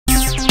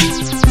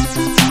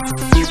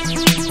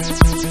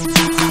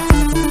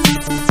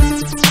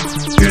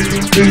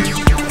What's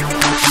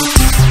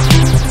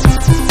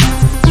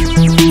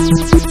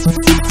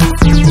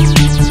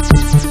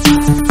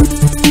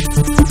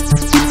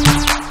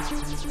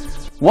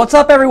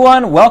up,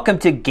 everyone? Welcome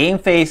to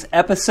GameFace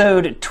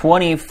episode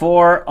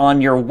 24 on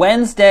your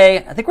Wednesday.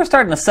 I think we're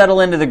starting to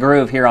settle into the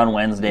groove here on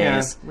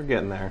Wednesdays. Yeah, we're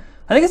getting there.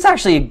 I think it's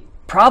actually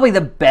probably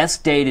the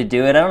best day to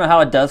do it. I don't know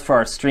how it does for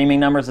our streaming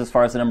numbers as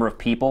far as the number of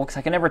people, because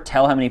I can never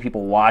tell how many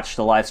people watch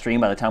the live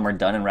stream by the time we're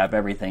done and wrap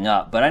everything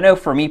up. But I know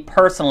for me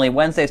personally,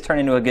 Wednesdays turn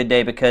into a good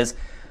day because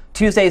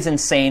Tuesday's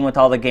insane with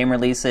all the game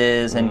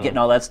releases and getting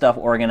all that stuff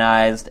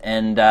organized,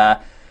 and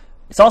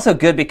it's also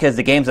good because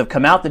the games have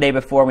come out the day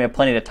before and we have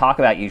plenty to talk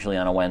about usually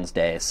on a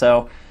Wednesday.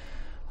 So,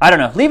 I don't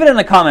know. Leave it in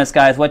the comments,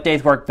 guys, what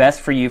days work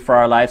best for you for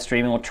our live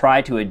streaming. We'll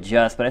try to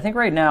adjust, but I think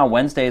right now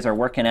Wednesdays are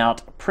working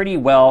out pretty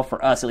well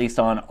for us, at least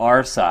on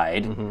our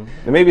side. And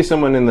maybe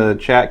someone in the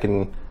chat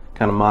can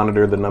kind of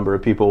monitor the number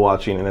of people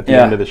watching, and at the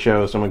end of the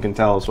show, someone can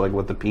tell us like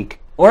what the peak.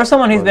 Or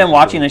someone who's been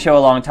watching the show a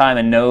long time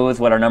and knows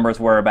what our numbers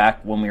were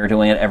back when we were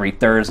doing it every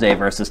Thursday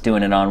versus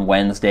doing it on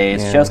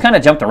Wednesdays. Yeah. Show's kind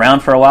of jumped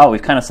around for a while.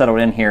 We've kind of settled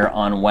in here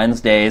on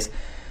Wednesdays.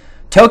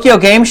 Tokyo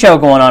Game Show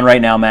going on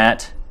right now,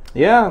 Matt.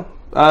 Yeah,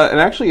 and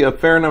actually a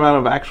fair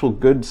amount of actual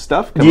good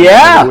stuff coming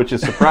out, which is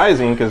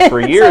surprising because for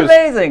years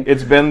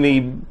it's been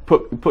the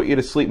put you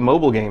to sleep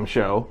mobile game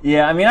show.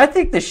 Yeah, I mean, I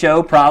think the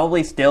show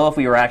probably still, if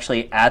we were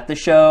actually at the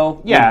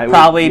show, would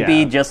probably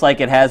be just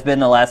like it has been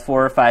the last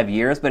 4 or 5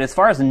 years. But as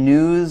far as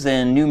news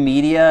and new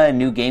media and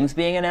new games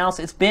being announced,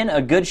 it's been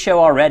a good show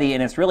already,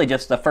 and it's really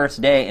just the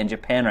first day in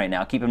Japan right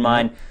now. Keep in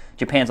mind,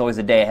 Japan's always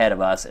a day ahead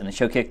of us, and the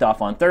show kicked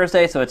off on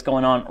Thursday, so it's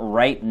going on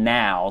right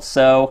now.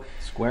 So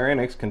Square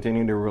Enix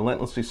continuing to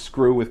relentlessly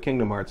screw with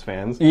Kingdom Hearts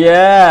fans.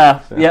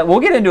 Yeah,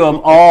 we'll get into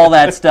all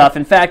that stuff.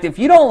 In fact, if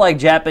you don't like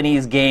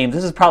Japanese games,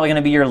 this is probably going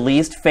to be your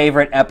least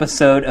favorite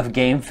episode of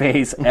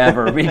GameFace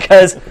ever,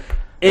 because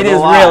it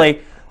is really,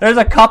 there's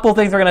a couple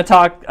things we're going to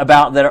talk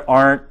about that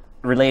aren't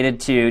related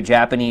to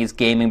Japanese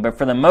gaming, but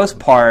for the most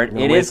part,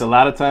 it is a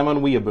lot of time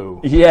on Weeaboo.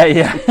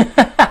 Yeah.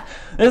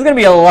 There's going to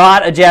be a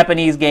lot of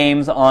Japanese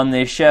games on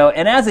this show,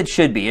 and as it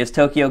should be. It's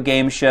Tokyo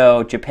Game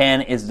Show.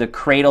 Japan is the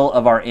cradle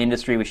of our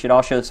industry. We should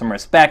all show some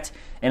respect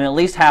and at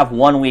least have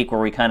 1 week where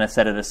we kind of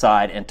set it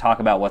aside and talk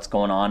about what's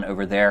going on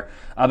over there.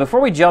 Before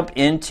we jump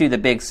into the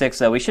Big Six,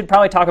 though, we should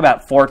probably talk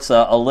about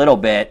Forza a little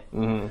bit.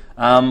 We're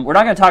not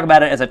going to talk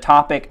about it as a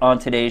topic on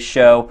today's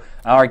show.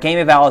 Our game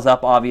eval is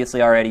up,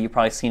 obviously, already. You've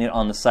probably seen it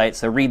on the site,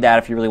 so read that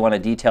if you really want a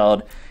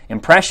detailed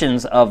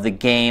impressions of the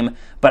game.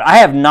 But I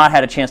have not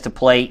had a chance to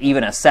play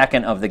even a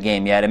second of the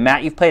game yet. And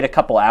Matt, you've played a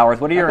couple hours.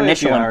 What are your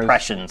initial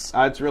impressions?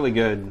 It's really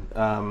good.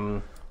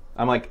 I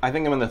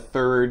think I'm in the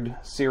third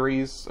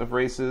series of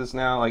races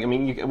now. Like, I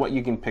mean,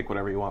 you can pick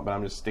whatever you want, but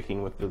I'm just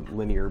sticking with the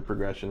linear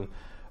progression.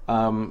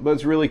 But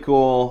it's really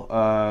cool.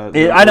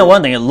 I know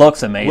one thing, it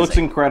looks amazing. Looks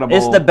incredible.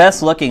 It's the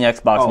best looking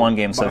Xbox One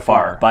game so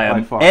far.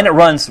 By far. And it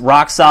runs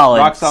rock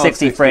solid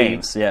 60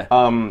 frames. Yeah.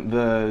 In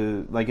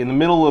the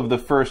middle of the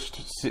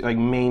first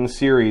main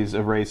series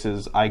of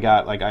races, I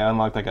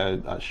unlocked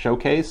a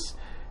showcase.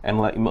 And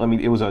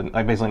it was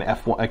basically an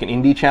F1, like an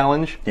Indy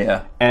challenge.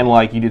 Yeah. And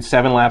you did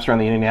 7 laps around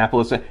the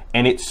Indianapolis,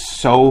 and it's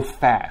so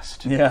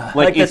fast. Yeah.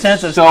 The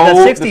sense of 60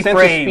 frames. The sense of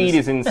speed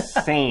is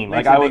insane.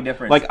 Makes a big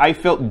difference. I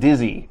felt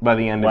dizzy by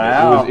the end of it.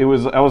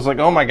 I was like,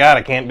 oh my god,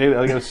 I can't do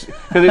it because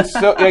it's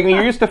so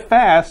you're used to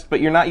fast, but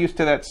you're not used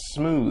to that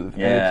smooth.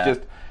 Yeah.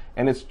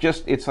 And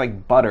it's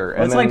like butter.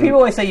 Well, it's like people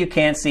always say you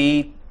can't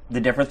see the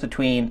difference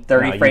between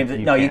 30 frames.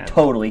 You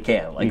totally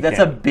can. That's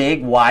a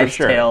big wives'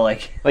 tale.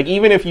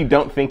 Even if you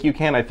don't think you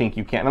can, I think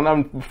you can.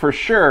 And for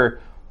sure,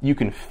 you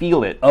can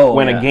feel it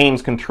when a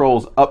game's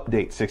controls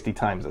update 60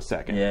 times a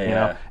second. You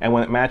know? And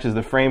when it matches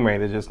the frame rate,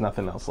 there's just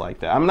nothing else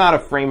like that. I'm not a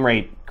frame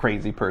rate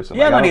crazy person.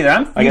 Yeah, not either.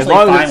 I'm usually as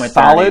long fine as with it's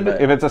solid.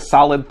 30, if it's a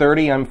solid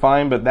 30, I'm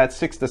fine. But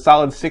the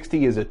solid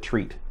 60 is a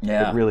treat.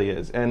 Yeah, it really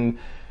is. And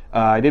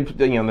I did.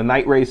 The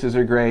night races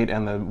are great,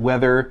 and the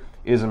weather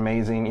is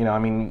amazing.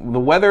 The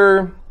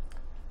weather.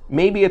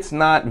 Maybe it's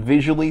not,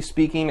 visually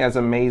speaking, as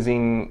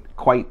amazing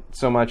quite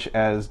so much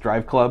as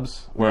Drive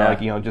Clubs, where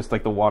just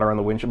the water on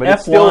the windshield, but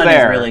it's still there.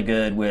 F1 is really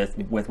good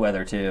with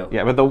weather too.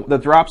 Yeah, but the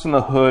drops in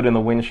the hood and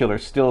the windshield are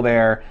still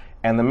there.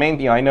 And the main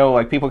thing, I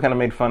know, people kind of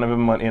made fun of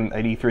him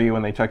at E3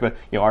 when they talked about,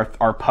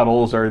 our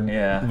puddles are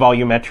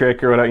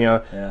volumetric or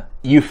whatever.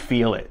 You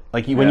feel it.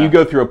 When you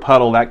go through a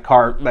puddle, that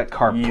car you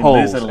pulls,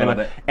 lose it a little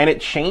bit. And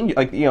it changes.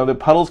 The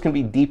puddles can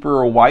be deeper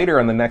or wider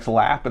on the next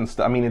lap and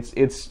stuff. I mean,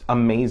 it's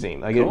amazing.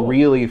 Cool. It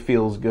really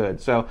feels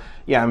good. So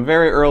yeah, I'm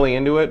very early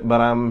into it,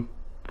 but I'm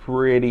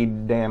pretty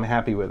damn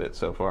happy with it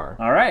so far.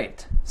 All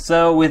right.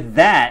 So with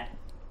that,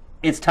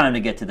 it's time to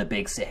get to the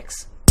Big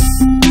Six.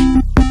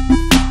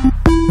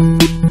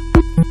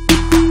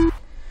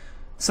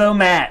 So,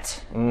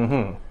 Matt,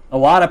 a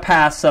lot of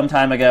passed some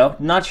time ago.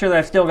 Not sure that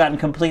I've still gotten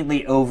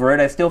completely over it.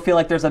 I still feel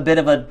like there's a bit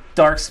of a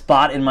dark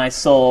spot in my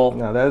soul.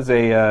 No, that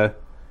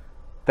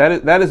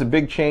is a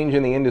big change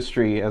in the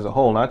industry as a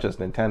whole, not just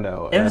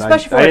Nintendo. And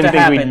especially for it to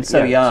happen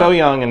so young. So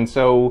young and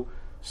so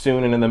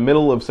soon, and in the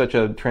middle of such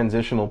a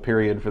transitional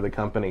period for the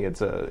company,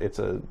 it's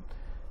a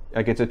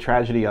like it's a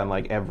tragedy on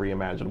like every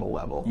imaginable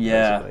level.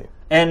 Yeah. Basically.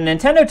 And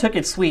Nintendo took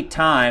its sweet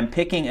time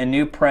picking a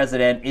new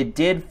president. It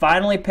did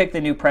finally pick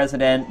the new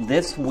president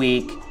this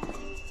week.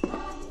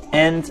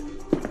 And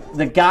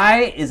the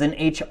guy is an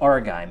HR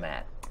guy,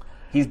 Matt.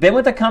 He's been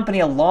with the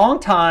company a long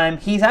time.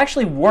 He's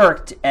actually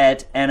worked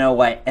at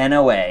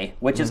NOA,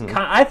 which is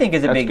I think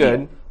is a big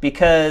deal.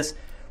 Because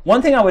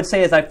one thing I would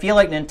say is I feel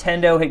like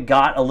Nintendo had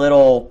got a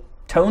little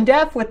tone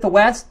deaf with the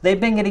West. They've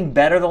been getting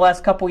better the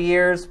last couple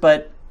years,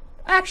 but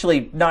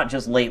actually not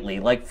just lately.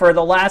 Like for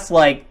the last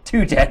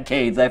 2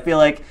 decades, I feel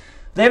like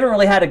they haven't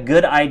really had a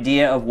good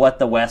idea of what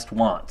the West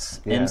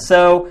wants. Yeah. And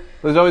so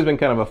there's always been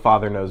kind of a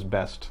father knows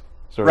best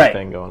sort of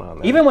thing going on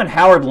there. Even when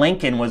Howard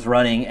Lincoln was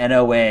running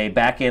NOA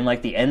back in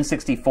the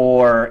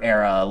N64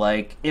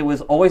 era, it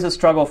was always a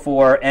struggle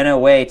for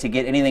NOA to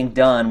get anything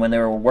done when they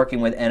were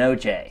working with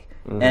NOJ.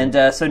 Mm-hmm.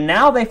 And so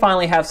now they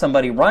finally have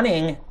somebody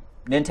running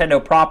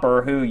Nintendo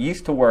proper who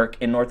used to work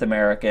in North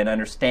America and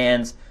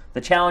understands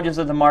the challenges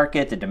of the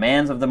market, the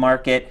demands of the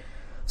market.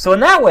 So in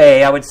that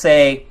way, I would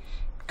say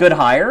good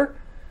hire.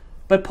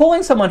 But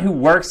pulling someone who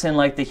works in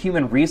the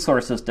human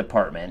resources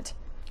department,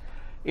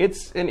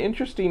 it's an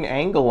interesting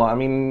angle. I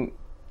mean,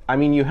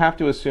 you have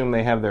to assume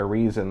they have their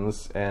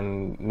reasons,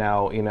 and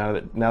now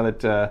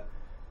that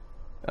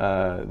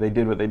they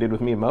did what they did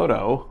with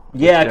Miyamoto.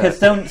 Yeah, because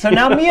so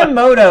now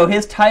Miyamoto,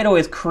 his title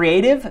is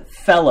Creative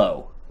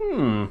Fellow.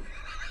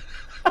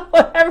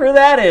 Whatever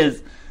that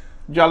is.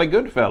 Jolly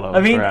good fellow. I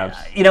mean, perhaps.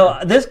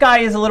 This guy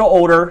is a little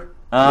older.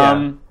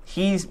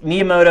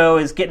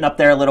 Miyamoto is getting up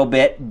there a little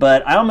bit,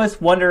 but I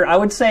almost wonder. I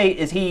would say,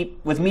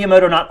 was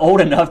Miyamoto not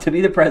old enough to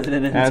be the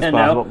president of Nintendo? That's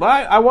possible.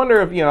 But I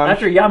wonder if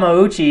after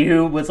Yamauchi,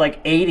 who was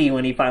 80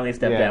 when he finally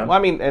stepped down. Well,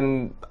 I mean,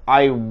 and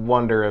I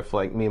wonder if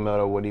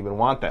Miyamoto would even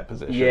want that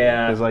position.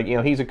 Yeah,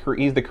 because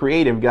he's the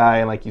creative guy,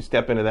 and you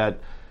step into that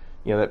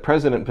that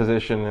president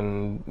position,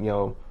 and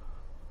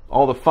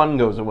all the fun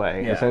goes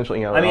away,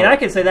 essentially. I mean, I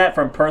can say that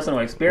from personal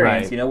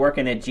experience,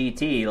 working at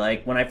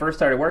GT. When I first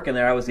started working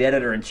there, I was the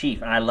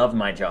editor-in-chief, and I loved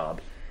my job.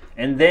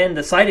 And then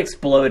the site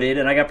exploded,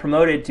 and I got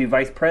promoted to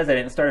vice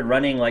president and started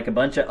running, a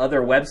bunch of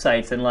other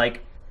websites, and,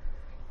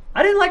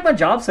 I didn't like my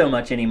job so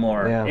much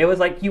anymore. Yeah. It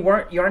was you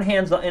aren't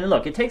hands-on. And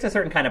look, it takes a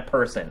certain kind of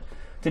person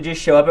to just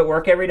show up at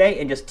work every day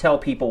and just tell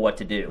people what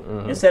to do,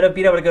 instead of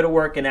being able to go to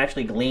work and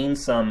actually glean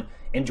some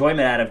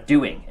enjoyment out of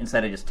doing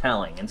instead of just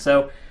telling. And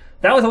so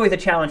that was always a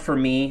challenge for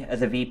me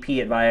as a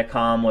VP at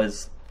Viacom,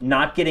 was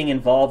not getting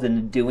involved in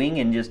the doing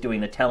and just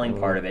doing the telling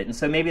part of it. And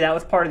so maybe that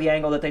was part of the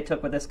angle that they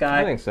took with this guy.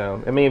 I think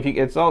so. I mean,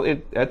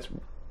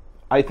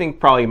 I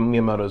think probably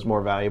Miyamoto is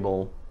more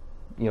valuable,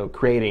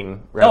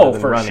 creating rather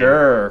than running.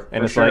 Sure.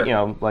 And it's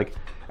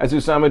as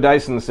Osamu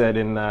Dyson said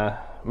in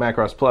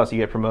Macross Plus, you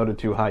get promoted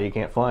too high, you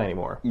can't fly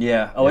anymore.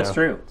 Yeah. Oh, it's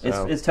true.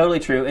 So. It's totally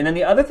true. And then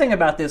the other thing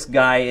about this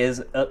guy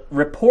is,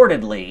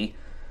 reportedly,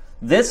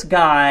 this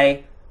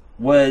guy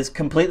was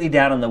completely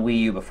down on the Wii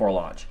U before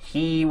launch.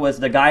 He was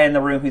the guy in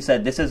the room who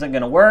said, this isn't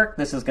going to work,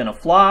 this is going to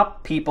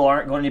flop, people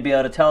aren't going to be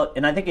able to tell,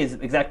 and I think his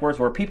exact words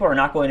were, people are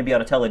not going to be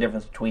able to tell the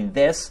difference between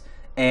this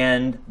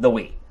and the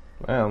Wii.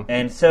 Well,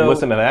 and so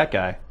listen to that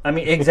guy. I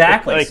mean,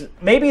 exactly. So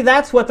maybe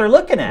that's what they're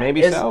looking at.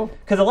 Maybe so.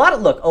 Because a lot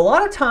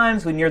of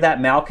times when you're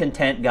that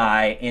malcontent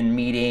guy in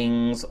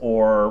meetings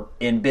or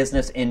in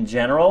business in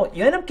general,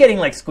 you end up getting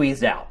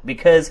squeezed out,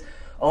 because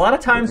a lot of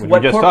times we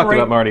just talked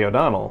about Marty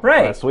O'Donnell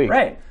last week.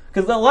 Right.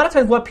 Because a lot of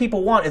times what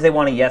people want is they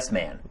want a yes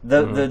man.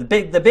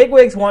 The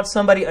bigwigs want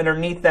somebody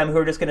underneath them who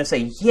are just going to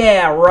say,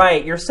 yeah,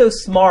 right, you're so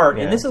smart,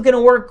 and this is going to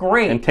work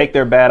great. And take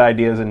their bad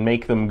ideas and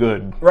make them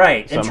good.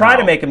 Right, somehow. And try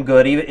to make them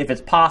good, even if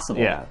it's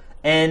possible. Yeah.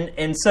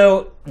 And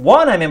so,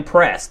 one, I'm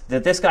impressed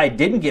that this guy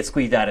didn't get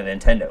squeezed out of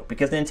Nintendo,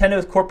 because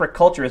Nintendo's corporate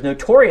culture is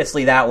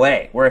notoriously that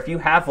way, where if you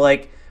have,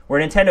 where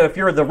Nintendo, if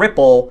you're the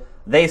Ripple,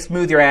 they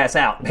smooth your ass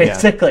out,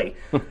 basically.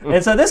 Yeah.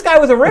 And so this guy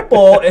was a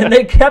Ripple, and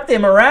they kept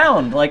him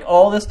around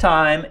all this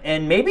time.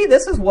 And maybe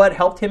this is what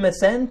helped him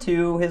ascend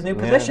to his new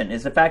position,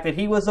 is the fact that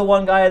he was the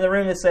one guy in the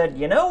room that said,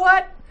 you know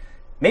what?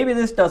 Maybe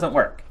this doesn't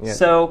work. Yeah.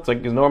 So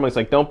normally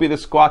it's don't be the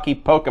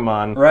squawky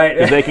Pokemon, right?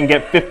 Because they can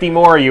get 50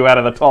 more of you out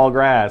of the tall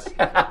grass.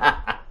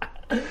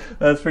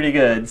 That's pretty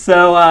good.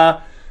 So,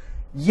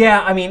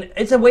 yeah, I mean,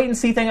 it's a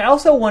wait-and-see thing. I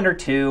also wonder,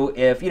 too,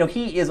 if,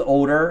 he is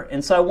older,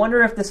 and so I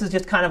wonder if this is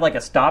just kind of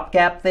a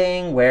stopgap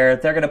thing, where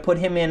they're going to put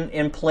him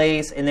in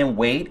place and then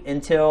wait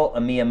until a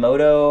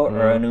Miyamoto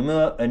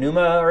or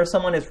Anuma or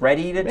someone is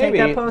ready to take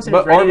that post and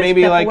is ready to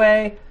step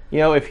away.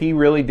 If he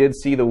really did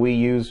see the Wii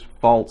U's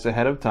faults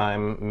ahead of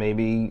time,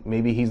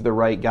 maybe he's the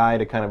right guy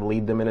to kind of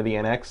lead them into the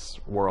NX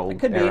world. It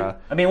could era.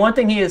 be. I mean, one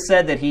thing he has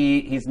said that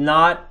he's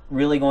not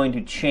really going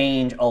to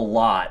change a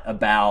lot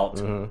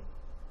about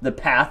the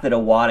path that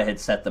Iwata had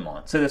set them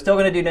on. So they're still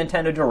going to do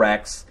Nintendo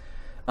Directs.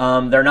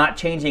 They're not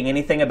changing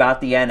anything about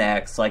the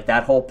NX.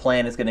 That whole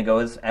plan is going to go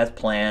as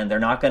planned. They're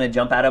not going to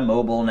jump out of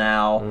mobile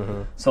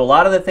now. So a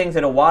lot of the things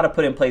that Iwata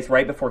put in place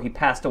right before he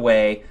passed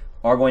away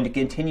are going to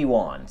continue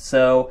on.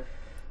 So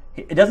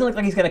it doesn't look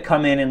like he's going to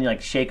come in and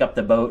like shake up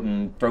the boat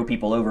and throw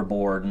people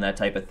overboard and that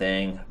type of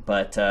thing.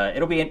 But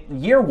it'll be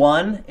in year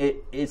one.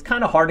 It's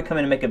kind of hard to come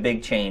in and make a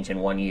big change in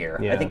 1 year.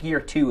 Yeah. I think year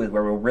two is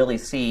where we'll really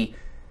see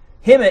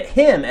him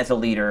as a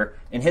leader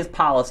and his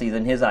policies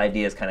and his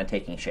ideas kind of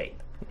taking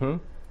shape. Mm-hmm.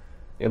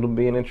 It'll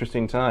be an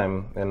interesting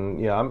time,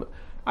 and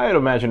I would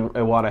imagine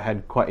Iwata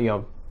had quite.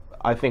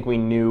 I think they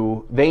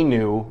knew.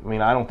 I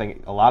mean, I don't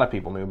think a lot of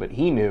people knew, but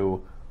he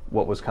knew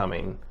what was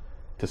coming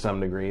to some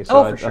degree.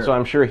 So, sure. So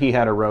I'm sure he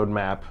had a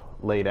roadmap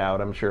laid out.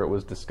 I'm sure it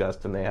was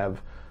discussed, and they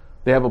have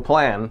a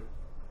plan.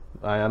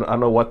 I don't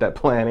know what that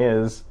plan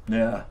is.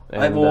 Yeah,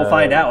 we'll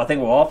find out. I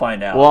think we'll all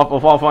find out. We'll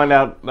all find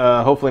out.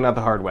 Hopefully, not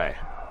the hard way,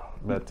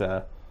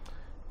 but.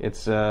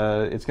 It's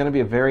going to be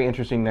a very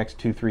interesting next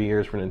 2-3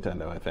 years for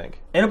Nintendo, I think.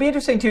 And it'll be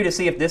interesting, too, to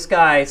see if this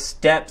guy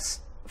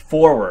steps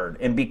forward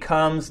and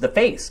becomes the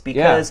face.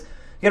 Because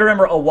you got to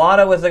remember,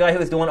 Iwata was the guy who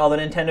was doing all the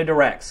Nintendo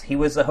Directs. He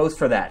was the host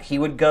for that. He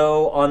would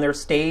go on their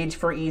stage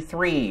for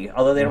E3,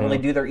 although they don't really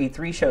do their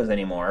E3 shows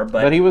anymore.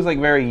 But he was like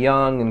very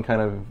young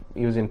and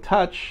he was in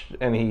touch,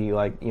 and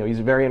he's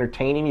very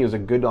entertaining. He was a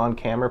good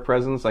on-camera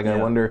presence. Like, I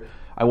wonder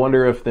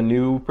if the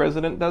new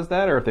president does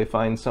that, or if they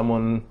find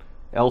someone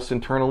else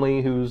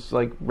internally who's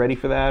like ready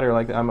for that, or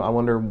I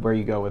wonder where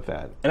you go with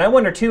that. And I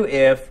wonder too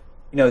if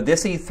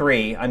this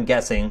E3, I'm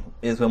guessing,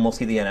 is when we'll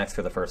see the NX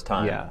for the first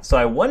time. Yeah. So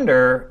I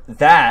wonder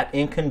that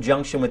in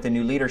conjunction with the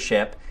new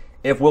leadership,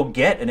 if we'll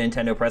get a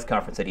Nintendo press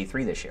conference at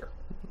E3 this year.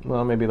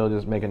 Well, maybe they'll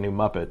just make a new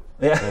Muppet.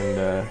 Yeah.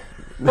 And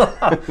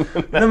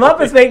the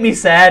Muppets make me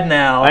sad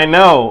now. I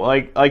know,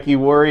 like you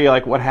worry,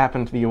 like what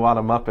happened to the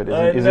Iwata Muppet?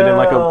 Is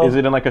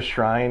it in a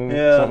shrine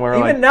somewhere?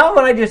 Even now,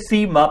 when I just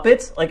see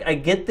Muppets, like I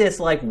get this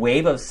like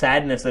wave of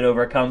sadness that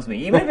overcomes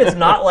me. Even if it's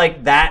not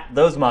like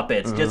those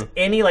Muppets, just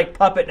any like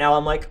puppet. Now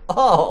I'm like,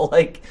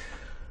 I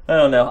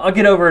don't know. I'll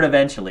get over it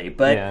eventually,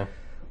 but. Yeah.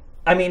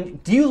 I mean,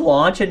 do you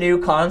launch a new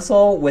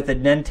console with a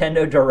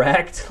Nintendo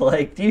Direct?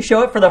 Like, do you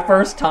show it for the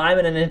first time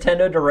in a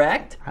Nintendo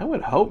Direct? I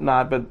would hope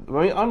not, but I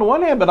mean, on the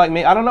one hand, but I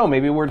don't know.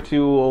 Maybe we're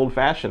too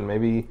old-fashioned.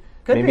 Maybe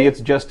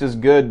it's just as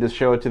good to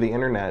show it to the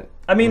internet.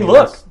 I mean,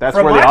 look, that's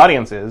where the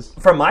audience is.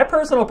 From my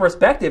personal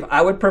perspective,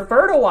 I would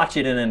prefer to watch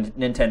it in a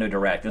Nintendo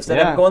Direct instead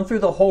of going through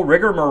the whole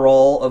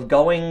rigmarole of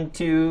going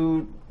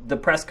to the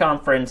press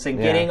conference and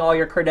getting all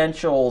your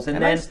credentials,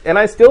 and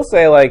I still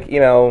say,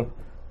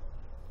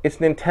 it's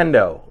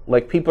Nintendo.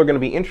 Like, people are going to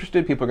be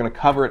interested, people are going to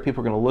cover it,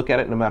 people are going to look at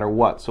it no matter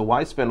what. So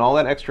why spend all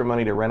that extra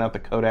money to rent out the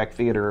Kodak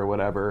Theater or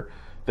whatever,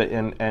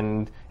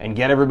 and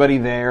get everybody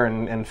there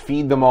and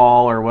feed them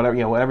all or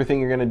whatever, everything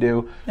you're going to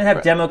do. And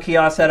have demo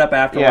kiosks set up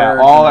afterwards.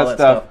 Yeah, all that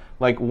stuff.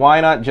 Like, why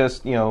not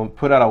just,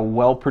 put out a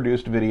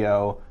well-produced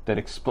video that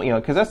explains,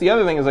 because that's the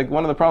other thing is, like,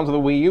 one of the problems with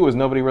the Wii U is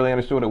nobody really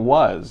understood what it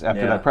was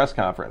after that press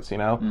conference,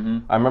 Mm-hmm.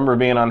 I remember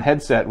being on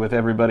headset with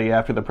everybody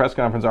after the press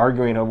conference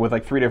arguing with,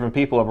 like, 3 different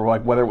people over,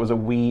 like, whether it was a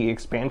Wii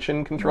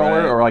expansion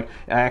controller or, like,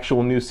 an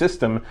actual new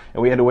system,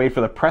 and we had to wait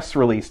for the press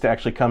release to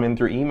actually come in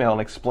through email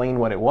and explain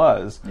what it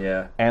was.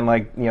 Yeah. And,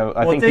 like,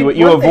 I think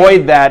you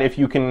avoid that if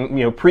you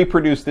can,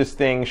 pre-produce this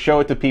thing,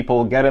 show it to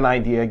people, get an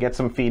idea, get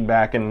some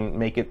feedback, and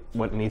make it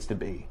what it needs to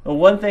be. Well,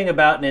 one thing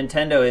about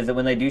Nintendo is that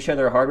when they do show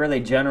their hardware, they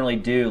generally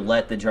do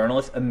let the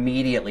journalists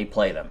immediately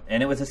play them.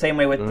 And it was the same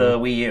way with the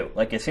Wii U.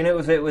 Like, as soon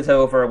as it was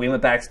over, we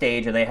went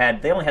backstage, and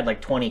they only had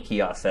like 20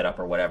 kiosks set up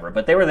or whatever,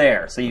 but they were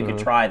there, so you could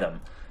try them.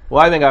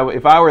 Well, I think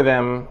if I were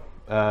them,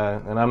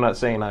 and I'm not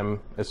saying I'm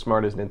as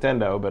smart as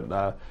Nintendo, but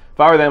if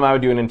I were them, I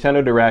would do a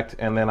Nintendo Direct,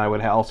 and then I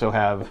would also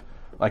have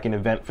like an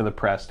event for the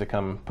press to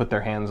come put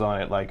their hands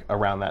on it, like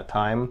around that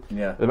time.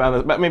 Yeah.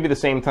 About maybe the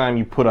same time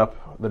you put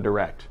up the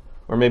Direct,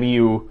 or maybe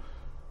you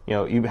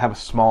have a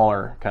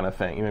smaller kind of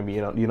thing. Maybe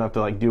you don't have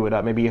to like do it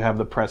up. Maybe you have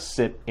the press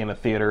sit in a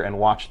theater and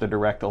watch the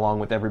Direct along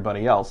with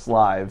everybody else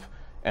live,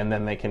 and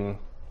then they can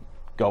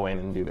go in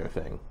and do their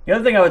thing. The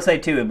other thing I would say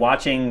too,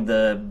 watching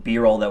the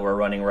B-roll that we're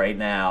running right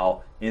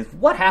now, is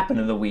what happened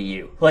to the Wii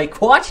U?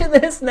 Like, watching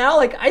this now,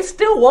 like, I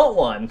still want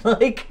one.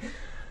 Like,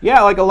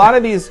 yeah, like a lot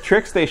of these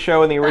tricks they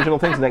show in the original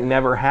things that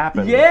never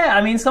happened. Yeah,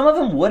 I mean, some of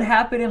them would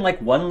happen in like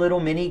one little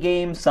mini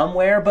game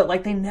somewhere, but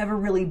like they never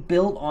really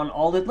built on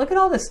all the. Look at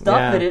all the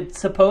stuff that it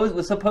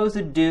was supposed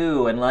to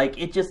do, and like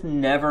it just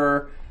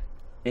never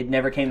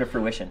came to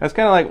fruition. That's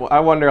kind of like, I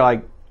wonder,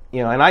 like,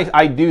 and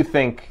I do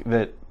think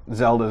that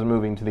Zelda's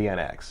moving to the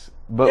NX.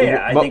 But,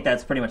 I think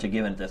that's pretty much a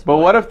given at this point. But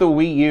what if the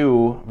Wii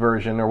U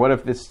version, or what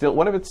if it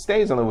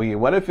stays on the Wii U?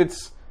 What if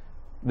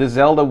the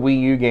Zelda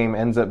Wii U game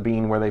ends up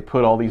being where they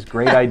put all these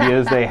great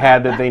ideas they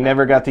had that they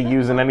never got to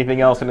use in anything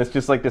else, and it's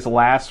just like this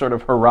last sort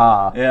of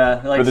hurrah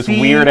for this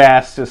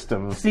weird-ass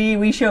system. See,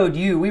 we showed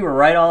you. We were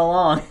right all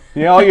along.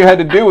 All you had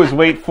to do was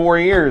wait 4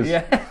 years.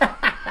 Yeah.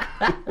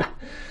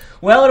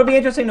 Well, it'll be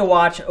interesting to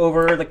watch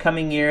over the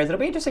coming years. It'll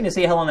be interesting to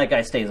see how long that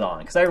guy stays on,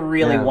 because I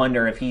really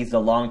wonder if he's the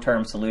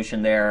long-term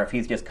solution there, if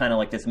he's just kind of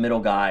like this middle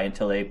guy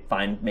until they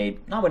find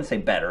I wouldn't say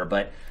better,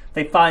 but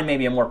they find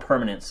maybe a more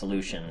permanent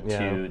solution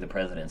to the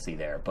presidency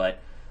there. But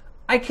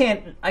I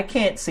can't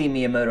see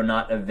Miyamoto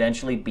not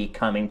eventually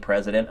becoming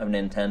president of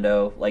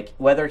Nintendo. Like,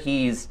 whether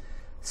he's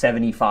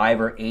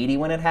 75 or 80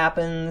 when it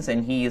happens,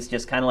 and he is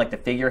just kind of like the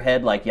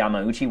figurehead like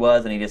Yamauchi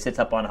was, and he just sits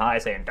up on high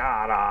saying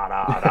da da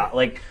da da.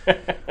 Like,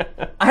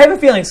 I have a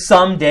feeling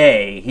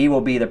someday he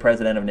will be the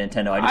president of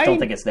Nintendo. I just don't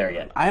think it's there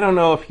yet. I don't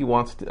know if he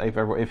wants to,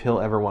 if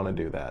he'll ever want to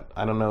do that.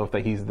 I don't know if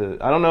I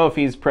don't know if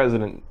he's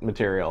president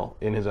material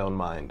in his own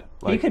mind.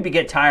 Like, he could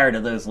get tired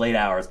of those late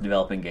hours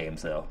developing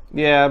games, though.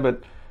 Yeah,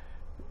 but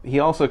he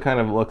also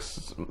kind of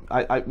looks.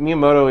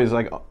 Miyamoto is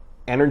like,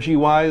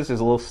 energy-wise, is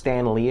a little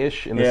Stan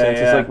Lee-ish in the sense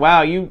it's like,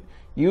 wow, you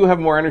have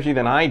more energy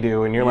than I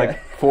do, and you're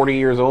like 40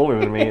 years older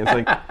than me. It's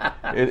like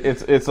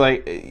it's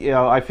like, you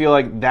know, I feel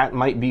like that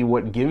might be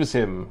what gives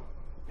him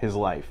his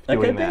life,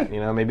 doing that. You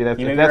know, maybe that's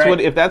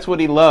if that's what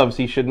he loves,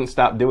 he shouldn't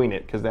stop doing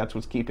it, because that's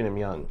what's keeping him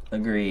young.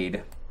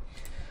 Agreed.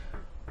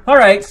 All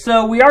right,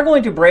 so we are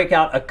going to break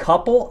out a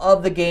couple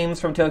of the games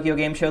from Tokyo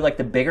Game Show, like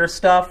the bigger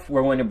stuff.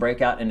 We're going to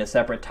break out into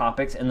separate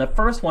topics, and the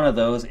first one of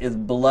those is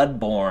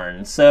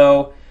Bloodborne.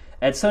 So,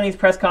 at Sony's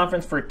press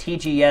conference for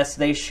TGS,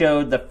 they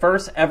showed the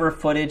first ever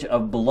footage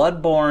of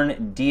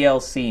Bloodborne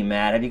DLC.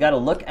 Matt, have you got a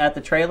look at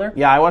the trailer?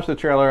 Yeah, I watched the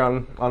trailer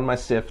on my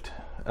Sift.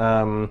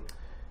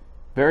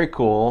 Very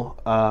cool.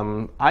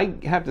 I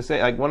have to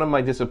say, like, one of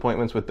my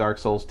disappointments with Dark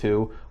Souls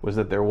 2 was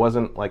that there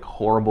wasn't like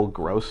horrible,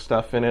 gross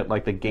stuff in it,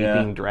 like the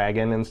gaping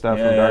dragon and stuff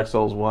from Dark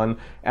Souls 1.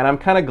 And I'm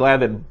kind of glad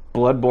that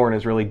Bloodborne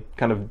is really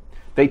kind of,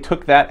 they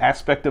took that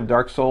aspect of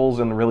Dark Souls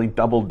and really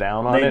doubled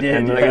down on it.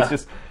 And like, it's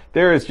just,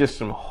 there is just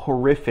some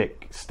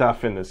horrific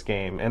stuff in this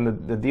game, and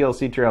the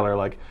DLC trailer,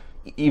 like,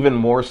 even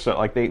more so.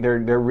 Like, they're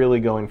really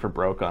going for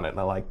broke on it, and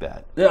I like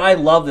that. I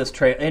love this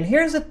trailer. And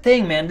here's the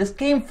thing, man. This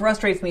game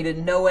frustrates me to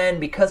no end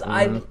because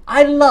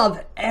I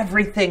love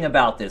everything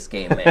about this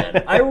game,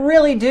 man. I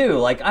really do.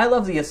 Like, I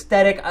love the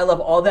aesthetic. I love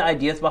all the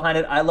ideas behind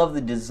it. I love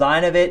the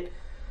design of it.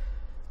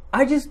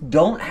 I just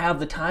don't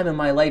have the time in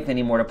my life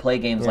anymore to play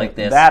games like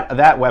this.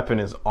 That weapon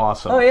is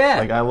awesome. Oh yeah,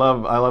 like I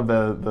love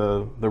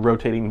the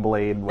rotating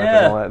blade weapon.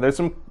 And all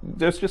that.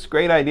 There's just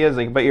great ideas.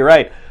 Like, but you're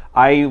right.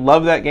 I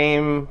love that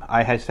game.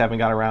 I just haven't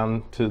got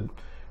around to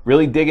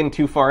really digging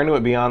too far into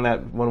it beyond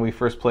that when we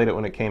first played it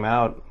when it came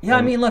out. Yeah,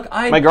 and I mean, look,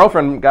 my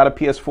girlfriend got a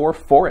PS4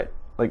 for it.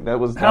 Like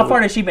that was. How far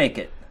did she make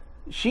it?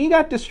 She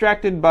got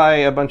distracted by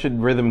a bunch of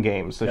rhythm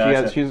games, so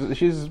Gotcha.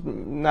 she's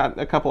not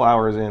a couple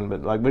hours in,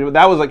 but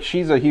that was like,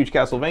 she's a huge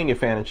Castlevania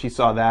fan, and she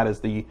saw that as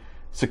the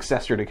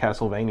successor to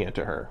Castlevania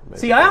to her.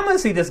 Basically. See, I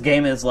almost see this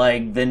game as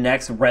like the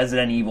next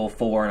Resident Evil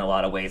 4 in a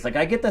lot of ways. Like,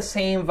 I get the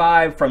same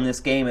vibe from this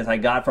game as I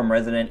got from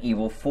Resident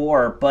Evil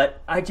 4,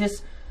 but I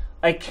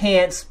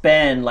can't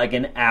spend like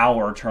an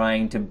hour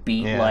trying to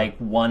beat like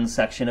one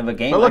section of a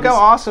game. But look how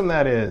awesome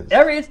that is.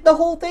 The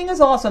whole thing is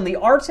awesome. The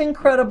art's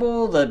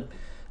incredible. The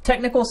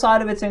technical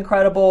side of it's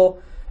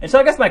incredible. And so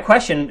I guess my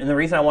question, and the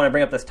reason I want to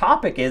bring up this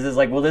topic is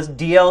like, will this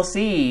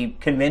DLC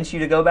convince you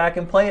to go back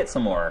and play it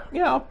some more?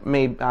 Yeah,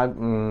 maybe. I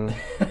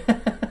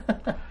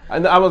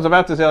was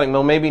about to say, like,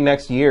 no, maybe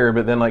next year,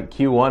 but then like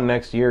Q1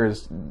 next year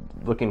is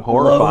looking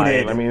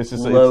horrifying. Loaded. I mean, it's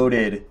just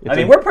loaded. I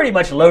mean, we're pretty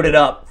much loaded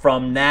up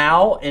from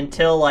now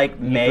until like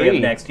May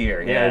of next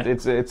year. Yeah,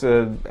 it's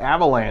a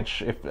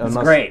avalanche. It's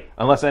great.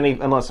 Unless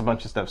a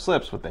bunch of stuff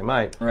slips, what they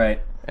might.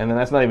 Right. And then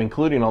that's not even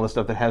including all the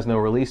stuff that has no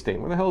release date.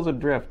 Where the hell is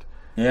Adrift?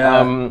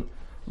 Yeah.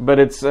 But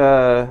it's,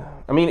 I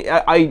mean,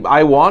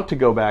 I want to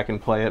go back and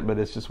play it, but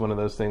it's just one of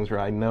those things where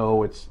I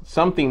know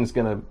something's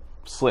going to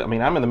slip. I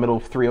mean, I'm in the middle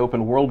of 3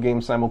 open world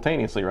games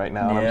simultaneously right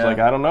now. And I'm just like,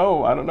 I don't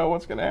know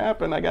what's going to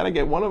happen. I got to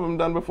get one of them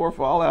done before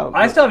Fallout.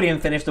 I still haven't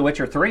even finished The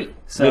Witcher 3.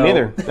 So. Me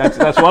neither.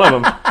 That's one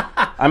of them.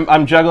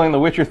 I'm juggling The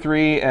Witcher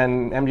 3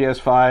 and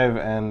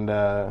MGS5 and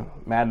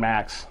Mad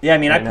Max. Yeah, I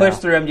mean, I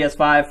pushed through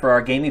MGS5 for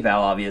our Game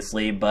Eval,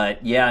 obviously,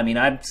 but yeah, I mean,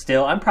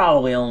 I'm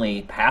probably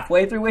only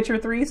halfway through Witcher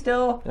 3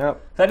 still.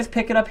 Yep. So I just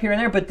pick it up here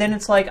and there, but then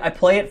it's like I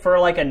play it for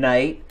like a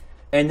night,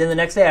 and then the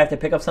next day I have to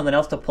pick up something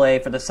else to play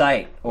for the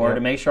site or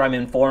to make sure I'm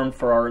informed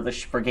for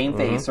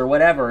GameFace or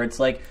whatever. It's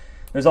like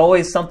there's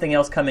always something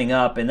else coming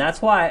up, and that's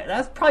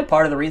probably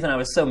part of the reason I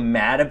was so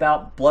mad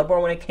about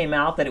Bloodborne when it came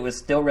out, that it was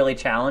still really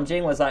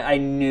challenging, was I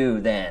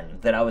knew then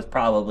that I was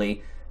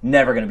probably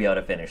never going to be able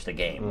to finish the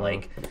game.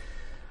 Like,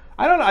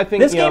 I don't know, I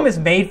think this game is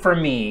made for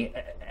me.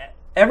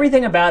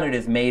 Everything about it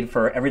is made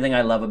for everything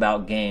I love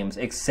about games,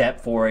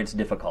 except for its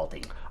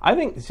difficulty. I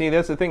think, see,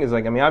 that's the thing is,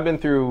 like, I mean, I've been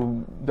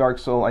through Dark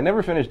Souls. I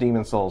never finished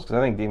Demon Souls, because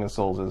I think Demon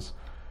Souls is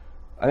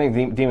a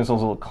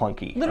little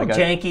clunky.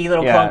 Janky,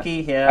 little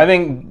clunky, yeah. I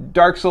think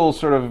Dark Souls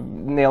sort of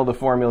nailed the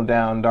formula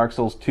down. Dark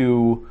Souls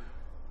 2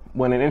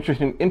 went an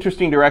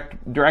interesting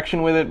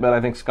direction with it, but I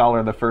think Scholar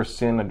of the First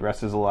Sin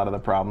addresses a lot of the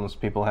problems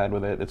people had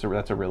with it. That's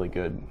a really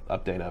good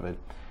update of it.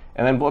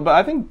 And then, but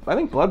I think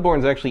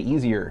Bloodborne's actually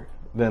easier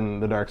than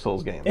the Dark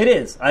Souls games. It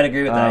is. I'd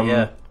agree with that.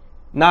 Yeah.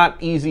 Not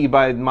easy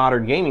by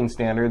modern gaming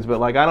standards, but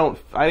like I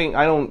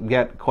don't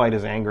get quite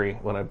as angry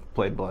when I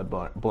played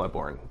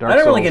Bloodborne. I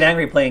don't really get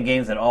angry playing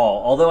games at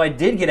all. Although I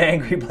did get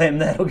angry playing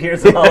Metal Gear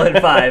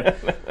Solid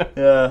 5.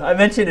 I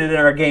mentioned it in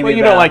our game. Well,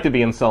 you don't like to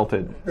be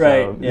insulted,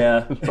 right? So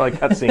yeah. it's like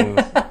cutscenes.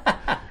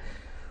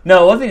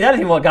 No, it wasn't that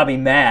even what got me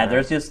mad.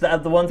 There's just the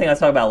one thing I was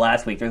talking about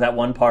last week. There's that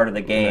one part of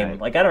the game.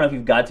 Like, I don't know if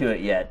you've got to it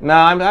yet. No,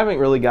 I haven't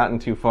really gotten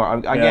too far.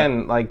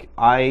 Again, like,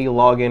 I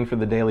log in for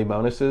the daily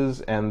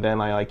bonuses, and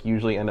then I, like,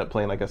 usually end up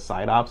playing, like, a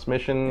side ops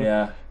mission.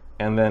 Yeah.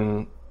 And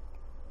then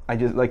I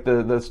just, like,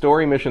 the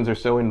story missions are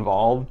so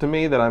involved to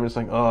me that I'm just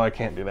like, oh, I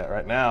can't do that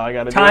right now. I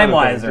got to do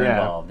time-wise they're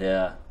involved,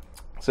 yeah.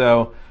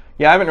 So...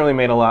 yeah, I haven't really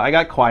made a lot. I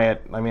got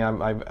quiet. I mean,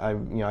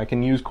 I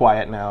can use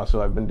quiet now,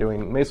 so I've been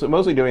doing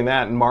mostly doing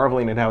that and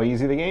marveling at how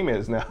easy the game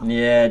is now.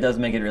 Yeah, it does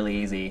make it really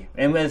easy.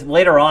 And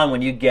later on,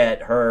 when you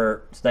get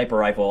her sniper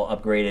rifle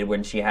upgraded,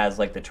 when she has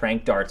like the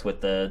tranq darts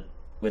with the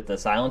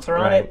silencer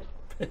on it,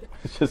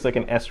 it's just like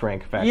an S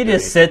rank factory. You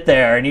just sit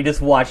there and you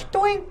just watch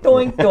doink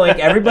doink doink,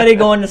 everybody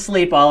going to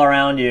sleep all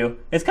around you.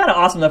 It's kind of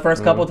awesome the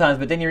first couple times,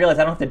 but then you realize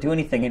I don't have to do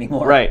anything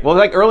anymore. Right. Well,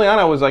 like early on,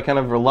 I was like kind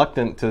of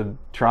reluctant to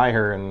try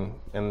her and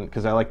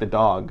because I like the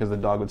dog, because the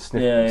dog would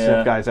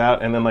sniff guys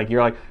out, and then like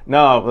you're like,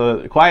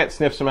 no, Quiet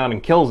sniffs them out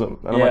and kills them,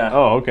 and I'm like,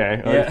 oh,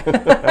 okay,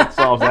 that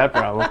solves that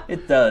problem.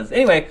 It does.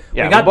 Anyway,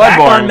 we got back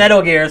on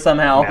Metal Gear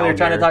somehow. We were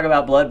trying to talk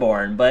about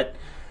Bloodborne, but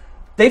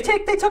they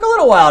took a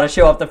little while to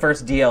show off the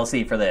first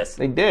DLC for this.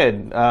 They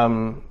did,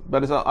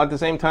 but at the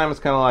same time, it's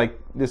kind of like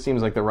this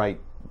seems like the right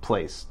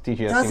place.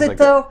 TGS does seems it like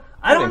though?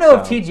 I don't know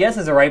if TGS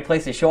is the right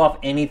place to show off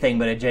anything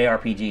but a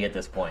JRPG at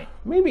this point.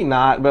 Maybe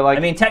not, but like... I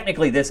mean,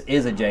 technically this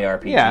is a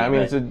JRPG. Yeah, I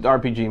mean, it's an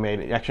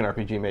action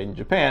RPG made in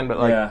Japan, but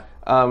like...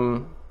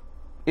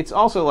 it's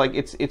also like,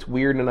 it's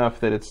weird enough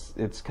that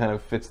it's kind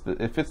of fits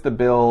the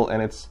bill,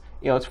 and it's,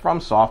 you know, it's from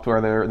Software.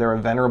 They're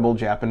a venerable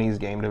Japanese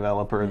game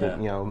developer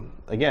that, you know,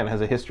 again, has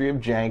a history of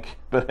jank,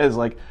 but has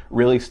like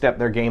really stepped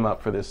their game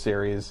up for this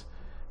series.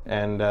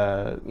 And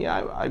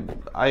I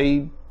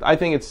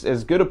think it's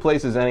as good a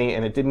place as any,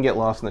 and it didn't get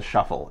lost in the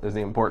shuffle. Is the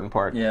important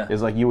part. Yeah.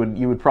 Is like you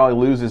would probably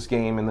lose this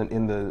game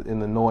in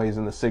the noise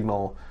and the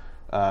signal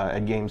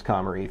at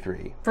Gamescom or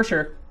E3. For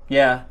sure.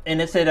 Yeah,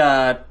 and it's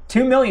at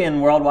 2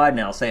 million worldwide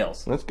now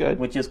sales. That's good.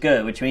 Which is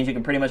good. Which means you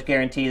can pretty much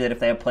guarantee that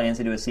if they have plans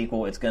to do a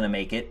sequel, it's going to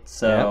make it.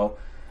 So.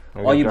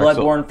 Yeah. All you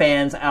Bloodborne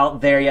fans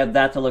out there, you have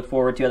that to look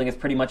forward to. I think it's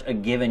pretty much a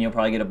given. You'll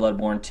probably get a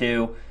Bloodborne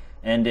 2.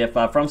 And if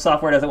From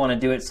Software doesn't want to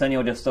do it, Sony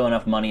will just throw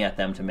enough money at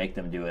them to make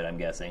them do it, I'm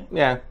guessing.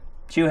 Yeah.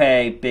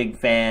 Shuhei, big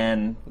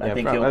fan. I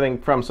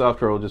think From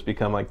Software will just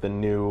become like the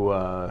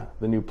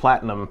new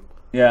Platinum.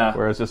 Yeah.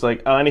 Where it's just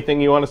like, oh, anything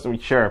you want us to...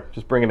 Sure,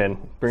 just bring it in.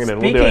 Bring it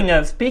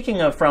in.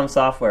 Speaking of From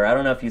Software, I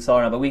don't know if you saw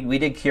or not, but we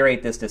did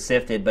curate this to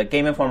Sifted, but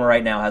Game Informer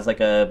right now has like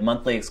a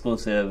monthly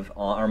exclusive,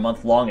 or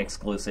month-long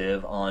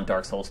exclusive on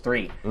Dark Souls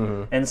 3.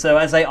 Mm-hmm. And so,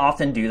 as they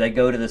often do, they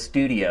go to the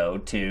studio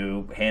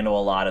to handle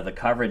a lot of the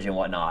coverage and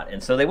whatnot.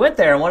 And so they went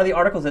there, and one of the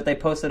articles that they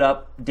posted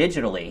up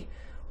digitally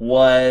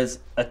was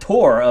a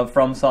tour of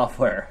From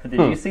Software. Did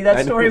you see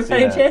that story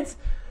by any chance?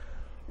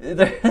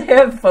 They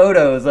have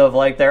photos of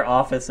like their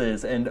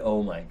offices, and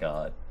oh my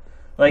god,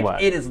 like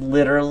what? It is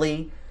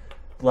literally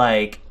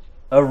like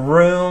a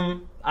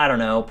room. I don't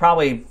know,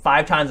 probably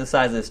 5 times the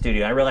size of the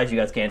studio. I realize you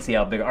guys can't see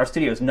how big our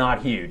studio is.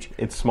 Not huge.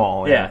 It's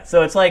small. Yeah,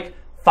 so it's like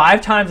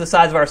 5 times the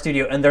size of our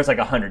studio, and there's like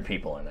 100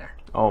 people in there.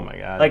 Oh my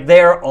god! Like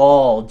they're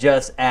all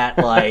just at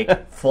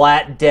like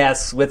flat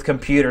desks with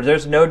computers.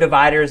 There's no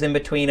dividers in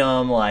between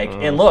them. Like,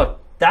 and look.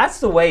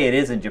 That's the way it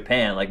is in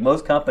Japan. Like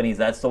most companies,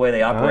 that's the way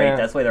they operate. Oh, yeah.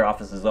 That's the way their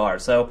offices are.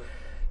 So,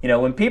 you know,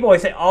 when people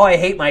always say, "Oh, I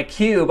hate my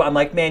cube," I'm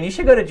like, man, you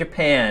should go to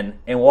Japan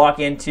and walk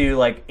into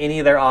like any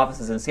of their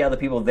offices and see how the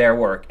people there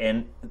work,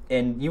 and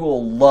you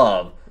will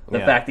love the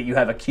fact that you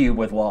have a cube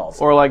with walls.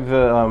 Or like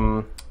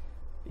the,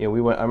 I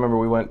remember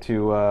we went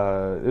to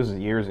it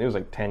was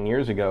like 10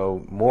 years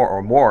ago,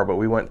 more, but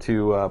we went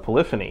to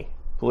Polyphony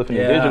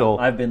Digital.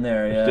 I've been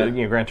there.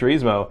 Yeah, Gran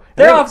Turismo.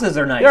 Their offices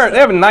are nice. They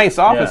have nice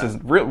offices,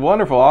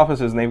 wonderful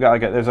offices, and they've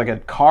got there's like a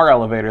car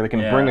elevator that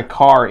can bring a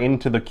car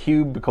into the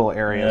cubicle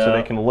area, so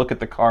they can look at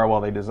the car while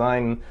they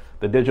design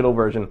the digital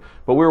version.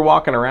 But we were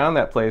walking around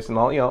that place, and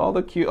all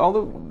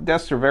the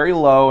desks are very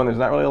low, and there's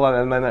not really a lot.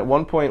 And then at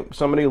one point,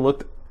 somebody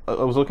was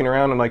looking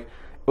around and like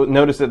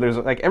noticed that there's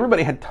like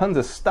everybody had tons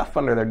of stuff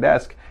under their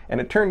desk,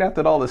 and it turned out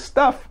that all the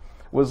stuff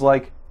was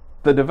like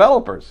the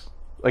developers.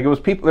 Like it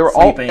was people. They were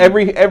sleeping.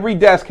 Every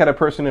desk had a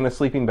person in a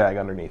sleeping bag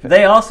underneath it.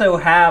 They also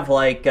have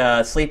like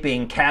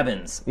sleeping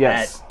cabins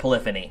at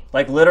Polyphony.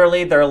 Like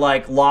literally, they're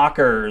like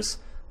lockers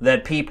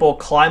that people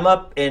climb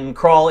up and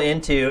crawl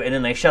into, and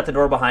then they shut the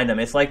door behind them.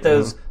 It's like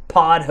those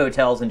pod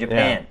hotels in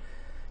Japan.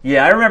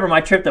 Yeah, I remember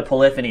my trip to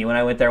Polyphony when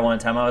I went there one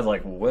time. I was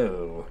like,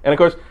 whoa. And of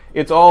course,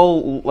 it's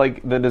all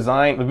like the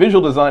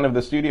visual design of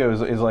the studio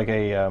is like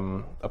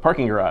a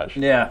parking garage.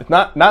 Yeah. It's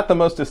not the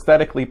most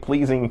aesthetically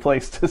pleasing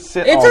place to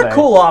sit all day. It's a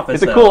cool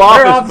office, It's a cool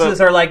office. Their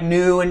offices are like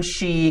new and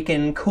chic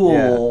and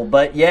cool,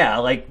 but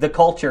like the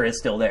culture is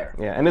still there.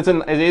 Yeah, and it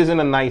is in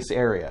a nice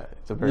area.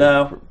 It's a very...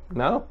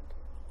 No?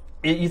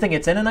 You think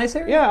it's in a nice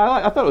area? Yeah,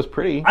 I thought it was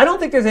pretty. I don't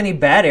think there's any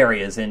bad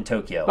areas in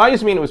Tokyo. I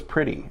just mean it was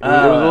pretty. It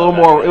was a little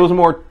more. It was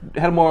more.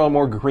 Had a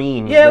more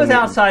green. Yeah, it was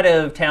outside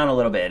of town a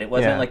little bit. It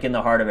wasn't Yeah. like in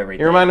the heart of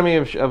everything. It reminded me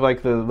of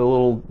like the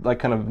little like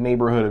kind of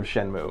neighborhood of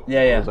Shenmue.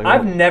 Yeah, It yeah. was like,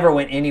 I've never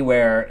went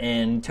anywhere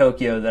in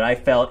Tokyo that I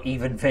felt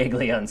even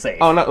vaguely unsafe.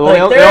 Oh, no, Like,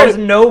 well, there is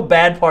no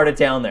bad part of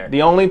town there.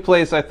 the only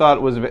place I thought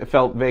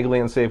felt vaguely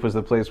unsafe was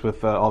the place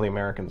with all the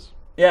Americans.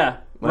 Yeah.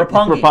 Like,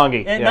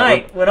 Roppongi. At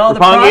night, when all the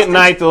Roppongi prostitutes... at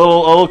night's a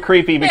little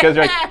creepy because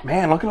you're like,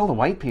 man, look at all the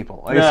white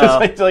people. Like, No.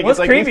 it's What's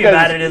like creepy these guys-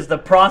 about it is the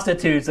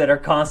prostitutes that are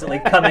constantly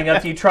coming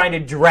up to you, trying to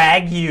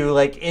drag you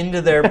like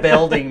into their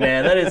building,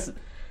 man. That is...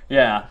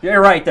 Yeah, you're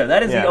right, though.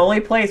 That is the only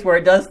place where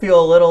it does feel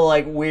a little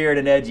like weird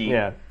and edgy.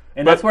 Yeah.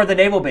 And that's where the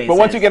naval base is. But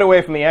once you get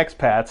away from the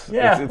expats,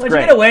 Yeah, it's once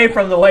great. you get away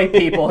from the white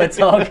people, it's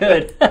all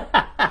good.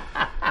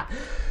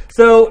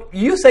 So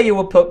you say you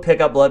will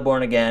pick up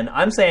Bloodborne again.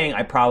 I'm saying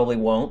I probably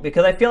won't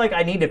because I feel like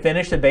I need to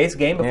finish the base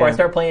game before I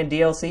start playing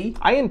DLC.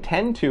 I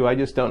intend to. I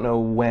just don't know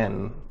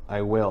when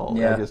I will.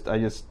 Yeah. I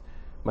just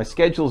my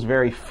schedule's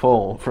very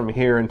full from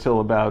here until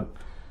about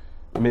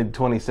mid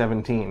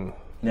 2017.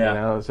 Yeah. You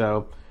know,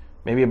 so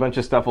maybe a bunch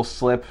of stuff will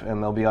slip,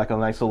 and there'll be like a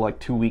nice little like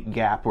 2-week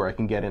gap where I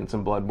can get in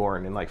some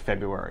Bloodborne in like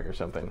February or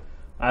something.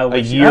 I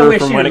wish year you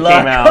from when it luck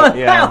came out, on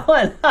yeah. that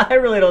one. I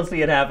really don't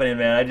see it happening,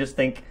 man. I just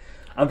think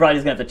I'm probably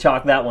just going to have to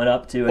chalk that one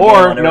up to.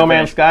 Or No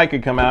Man's Sky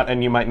could come out,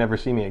 and you might never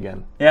see me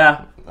again.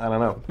 Yeah. I don't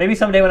know. Maybe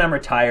someday when I'm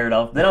retired,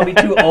 then I'll be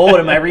too old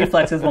and my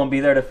reflexes won't be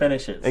there to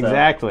finish it. So.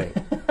 Exactly.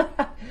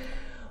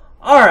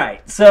 All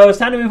right, so it's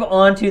time to move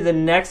on to the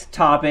next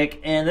topic,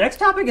 and the next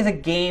topic is a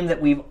game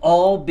that we've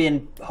all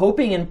been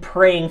hoping and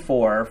praying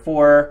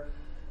for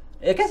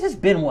I guess it's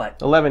been, what?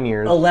 11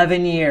 years.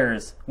 11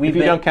 years. If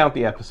you don't count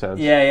the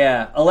episodes.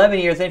 Yeah. 11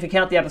 years, and if you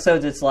count the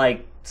episodes, it's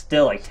like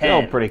still like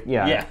 10. Still pretty,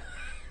 yeah.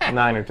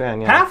 9 or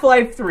 10, yeah.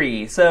 Half-Life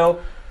 3.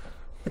 So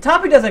the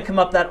topic doesn't come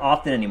up that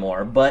often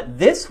anymore, but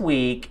this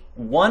week,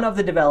 one of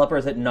the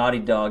developers at Naughty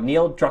Dog,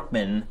 Neil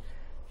Druckmann,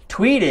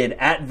 tweeted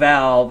at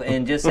Valve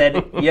and just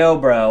said, yo,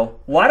 bro,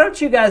 why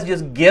don't you guys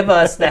just give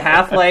us the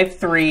Half-Life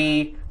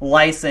 3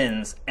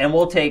 license and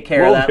we'll take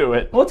care of that. We'll do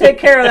it. We'll take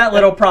care of that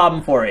little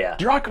problem for you.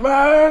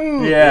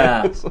 Druckmann!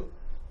 Yeah.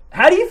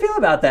 How do you feel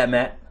about that,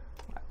 Matt?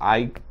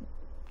 I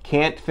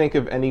can't think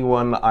of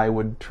anyone I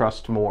would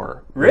trust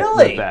more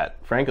Really? with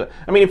that, frankly.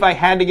 I mean, if I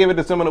had to give it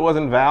to someone that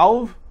wasn't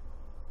Valve,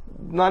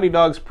 Naughty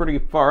Dog's pretty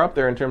far up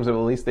there in terms of at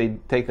least they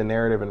take the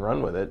narrative and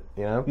run with it,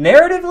 you know?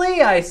 Narratively,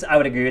 I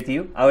would agree with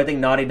you. I would think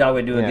Naughty Dog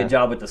would do a good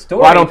job with the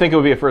story. Well, I don't think it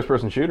would be a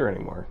first-person shooter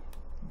anymore.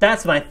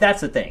 That's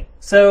the thing.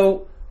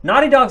 So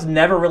Naughty Dog's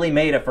never really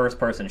made a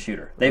first-person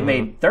shooter. They've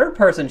made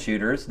third-person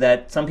shooters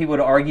that some people would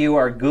argue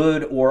are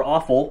good or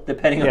awful,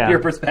 depending on your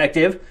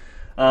perspective.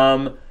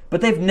 But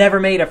they've never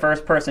made a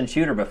first-person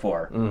shooter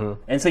before.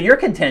 And so your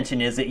contention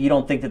is that you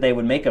don't think that they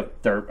would make a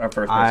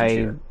first-person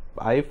shooter.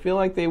 I feel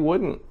like they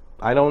wouldn't.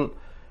 I don't.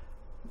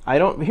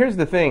 Here's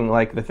the thing.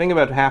 Like, the thing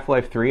about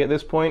Half-Life 3 at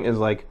this point is,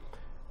 like,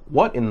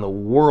 what in the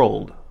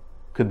world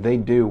could they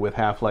do with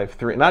Half-Life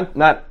 3?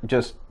 Not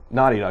just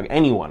Naughty Dog.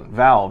 Anyone.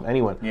 Valve.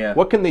 Anyone. Yeah.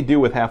 What can they do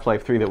with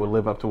Half-Life 3 that would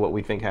live up to what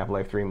we think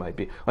Half-Life 3 might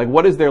be? Like,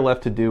 what is there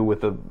left to do with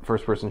the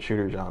first-person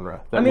shooter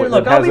genre? I mean,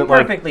 look, I'll be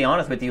perfectly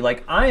honest with you.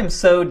 Like, I am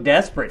so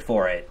desperate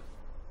for it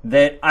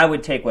that I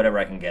would take whatever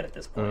I can get at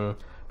this point.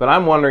 But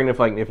I'm wondering if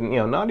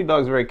Naughty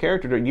Dog's very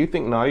character. Do you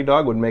think Naughty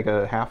Dog would make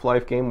a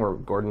Half-Life game where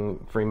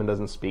Gordon Freeman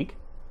doesn't speak?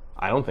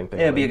 I don't think they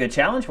would. It'd be a good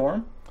challenge for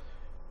him.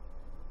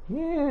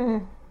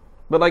 Yeah,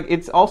 but like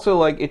it's also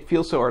like it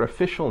feels so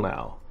artificial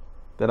now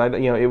that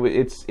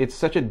it's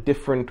such a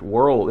different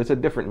world. It's a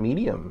different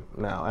medium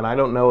now, and I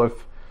don't know if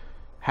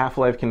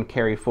Half-Life can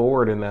carry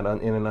forward in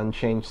an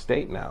unchanged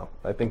state now.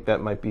 I think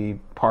that might be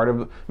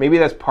maybe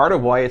that's part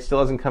of why it still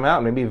hasn't come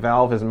out. Maybe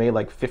Valve has made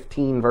like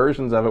 15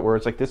 versions of it where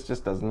it's like this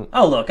just doesn't.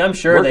 Oh, look, I'm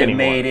sure they've anymore.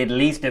 made at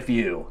least a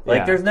few.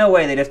 Like, there's no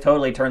way they just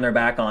totally turn their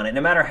back on it.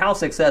 No matter how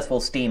successful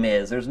Steam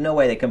is, there's no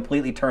way they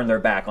completely turn their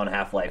back on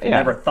Half-Life. They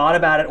never thought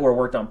about it or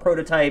worked on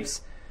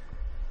prototypes.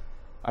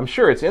 I'm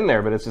sure it's in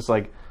there, but it's just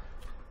like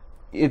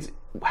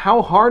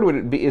how hard would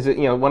it be? Is it,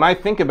 when I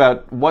think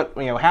about what,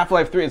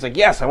 Half-Life 3, it's like,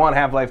 yes, I want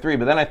Half-Life 3,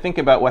 but then I think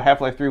about what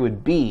Half-Life 3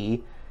 would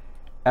be,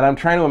 and I'm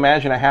trying to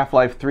imagine a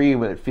Half-Life 3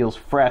 that feels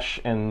fresh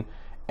and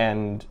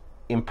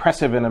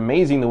impressive and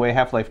amazing the way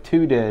Half-Life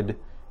 2 did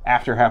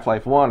after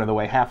Half-Life 1, or the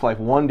way Half-Life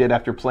 1 did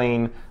after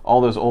playing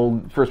all those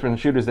old first-person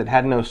shooters that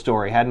had no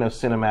story, had no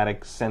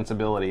cinematic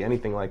sensibility,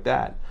 anything like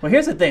that. Well,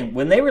 here's the thing.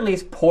 When they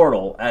released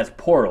Portal as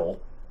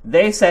Portal,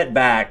 they set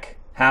back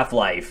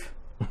Half-Life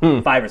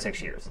 5 or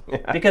 6 years.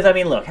 Yeah. Because, I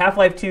mean, look,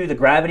 Half-Life 2, the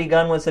gravity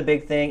gun was a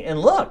big thing.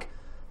 And look,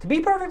 to be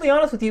perfectly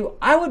honest with you,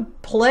 I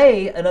would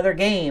play another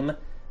game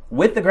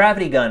with the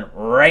gravity gun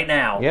right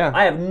now. Yeah.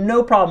 I have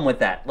no problem with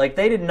that. Like,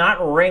 they did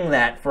not wring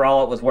that for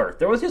all it was worth.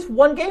 There was just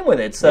one game with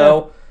it.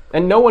 So,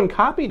 And no one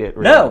copied it,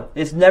 really. No,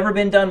 it's never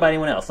been done by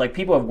anyone else. Like,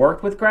 people have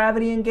worked with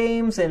gravity in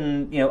games,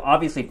 and,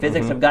 obviously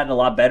physics have gotten a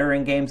lot better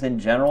in games in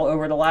general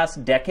over the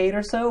last decade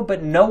or so,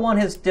 but no one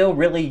has still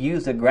really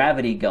used a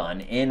gravity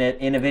gun in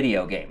a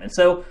video game. And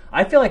so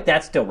I feel like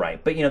that's still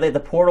right. But, the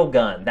portal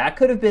gun, that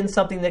could have been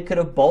something that could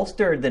have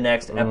bolstered the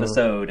next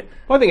episode.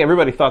 Well, I think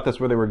everybody thought that's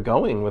where they were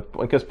going with,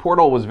 because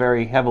Portal was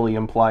very heavily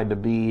implied to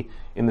be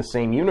in the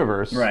same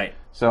universe. Right.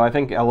 So I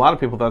think a lot of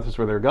people thought that's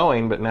where they're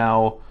going, but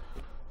now...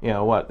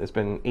 it's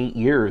been 8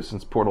 years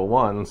since Portal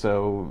 1,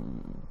 so...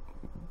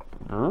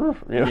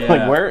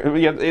 like, where...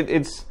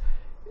 it's...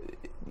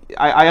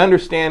 I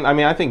understand... I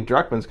mean, I think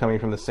Druckmann's coming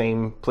from the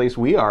same place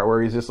we are,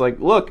 where he's just like,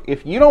 look,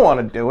 if you don't want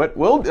to do it,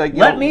 we'll do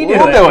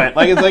it.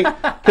 Like, it's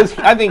like... Because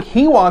I think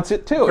he wants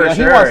it, too.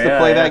 He wants to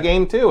play that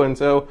game, too, and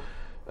so...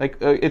 Like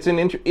it's an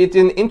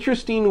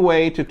interesting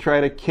way to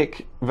try to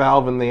kick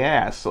Valve in the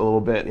ass a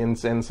little bit and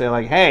say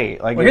like, hey,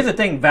 like. Well, here's the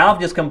thing: Valve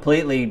just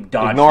completely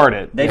ignored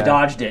it. They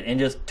dodged it and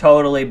just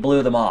totally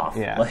blew them off.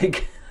 Yeah.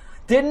 Like,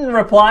 didn't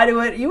reply to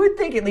it. You would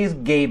think at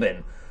least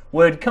Gaben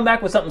would come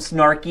back with something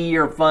snarky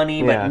or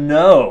funny, but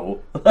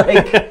no.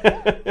 Like,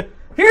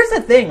 here's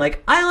the thing: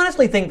 like, I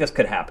honestly think this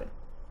could happen.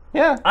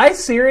 Yeah. I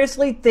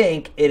seriously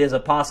think it is a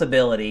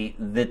possibility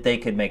that they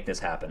could make this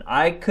happen.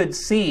 I could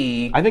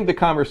see... I think the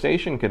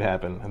conversation could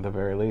happen, at the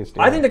very least.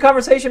 Yeah. I think the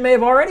conversation may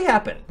have already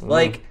happened.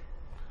 Like,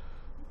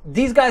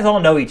 these guys all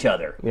know each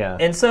other. Yeah.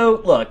 And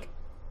so, look,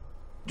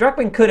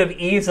 Druckmann could have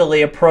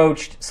easily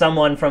approached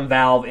someone from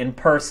Valve in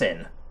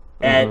person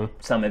at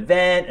some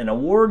event, an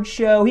award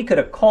show. He could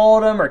have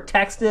called them or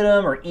texted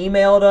them or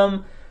emailed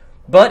them,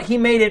 but he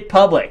made it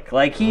public.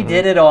 Like, he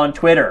did it on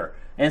Twitter.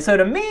 And so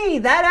to me,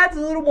 that adds a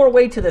little more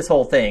weight to this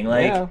whole thing.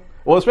 Like,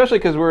 well, especially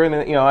because we're in,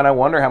 and I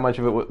wonder how much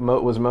of it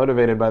was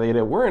motivated by the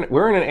idea. We're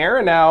in an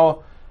era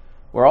now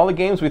where all the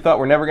games we thought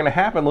were never going to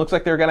happen looks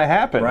like they're going to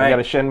happen. Right. We got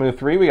a Shenmue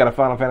 3, we got a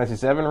Final Fantasy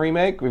 7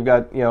 remake, we've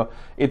got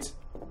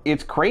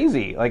it's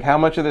crazy. Like how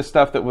much of this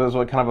stuff that was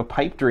like kind of a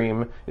pipe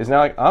dream is now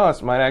like, oh,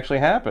 this might actually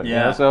happen.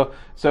 Yeah.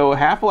 So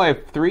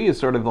Half-Life 3 is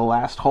sort of the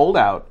last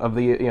holdout of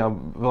the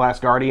the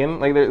last Guardian.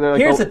 Like they're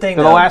like here's the thing,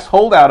 they're the last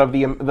holdout of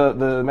the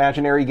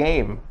imaginary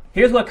game.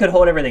 Here's what could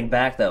hold everything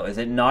back, though, is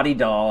that Naughty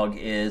Dog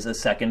is a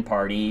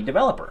second-party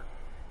developer.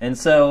 And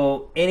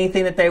so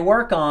anything that they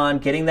work on,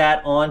 getting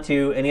that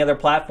onto any other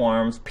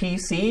platforms,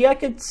 PC I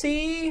could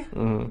see,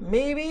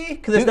 maybe,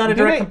 because it's not a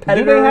direct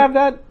competitor. Do they have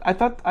that? I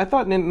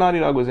thought Naughty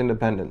Dog was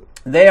independent.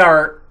 They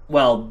are,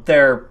 well,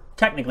 they're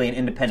technically an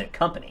independent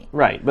company.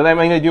 Right, but I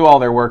mean, they do all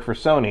their work for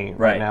Sony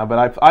right now,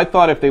 but I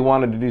thought if they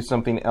wanted to do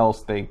something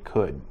else, they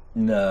could.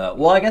 No.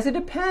 Well, I guess it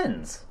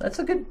depends. That's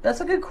a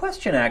good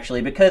question,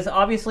 actually, because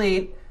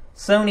obviously...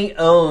 Sony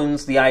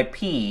owns the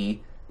IP.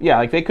 Yeah,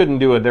 like they couldn't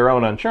do their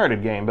own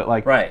Uncharted game, but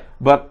like, right.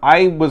 But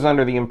I was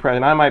under the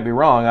impression, I might be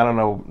wrong, I don't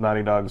know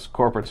Naughty Dog's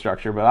corporate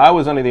structure, but I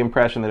was under the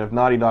impression that if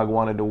Naughty Dog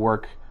wanted to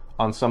work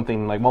on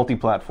something like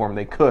multi-platform,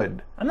 they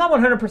could. I'm not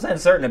 100%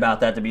 certain about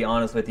that, to be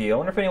honest with you. I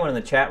wonder if anyone in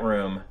the chat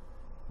room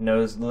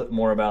knows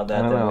more about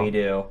that than we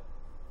do.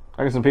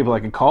 I guess some people I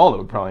could call that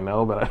would probably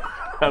know, but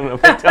I don't know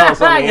if they tell us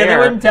on the air. They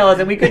wouldn't tell us,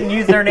 and we couldn't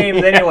use their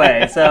names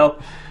anyway. So,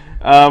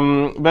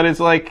 but it's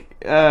like.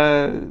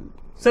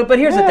 But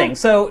here's the thing.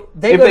 So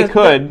they go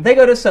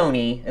to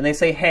Sony and they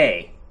say,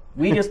 "Hey,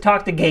 we just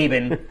talked to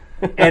Gaben,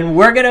 and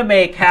we're gonna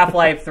make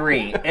Half-Life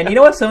 3." And you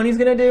know what Sony's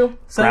gonna do?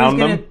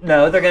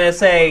 They're gonna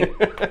say,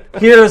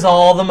 "Here's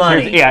all the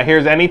money.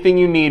 Here's anything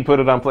you need.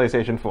 Put it on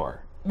PlayStation 4."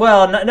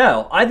 Well,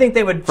 no. I think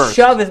they would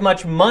shove as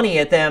much money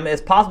at them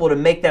as possible to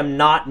make them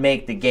not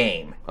make the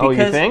game. Because,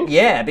 you think?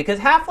 Yeah, because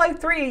Half-Life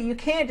 3, you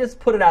can't just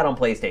put it out on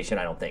PlayStation,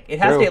 I don't think. It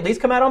has to at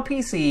least come out on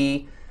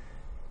PC.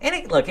 And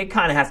it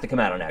kind of has to come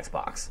out on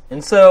Xbox.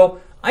 And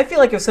so I feel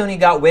like if Sony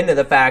got wind of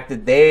the fact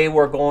that they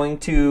were going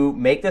to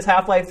make this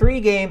Half-Life 3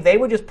 game, they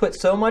would just put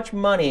so much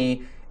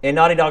money in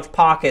Naughty Dog's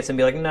pockets and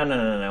be like,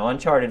 no,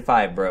 Uncharted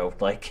 5, bro.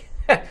 Like,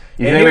 you think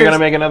they're going to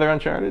make another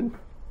Uncharted?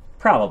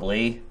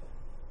 Probably.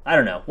 I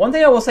don't know. One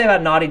thing I will say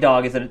about Naughty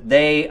Dog is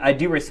that I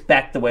do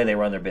respect the way they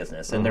run their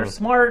business. And they're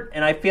smart,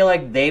 and I feel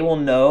like they will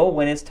know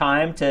when it's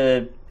time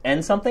to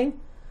end something.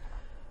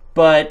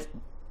 But...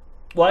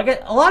 Well,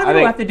 a lot of it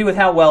will have to do with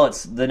how well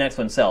the next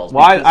one sells.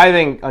 Well, I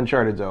think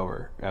Uncharted's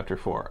over after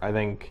 4. I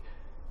think,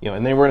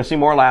 and then we're going to see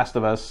more Last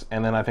of Us,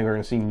 and then I think we're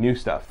going to see new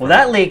stuff. Well,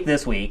 that leaked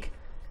this week.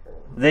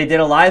 They did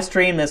a live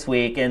stream this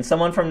week, and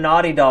someone from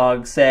Naughty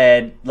Dog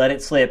said, let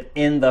it slip,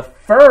 in the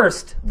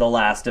first The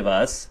Last of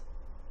Us.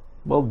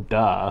 Well,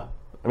 duh.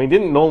 I mean,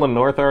 didn't Nolan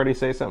North already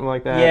say something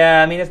like that?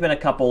 Yeah, I mean, there's been a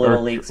couple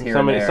little leaks here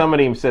and there.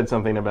 Somebody said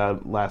something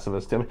about Last of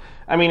Us 2.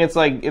 I mean, it's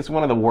like, it's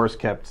one of the worst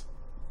kept...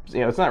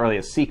 it's not really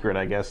a secret,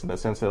 I guess, in the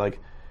sense that, like,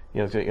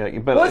 but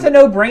well, it's a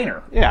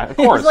no-brainer. Yeah, of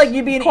course. It's like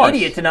you'd be an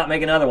idiot to not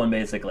make another one,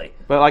 basically.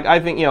 But like, I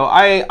think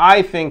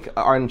I think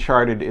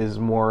Uncharted is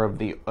more of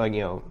the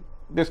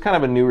there's kind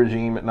of a new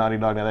regime at Naughty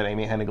Dog now that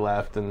Amy Hennig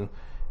left, and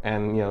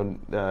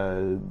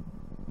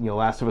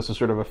Last of Us is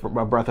sort of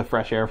a breath of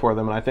fresh air for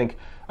them, and I think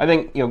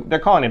they're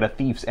calling it a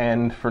thief's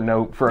end for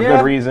a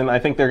good reason. I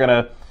think they're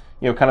gonna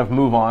kind of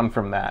move on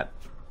from that.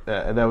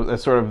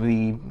 that's sort of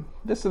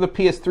this is the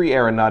PS3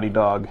 era Naughty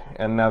Dog,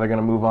 and now they're going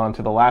to move on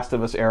to the Last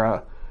of Us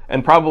era,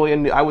 and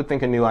probably I would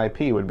think a new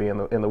IP would be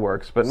in the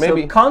works, but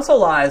maybe. So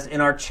Console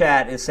in our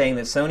chat is saying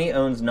that Sony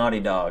owns Naughty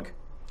Dog.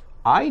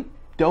 I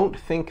don't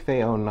think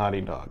they own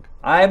Naughty Dog.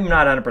 I'm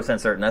not 100%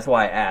 certain. That's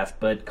why I asked,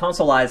 but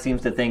Console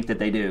seems to think that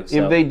they do.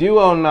 So. If they do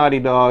own Naughty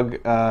Dog,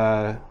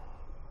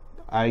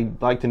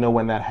 I'd like to know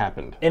when that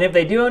happened. And if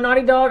they do own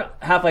Naughty Dog,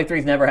 Half-Life 3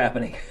 is never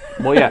happening.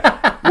 Well,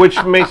 yeah,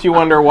 which makes you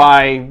wonder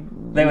why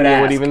they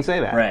would even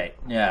say that. Right,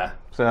 yeah.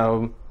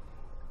 So,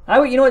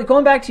 you know what,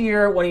 going back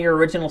to one of your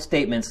original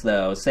statements,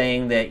 though,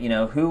 saying that,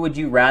 who would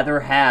you rather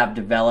have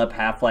develop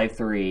Half-Life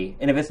 3,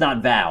 and if it's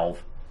not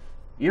Valve,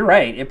 you're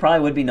right, it probably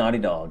would be Naughty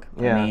Dog.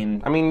 Yeah.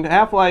 I mean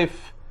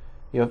Half-Life,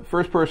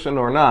 first person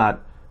or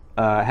not,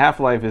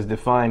 Half-Life is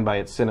defined by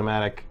its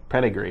cinematic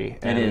pedigree,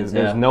 and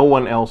there's no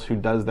one else who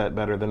does that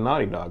better than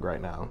Naughty Dog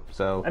right now.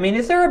 So, I mean,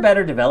 is there a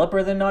better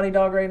developer than Naughty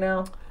Dog right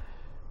now?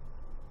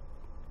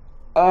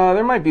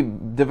 There might be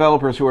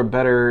developers who are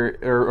better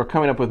or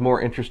coming up with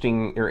more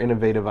interesting or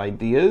innovative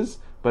ideas,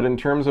 but in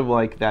terms of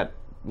like that,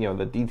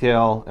 the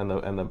detail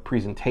and the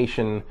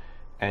presentation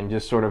and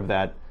just sort of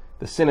the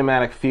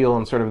cinematic feel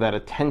and sort of that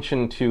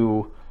attention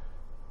to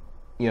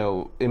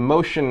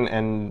emotion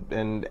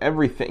and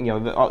everything.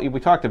 We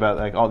talked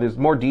about there's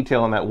more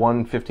detail in that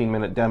one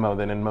 15-minute demo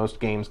than in most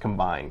games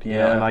combined.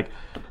 Yeah.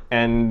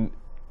 And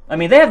I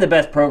mean, they have the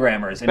best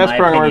programmers in my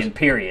opinion.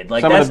 Period.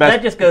 Like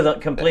that just goes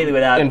completely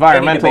without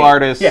environmental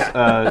artists.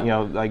 Yeah.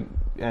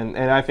 And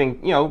I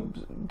think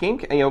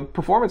game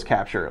performance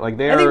capture. Like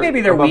I think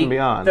maybe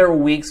their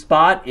weak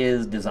spot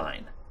is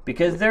design,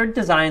 because their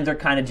designs are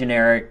kind of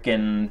generic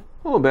and.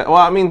 A little bit. Well,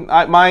 I mean,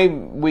 my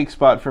weak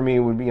spot for me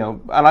would be,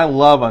 and I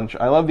love the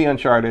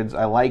Uncharteds.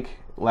 I like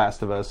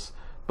Last of Us,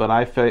 but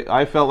I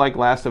felt like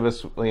Last of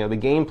Us, the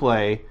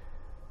gameplay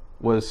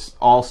was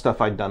all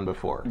stuff I'd done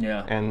before.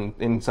 Yeah. And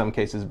in some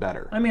cases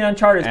better. I mean,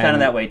 Uncharted's kind of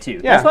that way too.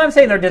 Yeah. That's why I'm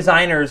saying their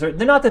designers they're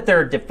not that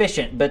they're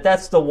deficient, but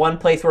that's the one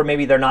place where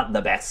maybe they're not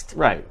the best.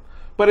 Right.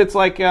 But it's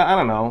like I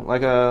don't know,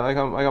 like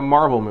a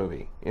Marvel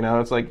movie.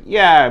 It's like,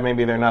 yeah,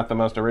 maybe they're not the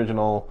most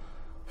original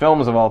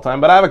films of all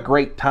time, but I have a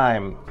great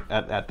time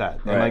at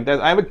that. Right.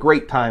 And I have a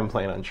great time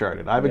playing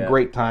Uncharted. I have a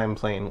great time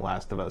playing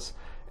Last of Us.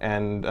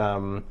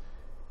 And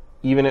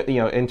even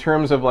in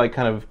terms of like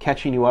kind of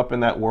catching you up in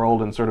that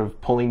world and sort of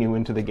pulling you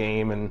into the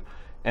game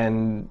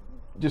and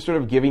just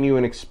sort of giving you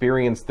an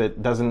experience that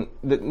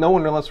no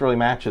one else really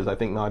matches. I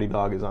think Naughty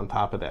Dog is on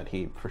top of that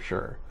heap for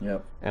sure.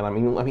 Yep. And I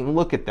mean,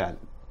 look at that.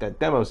 That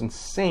demo's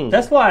insane.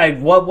 That's why.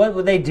 What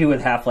would they do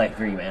with Half-Life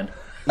 3, man?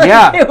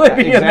 Yeah, it would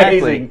be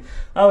amazing.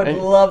 I would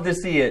love to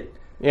see it.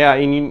 Yeah,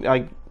 and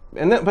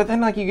but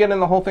then you get in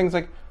the whole thing's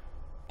like,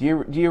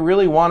 do you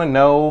really want to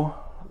know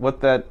what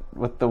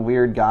the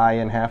weird guy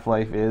in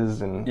Half-Life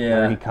is and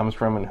where he comes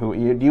from and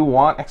do you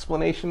want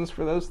explanations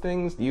for those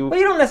things? Well,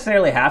 you don't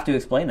necessarily have to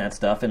explain that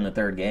stuff in the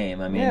third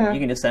game. I mean, you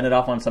can just send it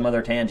off on some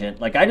other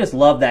tangent. Like, I just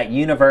love that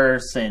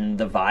universe and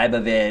the vibe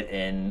of it,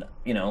 and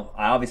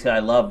I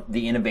love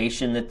the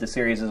innovation that the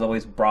series has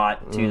always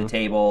brought to the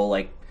table.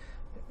 Like,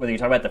 whether you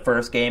talk about the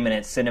first game and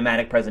its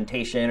cinematic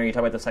presentation, or you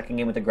talk about the second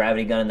game with the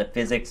gravity gun and the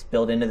physics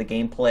built into the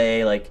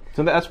gameplay,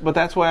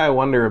 that's why I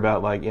wonder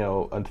about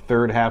a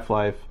third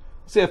Half-Life.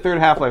 Say a third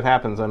Half-Life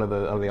happens under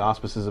the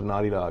auspices of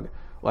Naughty Dog.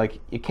 Like,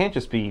 it can't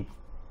just be,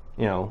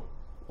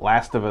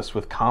 Last of Us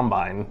with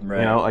Combine.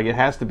 Right. It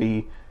has to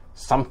be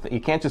something.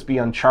 It can't just be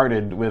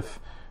Uncharted with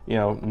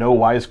no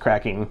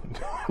wisecracking.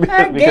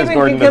 Because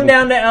Gordon can come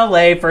down to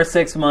LA for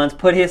 6 months,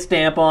 put his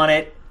stamp on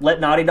it, let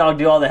Naughty Dog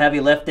do all the heavy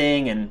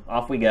lifting, and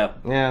off we go.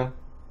 Yeah,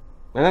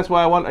 and that's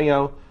why I want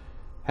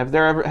has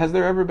there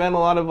ever been a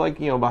lot of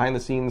behind the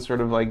scenes sort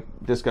of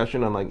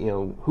discussion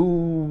on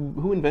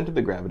who invented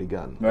the gravity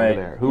gun over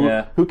there?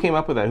 Who came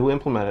up with that? Who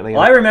implemented it?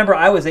 Well, I remember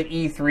I was at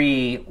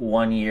E3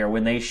 one year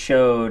when they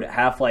showed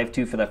Half-Life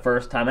 2 for the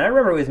first time, and I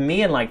remember it was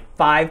me and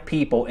 5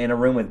 people in a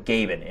room with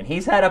Gaben, and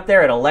he sat up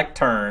there at a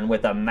lectern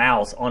with a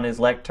mouse on his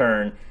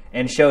lectern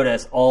and showed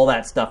us all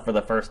that stuff for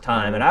the first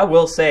time. Mm-hmm. And I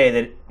will say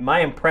that my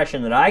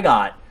impression that I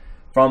got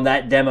from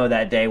that demo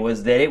that day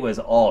was that it was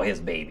all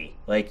his baby.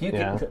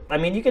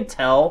 You could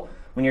tell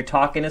when you're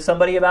talking to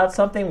somebody about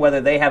something whether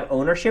they have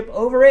ownership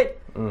over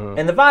it. Mm-hmm.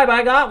 And the vibe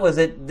I got was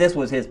that this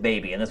was his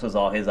baby and this was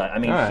all his. I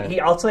mean,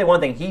 I'll say one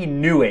thing: he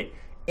knew it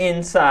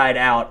inside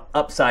out,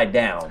 upside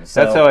down.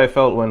 So that's how I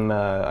felt when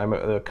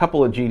a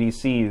couple of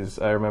GDCs.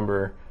 I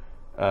remember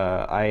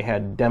I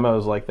had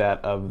demos like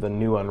that of the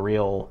new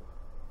Unreal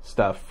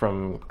stuff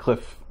from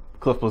Cliff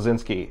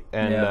Bleszinski,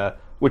 and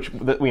which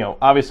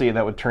obviously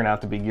that would turn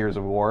out to be Gears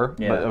of War,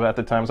 but at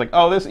the time it's like,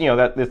 oh, this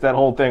that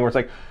whole thing where it's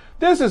like,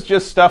 this is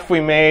just stuff we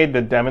made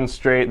to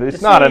demonstrate.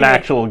 It's not an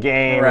actual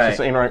game. Right. It's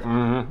just,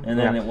 and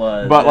then it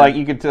was. But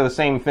you could do the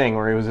same thing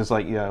where it was just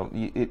like,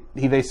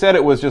 they said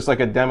it was just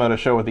like a demo to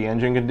show what the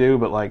engine could do,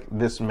 but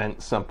this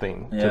meant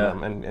something to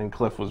them. And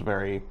Cliff was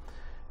very,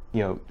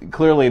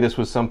 clearly this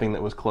was something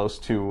that was close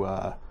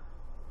to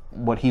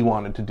what he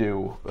wanted to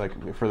do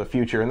like for the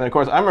future. And then of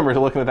course I remember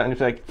looking at that and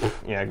just like,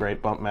 yeah, great,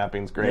 bump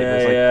mapping's great. Yeah,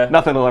 It's like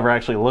nothing will ever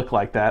actually look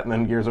like that. And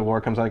then Gears of War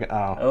comes like,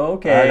 oh,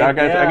 okay, I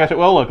guess it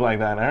will look like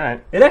that. All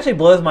right. It actually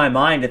blows my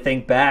mind to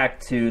think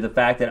back to the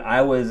fact that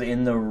I was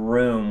in the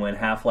room when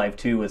Half-Life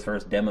 2 was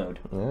first demoed.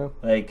 Yeah.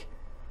 Like,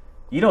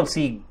 you don't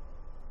see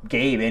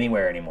Gabe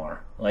anywhere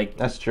anymore. Like,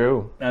 that's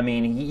true. I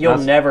mean, you'll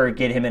never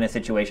get him in a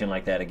situation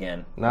like that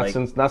again. Not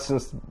since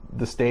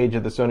the stage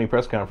of the Sony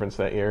press conference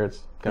that year.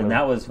 It's kind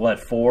that was what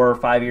 4 or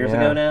 5 years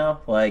ago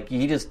now. Like,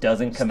 he just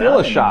doesn't come still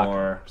out a shock.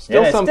 anymore.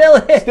 Still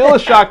a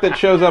shock that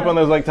shows up on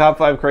those like top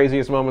 5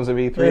 craziest moments of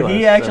E3.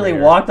 He actually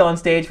walked on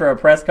stage for a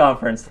press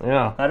conference.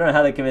 Yeah, I don't know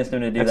how they convinced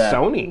him to do that.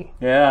 Sony.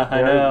 Yeah,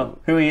 I know.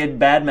 Who he had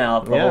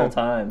badmouthed the whole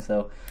time.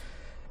 So,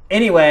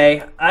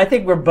 anyway, I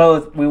think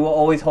we will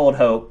always hold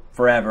hope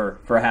forever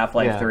for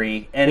Half-Life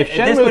 3. And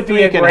this would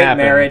be a great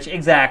marriage.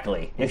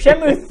 Exactly. If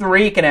Shenmue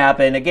 3 can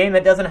happen, a game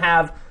that doesn't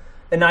have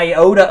an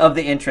iota of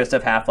the interest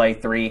of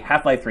Half-Life 3,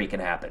 Half-Life 3 can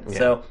happen. Yeah.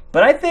 So,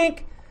 but I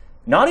think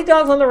Naughty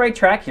Dog's on the right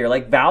track here.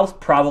 Like, Valve's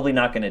probably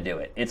not going to do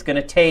it. It's going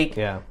to take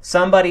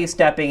somebody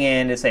stepping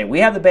in to say, we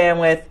have the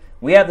bandwidth,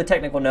 we have the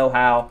technical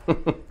know-how,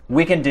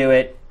 we can do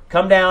it.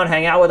 Come down,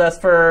 hang out with us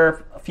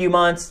for a few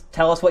months,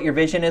 tell us what your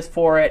vision is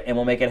for it, and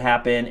we'll make it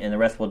happen, and the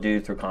rest we'll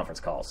do through conference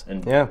calls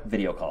and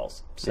video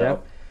calls.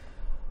 So,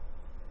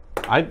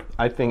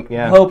 I think,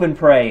 hope and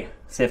pray,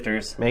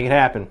 Sifters. Make it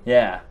happen.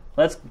 Yeah.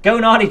 Let's go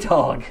Naughty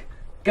Dog.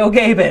 Go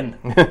Gaben.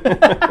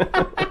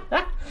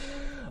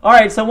 All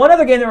right, so one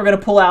other game that we're going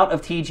to pull out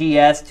of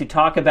TGS to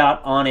talk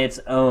about on its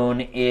own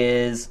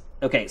is...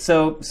 Okay,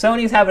 so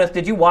Sony's having us...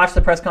 Did you watch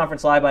the press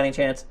conference live by any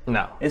chance?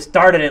 No. It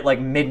started at like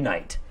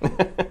midnight.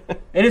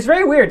 And it's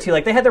very weird, too.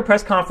 Like, they had their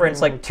press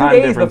conference like 2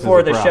 days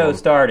before the show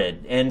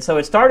started. And so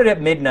it started at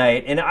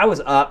midnight, and I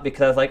was up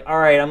because I was like, all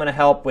right, I'm going to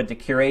help with the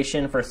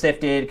curation for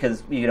Sifted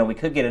because, we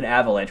could get an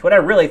avalanche. What I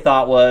really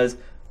thought was,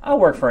 I'll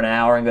work for an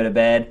hour and go to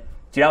bed.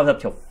 Dude, I was up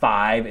till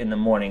 5 in the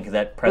morning because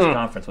that press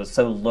conference was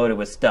so loaded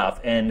with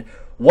stuff. And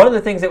one of the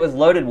things it was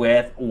loaded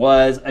with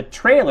was a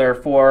trailer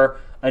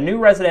for a new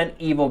Resident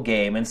Evil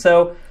game. And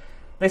so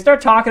they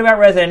start talking about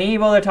Resident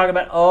Evil. They're talking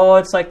about,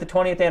 it's like the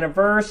 20th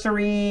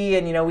anniversary,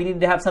 and, we need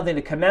to have something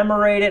to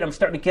commemorate it. I'm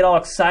starting to get all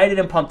excited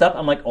and pumped up.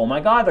 I'm like, oh my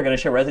God, they're going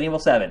to show Resident Evil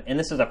 7. And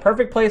this is a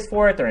perfect place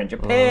for it. They're in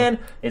Japan.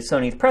 It's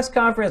Sony's press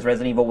conference.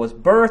 Resident Evil was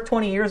birthed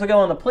 20 years ago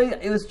on the play.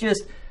 It was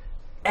just,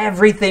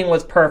 everything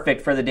was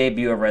perfect for the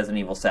debut of Resident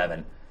Evil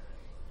 7.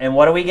 And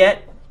what do we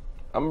get?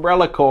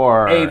 Umbrella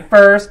Corps. A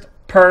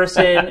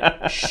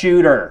first-person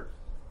shooter.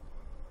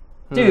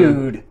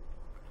 Dude.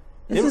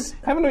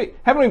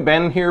 Haven't we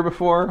been here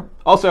before?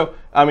 Also,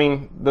 I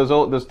mean,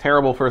 those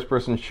terrible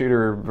first-person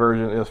shooter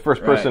version,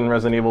 first-person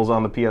Resident Evils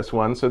on the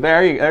PS1. So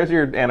there's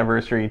your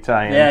anniversary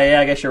tie-in. Yeah,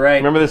 I guess you're right.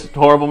 Remember this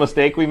horrible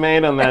mistake we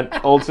made on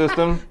that old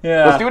system?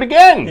 Yeah. Let's do it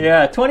again.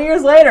 Yeah, 20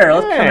 years later,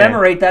 let's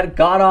commemorate that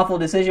god-awful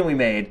decision we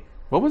made.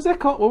 What was that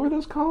called? What were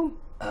those called?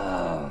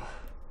 I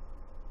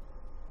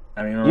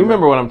don't even remember. You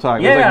remember what I'm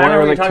talking about? Yeah, there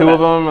was like 2 of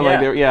them, and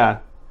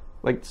like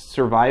like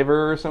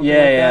Survivor or something like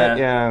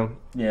that.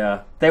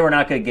 Yeah, they were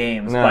not good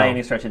games by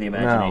any stretch of the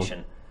imagination.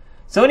 No.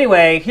 So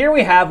anyway, here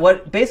we have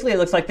what basically it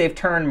looks like they've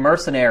turned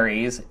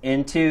Mercenaries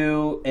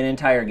into an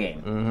entire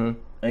game. Mm-hmm.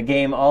 A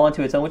game all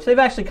into its own, which they've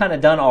actually kind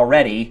of done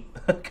already.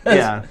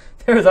 Because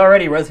there was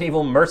already Resident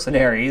Evil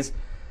Mercenaries.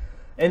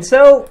 And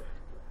so...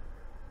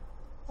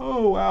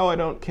 Oh, wow, I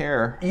don't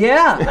care.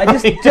 Yeah, I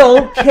just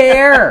don't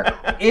care.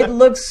 It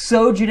looks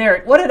so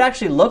generic. What it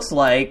actually looks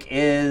like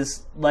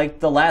is like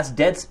the last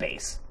Dead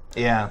Space.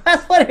 Yeah.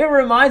 That's what it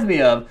reminds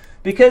me of.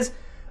 Because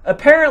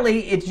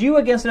apparently it's you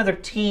against another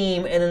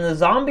team, and then the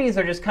zombies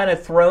are just kind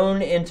of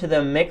thrown into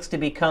the mix to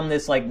become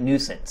this like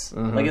nuisance.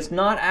 Mm-hmm. Like it's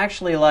not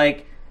actually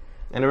like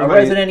a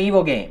Resident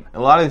Evil game. A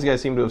lot of these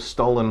guys seem to have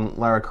stolen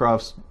Lara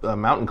Croft's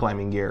mountain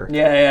climbing gear.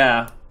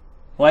 Yeah.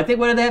 Well, I think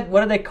what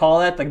do they call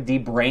that? The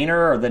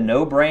debrainer or the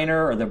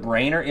no-brainer or the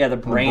brainer? Yeah, the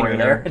brainer.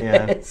 There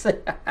it is. All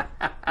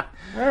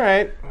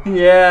right.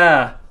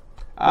 Yeah.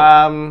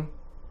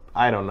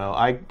 I don't know.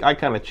 I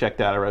kind of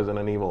checked out of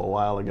Resident Evil a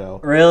while ago.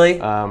 Really?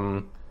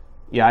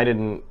 Yeah, I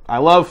didn't. I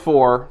love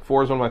 4.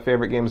 4 is one of my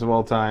favorite games of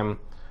all time.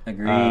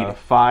 Agreed.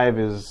 5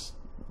 is...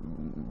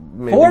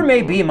 4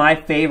 may be my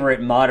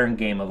favorite modern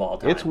game of all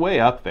time. It's way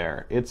up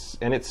there. It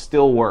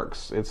still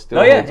works. It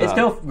still it's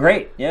still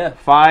great. Yeah.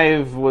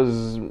 5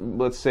 was,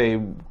 let's say,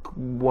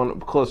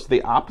 one close to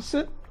the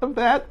opposite of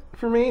that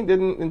for me.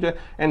 Didn't enjoy.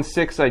 And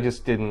 6, I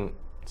just didn't.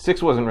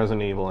 6 wasn't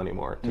Resident Evil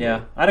anymore. Yeah,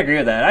 me. I'd agree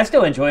with that. I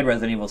still enjoyed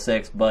Resident Evil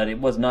 6, but it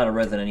was not a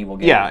Resident Evil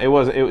game. Yeah, it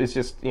was. It was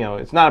just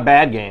it's not a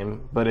bad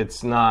game, but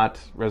it's not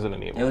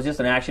Resident Evil. It was just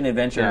an action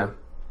adventure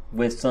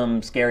with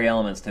some scary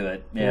elements to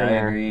it. Yeah, I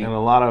agree. And a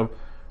lot of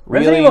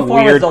Resident really Evil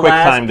 4 weird was the quick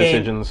last time game,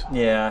 decisions.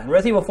 Yeah,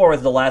 Resident Evil 4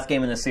 was the last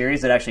game in the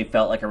series that actually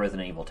felt like a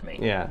Resident Evil to me.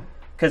 Yeah.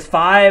 Because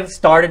 5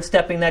 started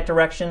stepping that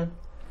direction.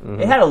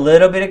 Mm-hmm. It had a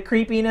little bit of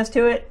creepiness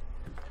to it.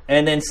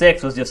 And then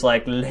 6 was just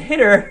like,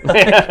 later.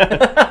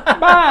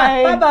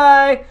 Bye.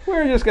 Bye-bye.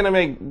 We're just going to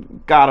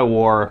make God of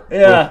War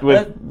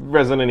with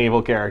Resident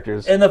Evil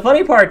characters. And the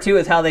funny part, too,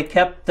 is how they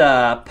kept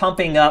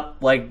pumping up,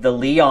 like, the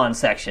Leon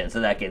sections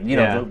of that game. You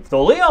know, the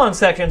Leon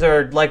sections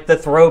are like the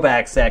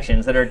throwback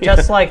sections that are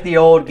just like the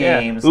old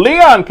games.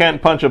 Leon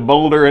can't punch a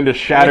boulder into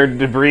shattered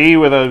debris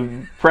with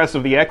a press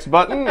of the X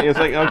button. It's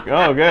like,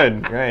 oh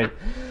good, right.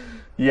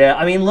 Yeah,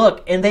 I mean,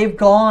 look, and they've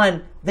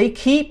gone... They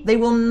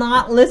will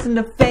not listen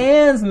to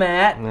fans,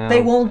 Matt. No. They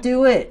won't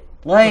do it.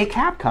 Like, it's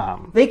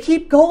Capcom. They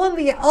keep going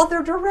the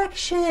other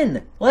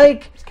direction.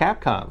 Like, it's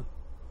Capcom.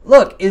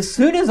 Look, as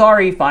soon as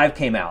RE5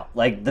 came out,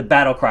 like, the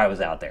battle cry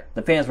was out there.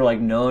 The fans were like,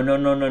 no.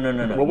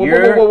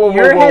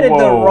 You're headed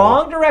the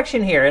wrong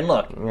direction here. And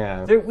look,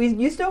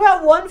 you still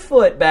got one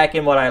foot back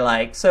in what I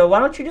like, so why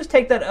don't you just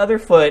take that other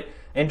foot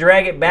and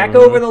drag it back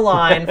over the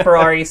line for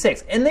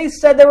RE6. And they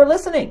said they were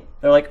listening.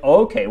 They're like,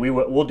 oh, okay,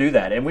 we'll do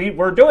that. And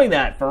we're doing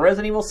that for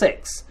Resident Evil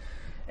 6.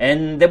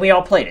 And then we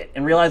all played it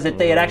and realized that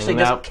they had actually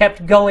just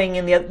kept going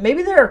in the other...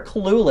 Maybe they're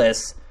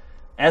clueless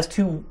as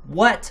to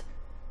what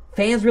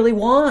fans really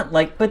want.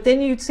 Like, but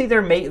then you see they're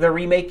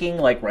remaking,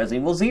 like,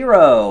 Resident Evil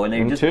 0, and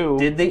they just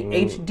did the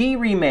HD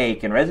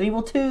remake, and Resident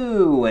Evil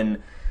 2,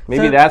 and...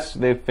 Maybe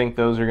they think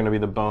those are going to be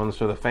the bones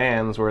for the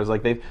fans, whereas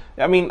like the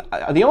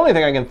only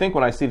thing I can think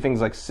when I see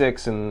things like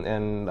 6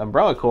 and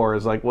Umbrella Corps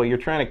is like, well, you're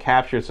trying to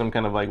capture some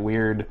kind of like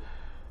weird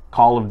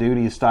Call of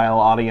Duty style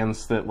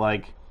audience that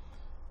like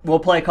we'll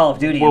play Call of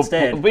Duty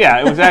instead.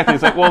 Yeah, exactly.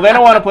 It's like, well, they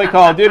don't want to play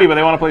Call of Duty, but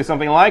they want to play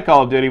something like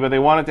Call of Duty, but they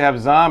want it to have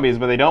zombies,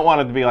 but they don't want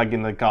it to be like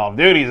in the Call of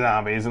Duty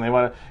zombies, and they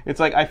want to.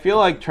 It's like I feel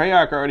like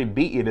Treyarch already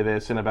beat you to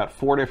this in about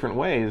 4 different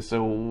ways,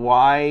 so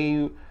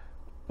why?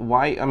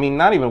 I mean,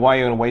 not even why are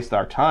you going to waste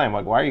our time?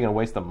 Like, why are you going to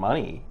waste the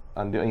money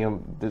on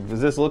doing?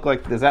 Does this look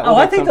like? Does that?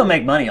 I think they'll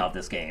make money off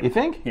this game. You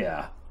think?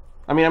 Yeah.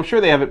 I mean, I'm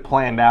sure they have it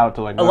planned out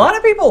to like. A lot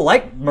of people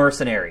like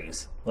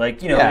Mercenaries. Like,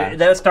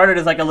 that started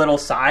as like a little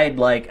side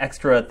like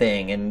extra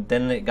thing, and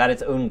then it got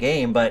its own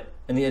game. But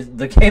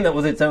the game that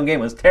was its own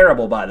game was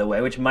terrible, by the way,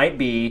 which might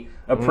be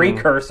a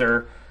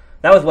precursor.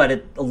 That was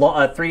a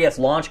 3DS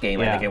launch game,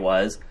 I think it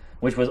was,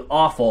 which was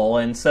awful,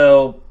 and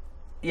so.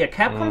 Yeah,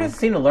 Capcom doesn't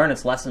seem to learn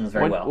its lessons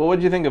very well. What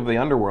did you think of the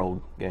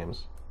Underworld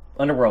games?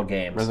 Underworld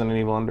games. Resident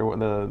Evil what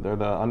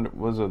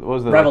was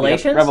the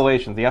Revelations?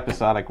 Revelations, the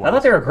episodic ones. I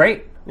thought they were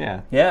great.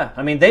 Yeah. Yeah,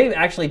 I mean, they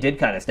actually did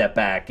kind of step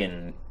back,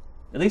 and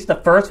at least the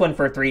first one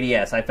for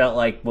 3DS, I felt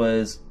like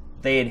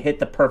they had hit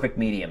the perfect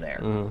medium there.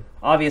 Mm-hmm.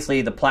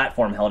 Obviously, the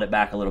platform held it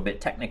back a little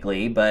bit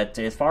technically, but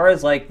as far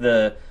as like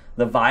the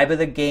vibe of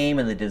the game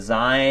and the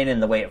design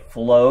and the way it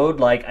flowed,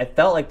 like I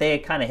felt like they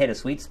had kind of hit a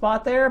sweet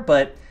spot there,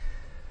 but.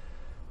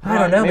 I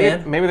don't know,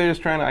 man. Maybe they're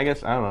just trying to, I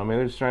don't know, maybe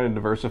they're just trying to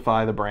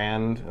diversify the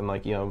brand. And,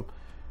 like,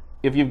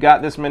 if you've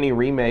got this many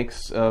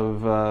remakes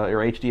of, or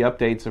HD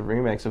updates of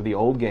remakes of the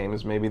old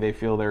games, maybe they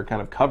feel they're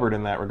kind of covered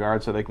in that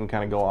regard so they can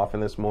kind of go off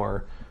in this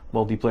more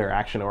multiplayer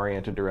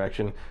action-oriented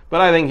direction. But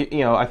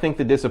I think,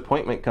 the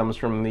disappointment comes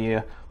from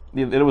it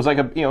was like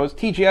it was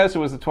TGS, it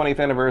was the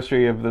 20th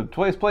anniversary of the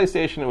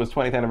PlayStation, it was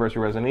 20th anniversary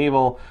of Resident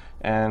Evil,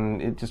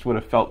 and it just would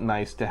have felt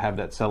nice to have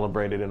that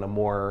celebrated in a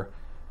more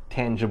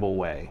tangible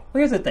way.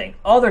 Well, here's the thing.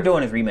 All they're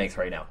doing is remakes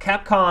right now.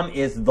 Capcom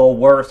is the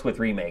worst with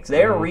remakes.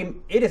 It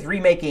is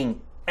remaking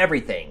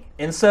everything.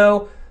 And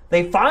so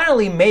they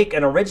finally make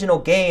an original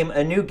game,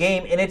 a new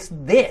game, and it's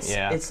this.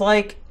 Yeah. It's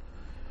like...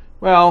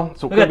 Well,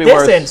 so it could be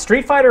worse. And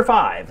Street Fighter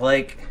V.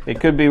 Like, it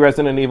could be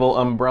Resident Evil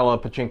Umbrella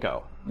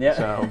Pachinko. Yeah.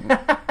 So.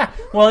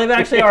 Well, they've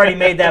actually already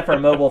made that for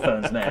mobile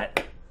phones,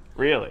 Matt.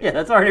 Really? Yeah,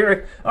 that's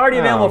already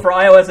available for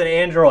iOS and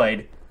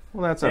Android.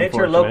 Well, that's and unfortunate. It's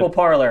your local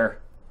parlor.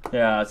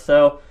 Yeah,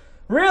 so...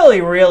 Really,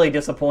 really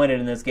disappointed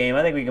in this game.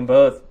 I think we can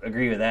both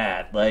agree with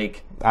that.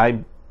 Like,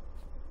 I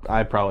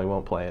probably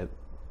won't play it.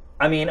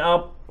 I mean,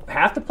 I'll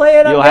have to play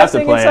it. You'll have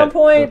to play at some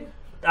point.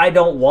 I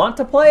don't want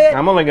to play it.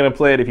 I'm only going to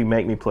play it if you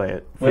make me play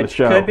it for the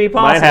show. Which could be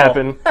possible. Might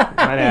happen.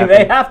 You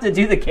may have to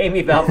do the game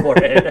eval for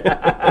it.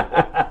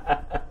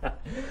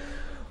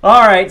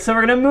 All right, so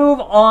we're going to move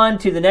on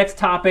to the next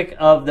topic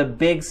of the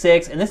Big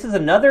Six, and this is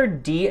another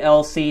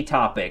DLC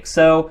topic.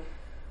 So.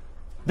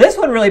 This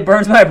one really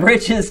burns my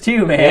britches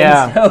too, man.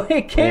 Yeah. So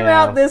it came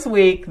out this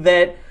week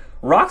that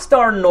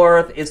Rockstar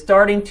North is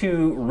starting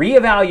to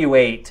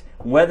reevaluate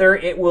whether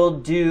it will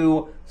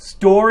do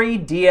story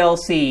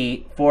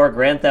DLC for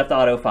Grand Theft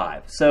Auto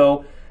 5.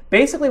 So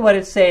basically what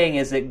it's saying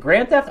is that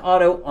Grand Theft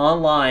Auto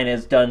Online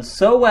has done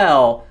so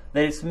well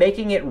that it's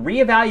making it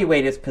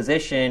reevaluate its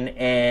position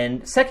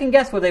and second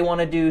guess whether they want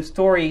to do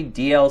story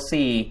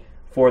DLC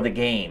for the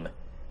game.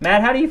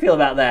 Matt, how do you feel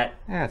about that?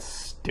 That's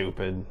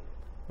stupid.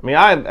 I mean,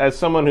 as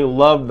someone who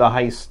loved the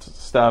heist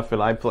stuff,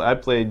 and I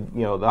played,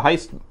 the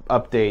heist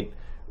update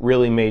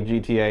really made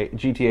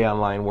GTA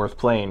Online worth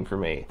playing for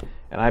me,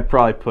 and I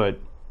probably put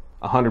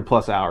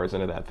 100+ hours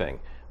into that thing.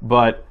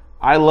 But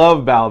I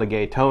love Ballad of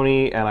Gay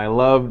Tony, and I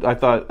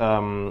thought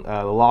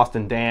The Lost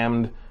and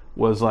Damned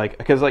was like,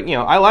 because I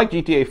like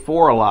GTA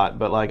 4 a lot,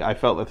 but like I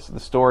felt that the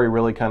story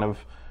really kind of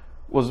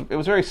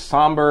was very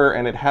somber,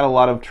 and it had a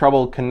lot of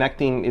trouble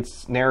connecting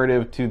its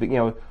narrative to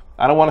the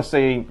I don't want to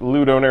say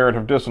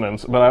ludonarrative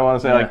dissonance, but I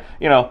want to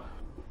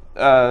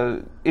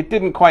say it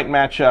didn't quite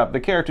match up. The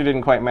character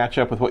didn't quite match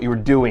up with what you were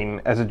doing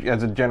as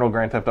a general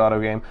Grand Theft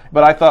Auto game.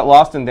 But I thought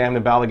Lost and Damned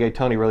and Balagay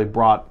Tony really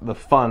brought the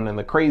fun and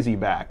the crazy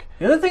back.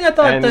 The other thing I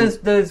thought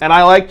and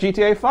I like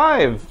GTA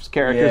 5's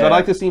characters. Yeah. I'd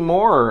like to see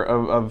more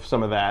of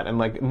some of that, and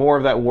like more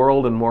of that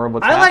world and more of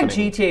what's happening.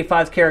 I like GTA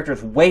 5's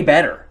characters way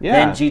better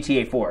Yeah. than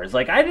GTA 4's.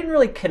 Like, I didn't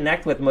really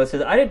connect with most of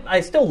the... I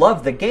still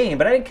love the game,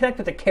 but I didn't connect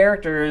with the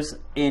characters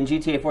in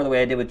GTA 4 the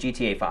way I did with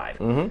GTA 5.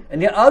 Mm-hmm.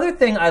 And the other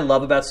thing I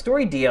love about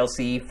story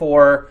DLC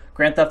for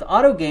Grand Theft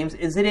Auto games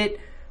is that it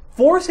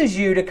forces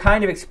you to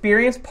kind of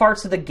experience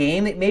parts of the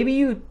game that maybe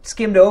you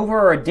skimmed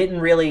over or didn't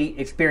really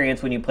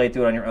experience when you played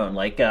through it on your own.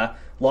 Like,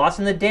 Lost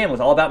in the Dam was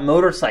all about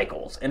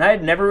motorcycles, and I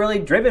had never really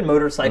driven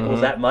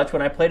motorcycles that much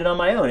when I played it on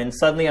my own, and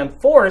suddenly I'm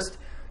forced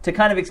to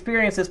kind of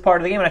experience this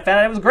part of the game, and I found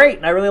out it was great,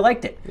 and I really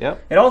liked it.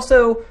 Yep. It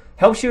also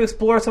helps you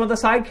explore some of the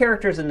side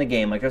characters in the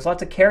game. Like, there's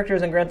lots of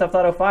characters in Grand Theft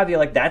Auto 5, you're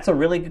like, that's a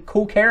really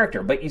cool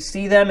character, but you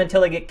see them until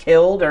they get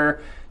killed,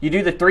 or you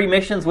do the 3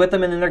 missions with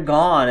them and then they're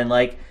gone, and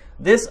like,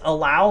 this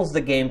allows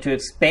the game to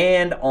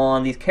expand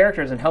on these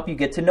characters and help you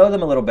get to know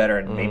them a little better,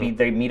 and maybe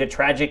they meet a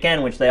tragic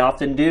end, which they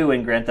often do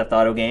in Grand Theft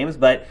Auto games,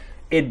 but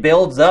it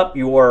builds up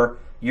your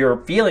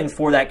feelings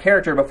for that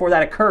character before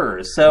that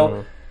occurs.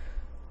 So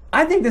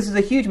I think this is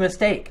a huge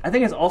mistake. I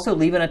think it's also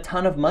leaving a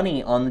ton of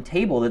money on the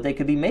table that they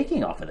could be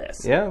making off of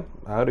this. Yeah,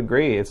 I would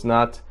agree. It's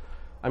not...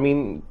 I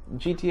mean,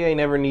 GTA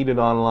never needed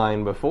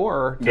online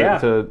before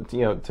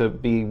to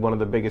be one of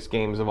the biggest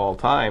games of all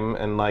time,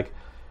 and like,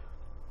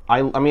 I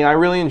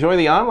really enjoy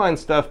the online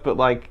stuff, but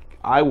like,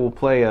 I will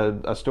play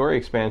a story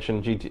expansion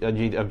of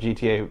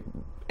GTA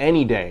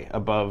any day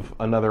above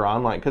another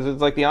online, because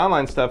it's like the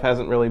online stuff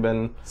hasn't really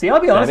been. See, I'll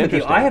be honest with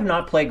you, I have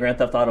not played Grand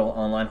Theft Auto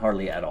Online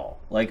hardly at all.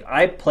 Like,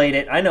 I played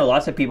it, I know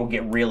lots of people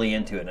get really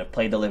into it and have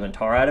played the living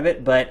tar out of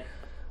it, but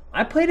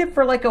I played it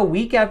for like a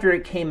week after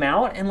it came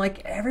out, and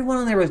like, everyone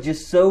on there was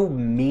just so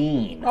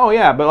mean. Oh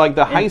yeah, but like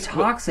the heist,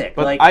 toxic.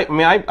 But like,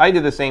 I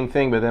did the same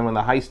thing, but then when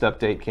the heist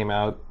update came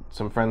out,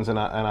 some friends and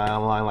I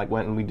online like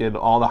went and we did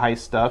all the heist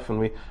stuff,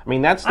 and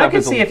that stuff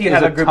is a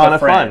ton of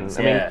fun.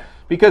 I mean,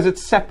 because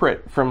it's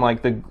separate from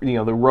like the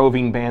the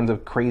roving bands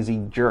of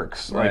crazy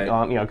jerks, like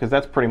because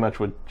that's pretty much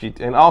what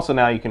and also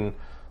now you can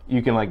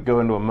like go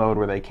into a mode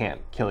where they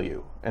can't kill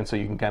you, and so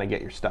you can kind of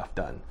get your stuff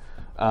done.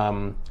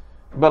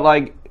 But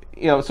like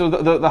so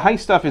the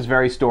heist stuff is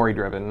very story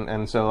driven,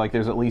 and so like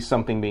there's at least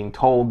something being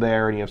told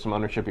there, and you have some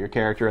ownership of your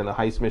character, and the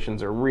heist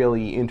missions are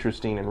really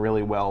interesting and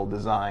really well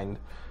designed.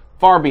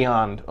 Far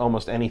beyond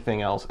almost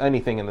anything else,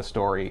 anything in the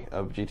story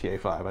of GTA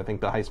 5. I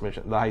think the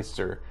heists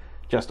are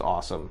just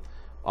awesome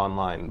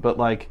online. But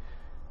like,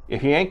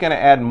 if you ain't gonna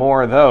add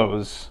more of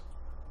those,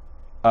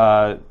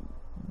 well,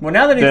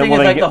 now the new thing is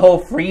like the whole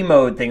free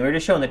mode thing. We were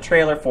just showing the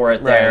trailer for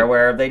it there,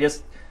 where they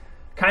just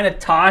kind of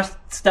toss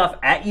stuff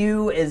at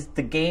you as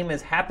the game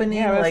is happening.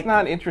 Yeah, like, it's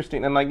not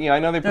interesting. And like, I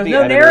know they put there's the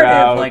no editor narrative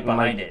out like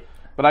behind it.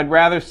 But I'd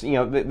rather see,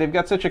 they've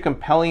got such a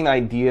compelling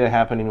idea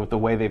happening with the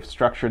way they've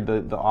structured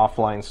the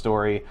offline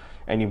story,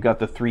 and you've got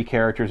the 3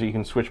 characters that you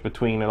can switch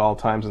between at all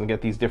times and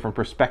get these different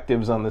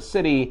perspectives on the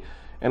city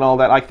and all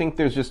that. I think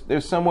there's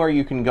somewhere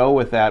you can go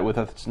with that,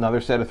 with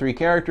another set of 3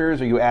 characters,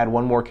 or you add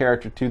one more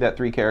character to that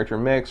 3 character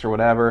mix or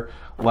whatever.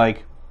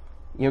 Like,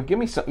 give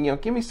me some,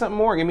 give me something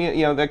more. Give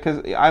me, that, because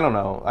I don't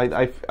know.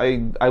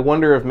 I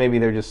wonder if maybe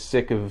they're just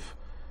sick of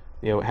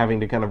having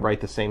to kind of write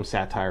the same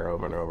satire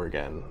over and over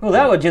again. Well,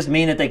 that would just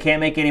mean that they can't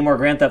make any more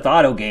Grand Theft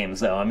Auto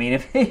games, though. I mean,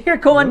 if you're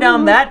going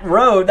down that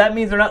road, that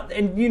means they're not,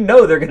 and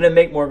they're going to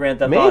make more Grand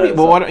Theft Auto. Maybe,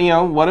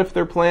 but what if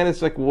their plan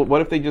is like, what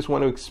if they just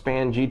want to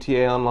expand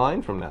GTA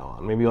Online from now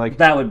on? Maybe like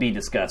that would be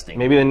disgusting.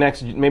 Maybe the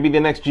next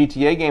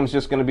GTA game is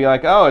just going to be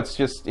like, oh, it's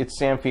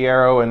San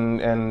Fierro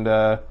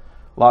and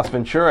Las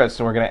Venturas,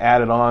 and we're going to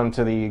add it on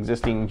to the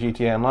existing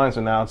GTA Online, so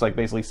now it's like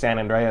basically San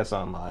Andreas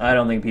Online. I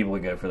don't think people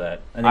would go for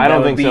that. I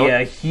don't think so.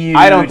 A huge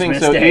I don't think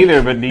mistake. so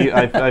either, but do you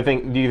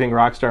think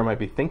Rockstar might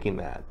be thinking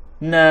that?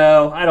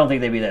 No, I don't think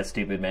they'd be that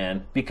stupid,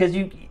 man. Because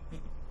you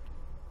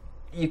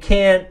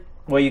can't,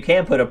 well, you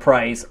can put a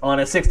price on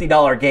a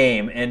 $60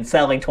 game and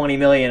selling 20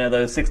 million of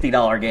those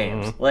 $60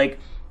 games. Mm-hmm. Like,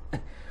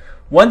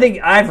 one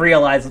thing I've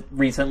realized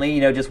recently,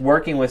 just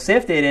working with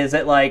Sifted, is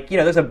that, like,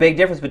 there's a big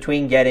difference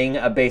between getting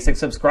a basic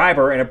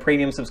subscriber and a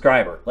premium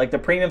subscriber. Like, the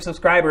premium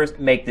subscribers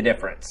make the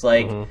difference.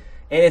 Like, and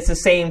it's the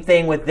same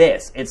thing with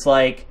this. It's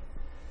like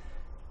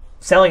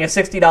selling a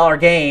 $60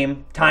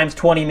 game times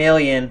 20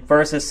 million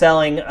versus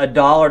selling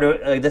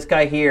 $1 to this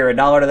guy here,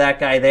 $1 to that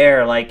guy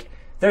there. Like,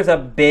 there's a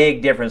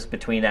big difference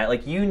between that.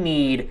 Like, you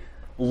need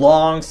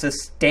long,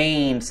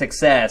 sustained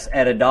success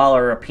at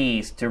 $1 a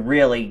piece to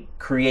really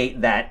create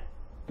that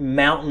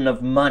mountain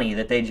of money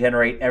that they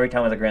generate every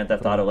time with a Grand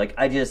Theft Auto. Like,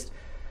 I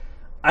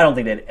don't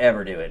think they'd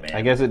ever do it, man.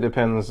 I guess it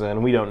depends,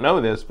 and we don't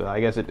know this, but I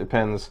guess it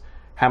depends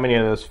how many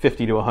of those $50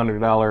 to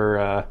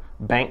 $100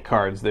 bank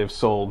cards they've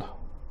sold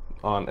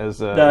on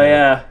as Oh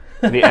yeah.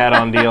 the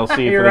add-on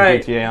DLC You're for the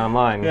right. GTA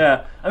Online.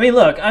 Yeah. I mean,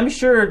 look, I'm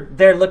sure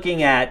they're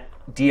looking at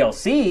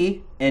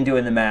DLC and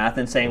doing the math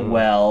and saying,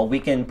 well, we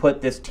can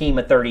put this team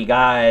of 30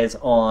 guys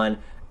on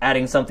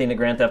adding something to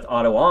Grand Theft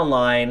Auto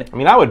Online. I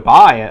mean, I would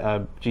buy a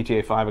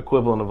GTA 5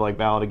 equivalent of like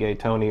Ballad of Gay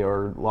Tony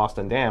or Lost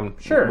and Damned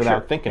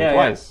without thinking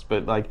twice.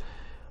 But like,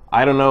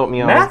 I don't know.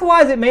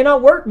 Math-wise, it may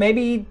not work.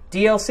 Maybe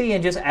DLC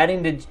and just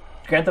adding to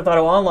Grand Theft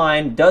Auto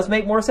Online does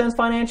make more sense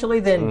financially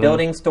than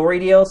building story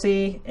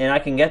DLC, and I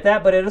can get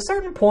that. But at a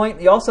certain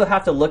point, you also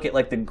have to look at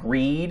like the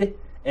greed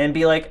and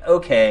be like,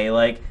 okay,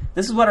 like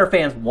this is what our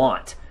fans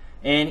want.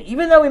 And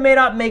even though we may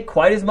not make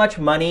quite as much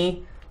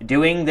money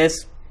doing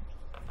this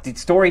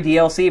story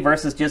DLC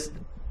versus just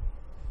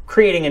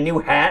creating a new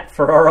hat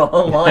for our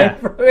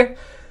online,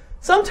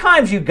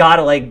 sometimes you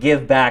gotta like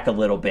give back a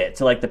little bit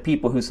to like the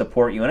people who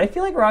support you. And I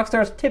feel like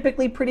Rockstar's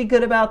typically pretty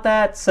good about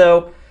that.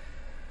 So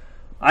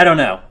I don't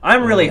know.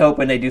 I'm really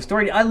hoping they do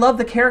story. I love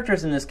the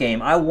characters in this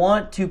game. I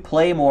want to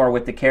play more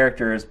with the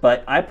characters,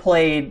 but I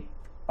played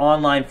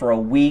online for a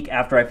week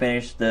after I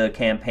finished the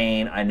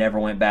campaign. I never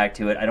went back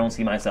to it. I don't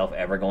see myself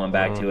ever going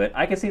back to it.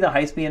 I can see the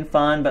heist being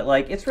fun, but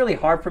like it's really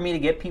hard for me to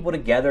get people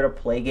together to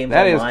play games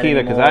online That is key,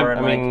 because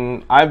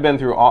I've been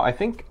through all. I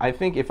think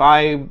if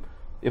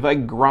I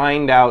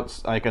grind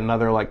out like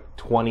another like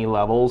 20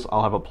 levels,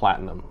 I'll have a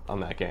platinum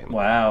on that game.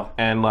 Wow.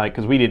 And like,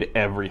 because we did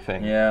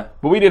everything. Yeah.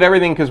 But we did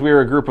everything because we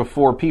were a group of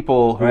 4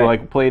 people who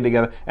like played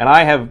together. And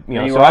I have,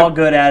 and you were all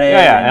good at it.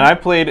 Yeah, and I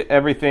played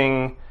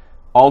everything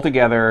all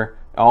together,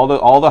 all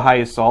the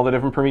heists, all the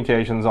different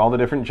permutations, all the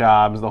different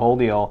jobs, the whole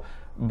deal.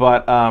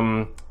 But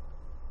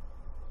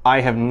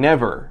I have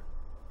never,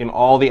 in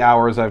all the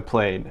hours I've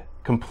played,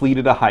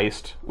 completed a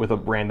heist with a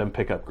random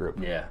pickup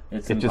group. Yeah,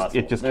 it's impossible.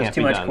 It just There's can't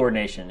too be much done.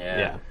 coordination.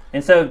 Yeah.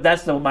 And so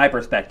that's my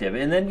perspective.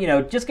 And then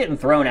just getting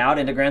thrown out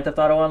into Grand Theft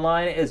Auto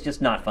Online is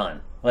just not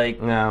fun.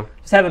 Like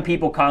just having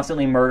people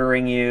constantly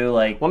murdering you.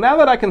 Like, well, now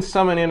that I can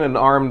summon in an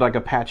armed like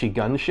Apache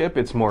gunship,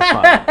 it's more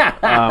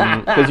fun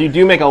because you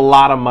do make a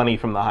lot of money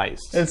from the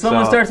heists. And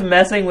someone starts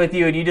messing with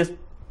you, and you just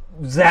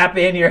zap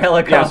in your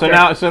helicopter.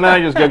 Yeah. So now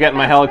I just go get in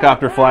my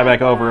helicopter, fly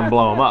back over, and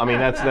blow them up. I mean,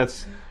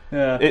 that's.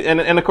 Yeah.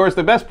 And of course,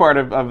 the best part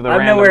of the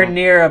I'm nowhere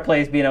near a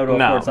place being able to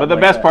afford something but the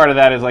like best that. part of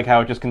that is like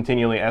how it just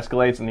continually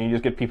escalates, and then you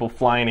just get people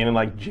flying in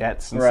like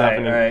jets and stuff.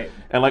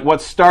 And like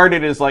what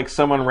started as like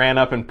someone ran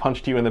up and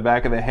punched you in the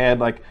back of the head,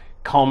 like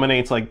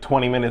culminates like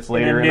 20 minutes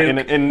later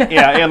in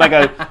like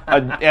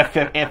a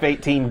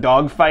F-18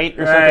 dogfight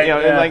or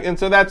something. And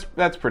so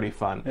that's pretty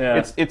fun.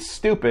 Yeah. It's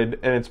stupid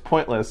and it's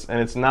pointless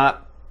and it's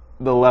not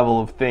the level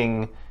of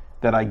thing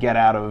that I get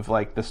out of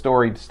like the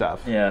storied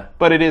stuff. Yeah.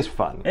 But it is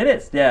fun. It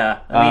is, yeah.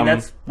 I mean,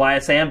 that's why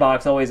a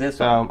sandbox always is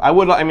fun. I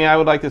would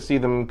like to see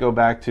them go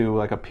back to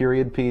like a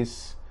period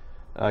piece,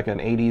 like an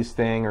 80s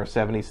thing or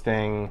 70s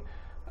thing.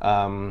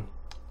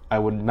 I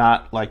would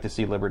not like to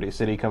see Liberty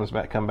City come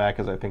back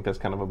because I think that's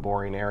kind of a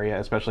boring area,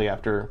 especially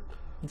after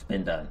it's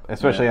been done.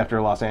 Especially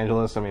after Los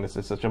Angeles. I mean, it's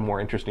such a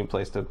more interesting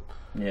place to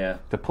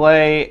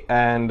play,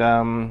 and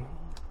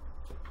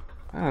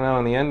I don't know.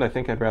 In the end, I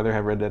think I'd rather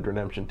have Red Dead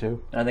Redemption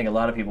 2. I think a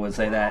lot of people would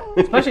say that,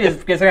 especially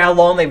considering how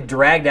long they've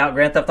dragged out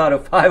Grand Theft Auto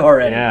 5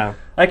 already. Yeah.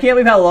 I can't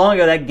believe how long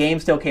ago that game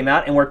still came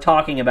out, and we're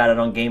talking about it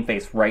on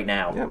GameFace right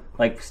now. Yep.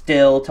 Like,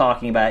 still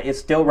talking about it. It's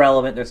still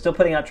relevant. They're still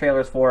putting out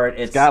trailers for it.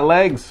 It's got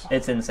legs.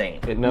 It's insane.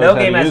 No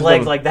game has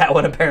legs like that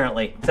one,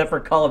 apparently, except for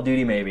Call of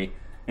Duty, maybe.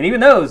 And even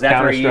those,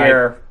 after a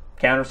year,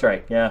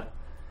 Counter-Strike, yeah.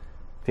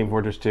 Team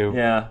Fortress 2.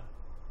 Yeah.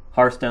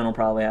 Hearthstone will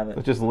probably have it.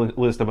 Let's just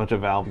list a bunch of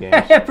Valve games.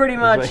 Yeah, pretty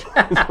much.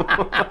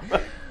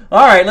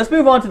 All right, let's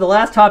move on to the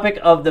last topic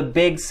of the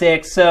Big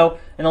Six. So,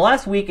 in the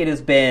last week, it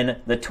has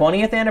been the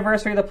 20th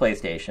anniversary of the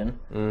PlayStation,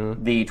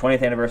 the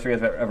 20th anniversary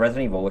of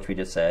Resident Evil, which we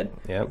just said,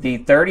 the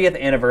 30th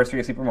anniversary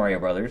of Super Mario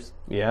Brothers.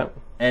 Yep.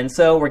 And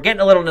so we're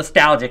getting a little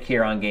nostalgic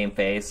here on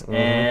GameFace,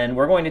 and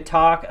we're going to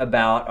talk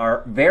about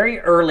our very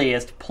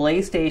earliest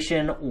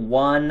PlayStation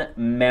 1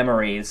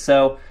 memories.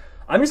 So,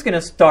 I'm just going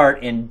to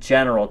start in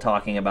general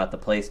talking about the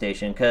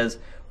PlayStation, because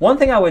one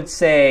thing I would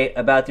say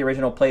about the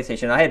original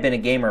PlayStation, I had been a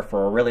gamer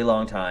for a really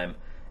long time,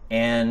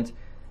 and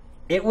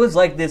it was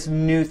like this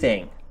new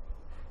thing.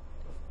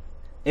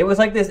 It was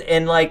like this,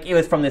 and like it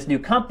was from this new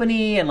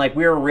company, and like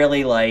we were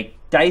really like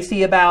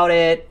dicey about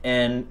it,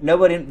 and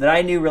nobody that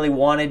I knew really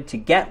wanted to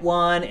get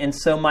one, and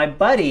so my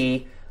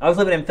buddy, I was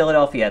living in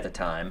Philadelphia at the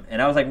time,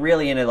 and I was like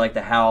really into like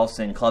the house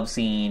and club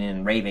scene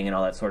and raving and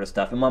all that sort of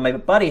stuff, and my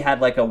buddy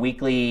had like a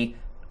weekly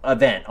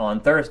event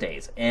on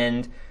Thursdays,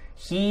 and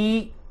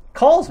he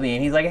calls me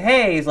and he's like,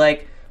 hey,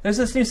 there's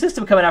this new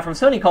system coming out from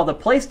Sony called the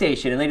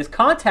PlayStation, and they just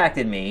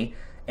contacted me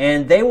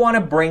and they want to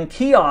bring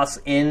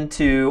kiosks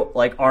into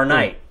like our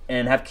night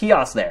and have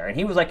kiosks there. And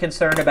he was like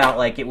concerned about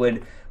like it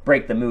would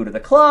break the mood of the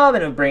club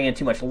and it would bring in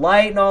too much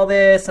light and all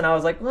this, and I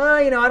was like, well,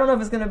 I don't know if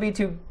it's going to be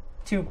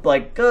too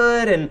like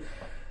good, and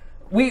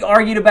we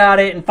argued about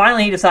it, and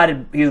finally he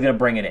decided he was going to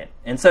bring it in.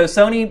 And so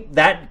Sony,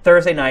 that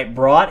Thursday night,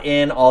 brought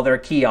in all their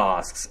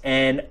kiosks,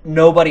 and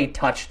nobody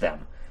touched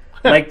them.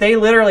 Like, they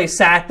literally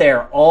sat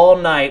there all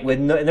night with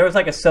no, and there was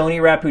like a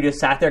Sony rep who just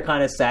sat there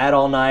kind of sad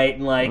all night,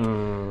 and like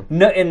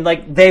no, and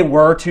like they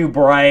were too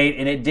bright,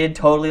 and it did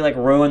totally like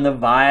ruin the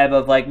vibe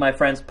of like my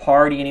friend's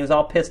party, and he was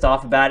all pissed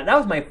off about it. That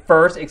was my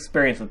first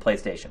experience with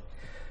PlayStation.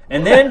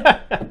 And then,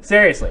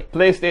 seriously,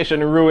 PlayStation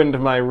ruined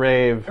my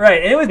rave.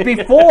 Right, and it was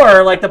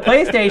before like the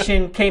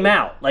PlayStation came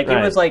out. Like, Right.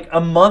 It was like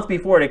a month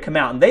before it had come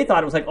out, and they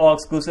thought it was like all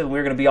exclusive, and we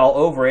were going to be all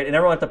over it. And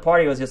everyone at the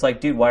party was just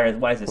like, "Dude, why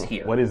is this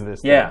here? What is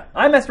this? Yeah,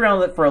 I messed around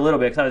with it for a little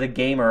bit because I was a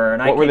gamer,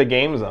 and What were the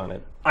games on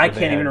it? I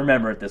can't even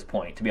remember at this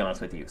point, to be honest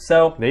with you.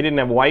 So They didn't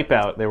have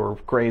Wipeout. They were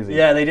crazy.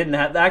 yeah, they didn't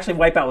have. Actually,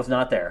 Wipeout was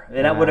not there,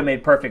 and that would have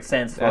made perfect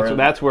sense for.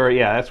 That's where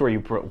you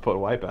put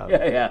Wipeout.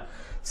 Yeah.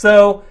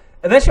 So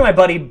eventually, my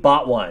buddy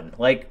bought one,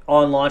 like,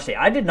 on launch day.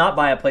 I did not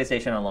buy a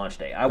PlayStation on launch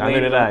day. Neither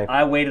did I.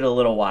 I waited a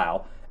little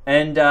while.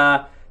 And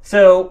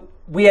so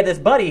we had this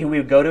buddy who we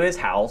would go to his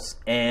house,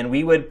 and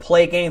we would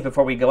play games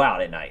before we go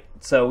out at night.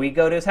 So we'd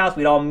go to his house,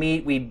 we'd all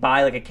meet, we'd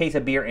buy, like, a case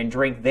of beer and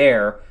drink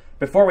there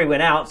before we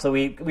went out. So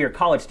we were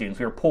college students,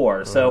 we were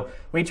poor. So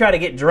we tried to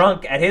get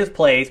drunk at his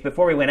place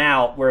before we went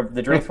out, where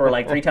the drinks were,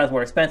 like, 3 times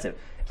more expensive.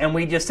 And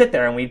we'd just sit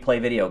there and we'd play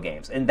video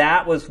games. And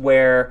that was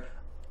where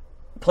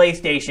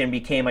PlayStation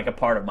became like a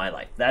part of my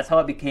life. That's how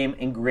it became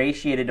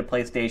ingratiated to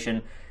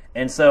PlayStation.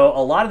 And so a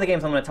lot of the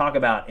games I'm going to talk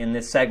about in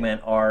this segment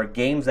are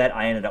games that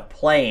I ended up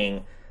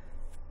playing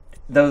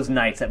those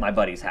nights at my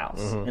buddy's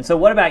house. And so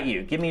what about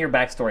you? Give me your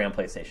backstory on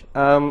PlayStation.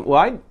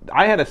 Well,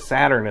 I had a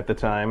Saturn at the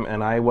time,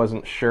 and I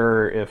wasn't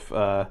sure if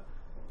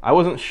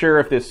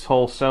this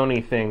whole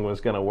Sony thing was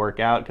going to work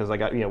out, because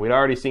we'd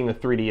already seen the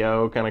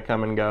 3DO kind of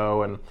come and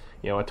go, and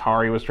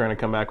Atari was trying to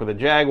come back with a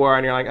Jaguar,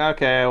 and you're like,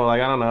 okay, well,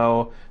 like, I don't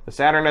know, the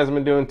Saturn hasn't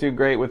been doing too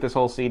great with this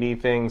whole CD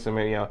thing, so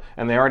maybe,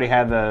 and they already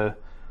had the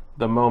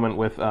moment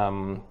with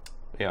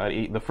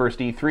the first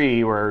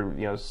E3 where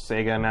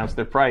Sega announced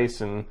their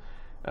price, and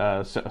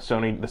the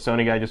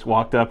Sony guy just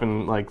walked up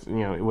and, like,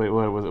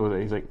 what was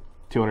it? He's like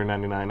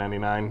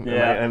 $299.99,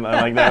 Yeah. and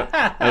like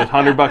that was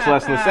 $100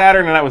 less than the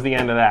Saturn, and that was the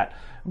end of that.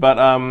 But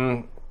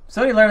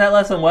Sony learned that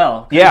lesson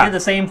well. Yeah. They did the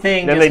same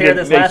thing then just here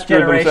this last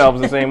screwed generation.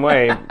 themselves the same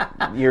way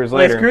years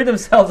later. They screwed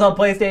themselves on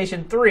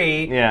PlayStation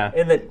 3 Yeah.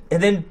 and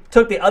then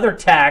took the other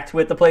tact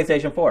with the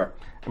PlayStation 4.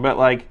 But,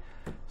 like,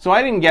 so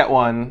I didn't get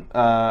one.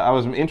 I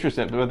was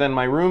interested, but then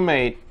my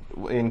roommate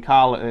in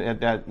college, at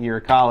that year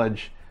of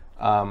college,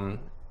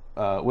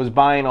 was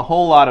buying a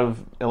whole lot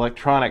of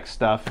electronic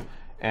stuff,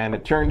 and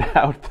it turned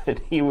out that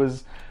he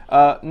was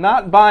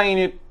not buying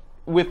it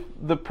with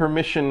the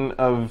permission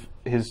of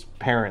his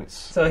parents.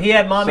 So he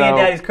had mommy and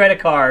daddy's credit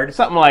card.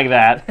 Something like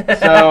that.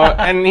 So,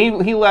 and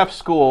he left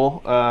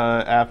school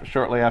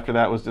shortly after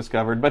that was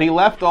discovered, but he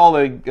left all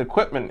the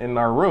equipment in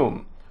our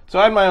room. So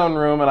I had my own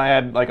room, and I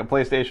had like a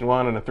PlayStation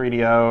 1 and a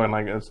 3DO, and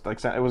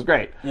it was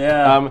great.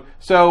 Yeah.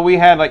 So we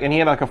had and he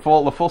had like the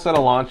full set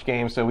of launch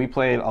games, so we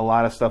played a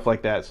lot of stuff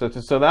like that. So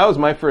that was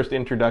my first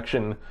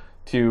introduction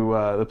to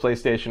the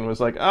PlayStation. Was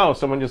like, oh,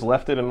 someone just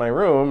left it in my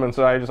room, and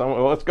so I just,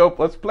 well,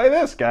 let's play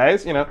this,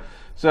 guys,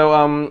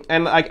 So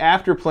and like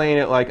after playing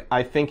it, like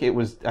I think it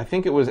was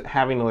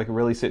having to like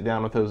really sit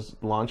down with those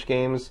launch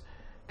games,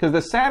 because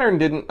the Saturn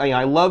didn't.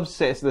 I love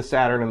the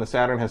Saturn, and the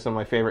Saturn has some of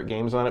my favorite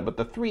games on it, but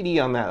the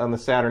 3D on the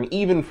Saturn,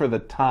 even for the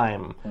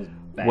time,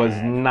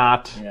 was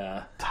not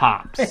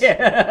tops.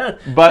 Yeah.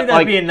 But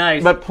like, being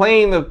nice. But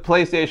playing the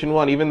PlayStation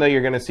 1, even though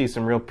you're going to see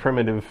some real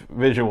primitive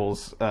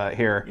visuals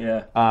here,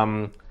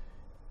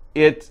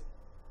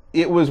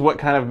 it was what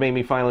kind of made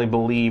me finally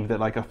believe that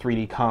like a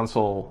 3D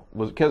console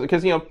was,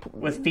 because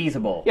was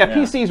feasible. Yeah,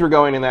 PCs were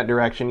going in that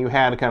direction. You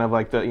had kind of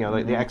like the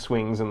the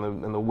X-wings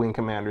and the wing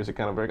commanders that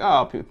kind of like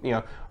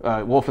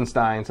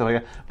Wolfenstein, stuff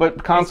like that.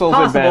 But consoles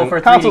had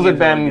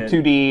been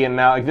 2D, and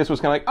now like this was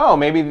kind of like, oh,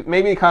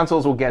 maybe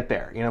consoles will get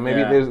there.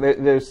 Maybe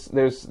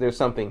there's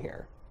something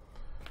here.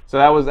 So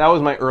that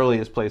was my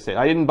earliest PlayStation.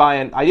 I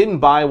didn't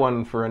buy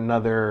one for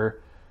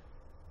another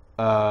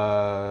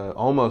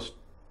almost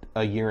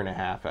a year and a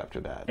half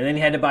after that. And then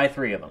you had to buy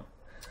 3 of them.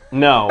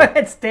 No.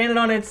 It's standing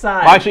on its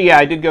side. Well, actually, yeah,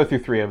 I did go through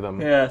 3 of them.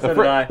 Yeah, so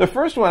did I. The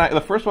first one I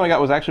got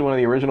was actually one of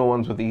the original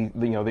ones with the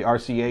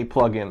RCA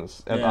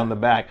plugins on the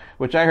back,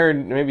 which I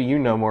heard maybe you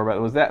know more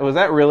about. Was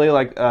that really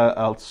like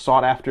a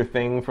sought after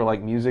thing for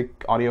like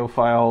music audio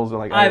files, or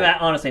like? I've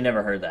honestly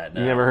never heard that.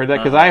 No. You never heard that?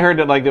 Because I heard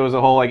that like there was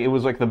a whole it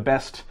was like the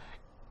best,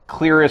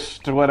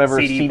 clearest whatever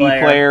CD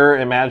player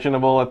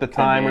imaginable at the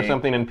time or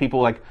something, and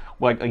people like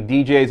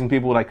DJs and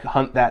people would like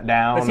hunt that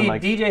down. But see,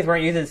 and, DJs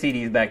weren't using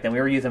CDs back then. We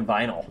were using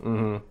vinyl.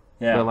 Mm-hmm.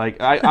 Yeah. But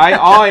like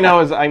all I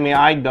know is,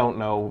 I don't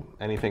know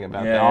anything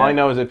about that. All I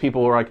know is that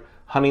people were like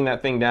hunting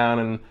that thing down,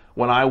 and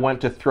when I went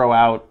to throw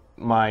out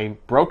my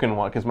broken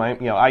one, because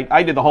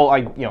I did the whole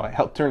I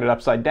turned it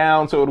upside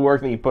down so it would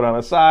work, then you put it on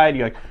the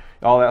side,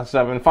 all that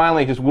stuff, and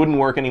finally it just wouldn't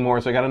work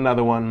anymore, so I got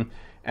another one,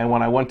 and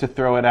when I went to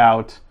throw it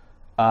out,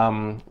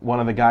 one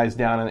of the guys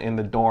down in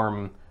the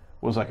dorm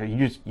was like,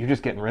 you're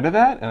just getting rid of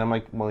that? And I'm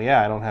like, well,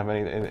 yeah, I don't have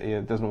any.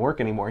 It doesn't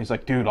work anymore. He's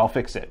like, dude, I'll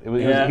fix it.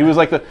 He was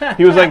like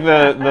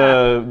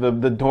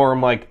the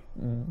dorm like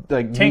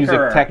like Tinkerer.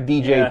 music tech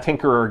DJ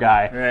tinkerer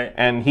guy, Right.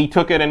 and he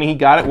took it and he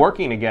got it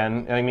working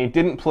again. I mean, it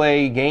didn't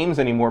play games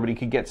anymore, but he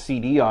could get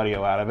CD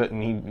audio out of it,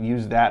 and he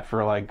used that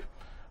for like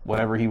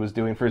whatever he was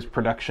doing for his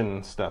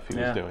production stuff he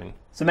was doing.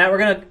 So Matt,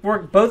 we're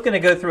both gonna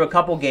go through a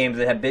couple games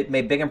that have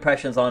made big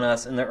impressions on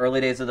us in the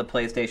early days of the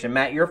PlayStation.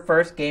 Matt, your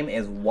first game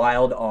is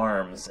Wild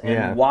Arms,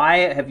 and why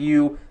have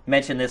you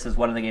mentioned this as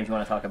one of the games you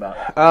want to talk about?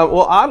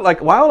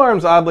 Wild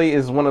Arms, oddly,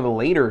 is one of the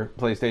later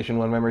PlayStation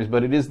 1 memories,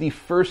 but it is the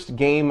first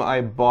game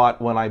I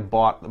bought when I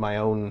bought my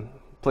own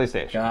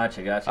PlayStation.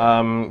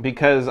 Gotcha.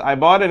 Because I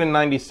bought it in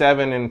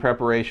 '97 in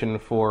preparation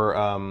for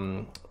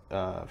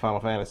Final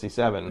Fantasy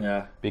VII.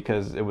 Yeah.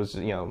 Because it was,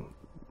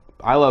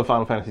 I love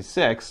Final Fantasy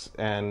VI,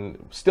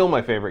 and still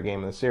my favorite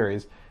game in the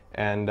series.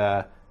 And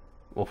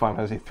Final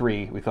Fantasy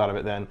III, we thought of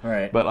it then.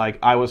 Right. But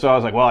I was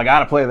like, well, I got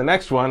to play the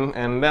next one,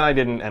 and then I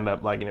didn't end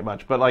up liking it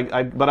much. But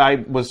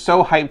I was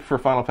so hyped for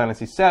Final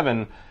Fantasy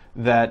VII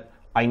that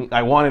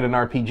I wanted an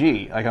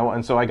RPG.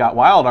 And so I got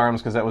Wild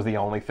Arms because that was the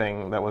only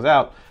thing that was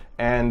out,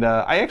 and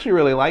I actually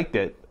really liked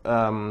it.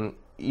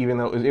 Even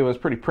though it was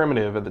pretty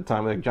primitive at the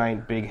time, like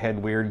giant big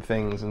head weird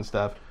things and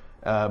stuff.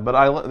 But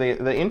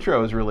the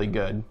intro is really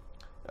good.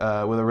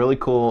 With a really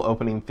cool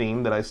opening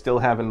theme that I still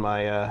have in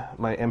my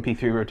my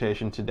MP3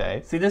 rotation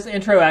today. See, this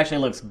intro actually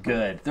looks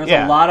good. There's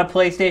a lot of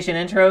PlayStation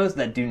intros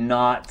that do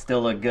not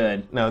still look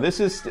good. No, this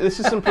is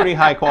some pretty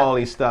high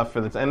quality stuff for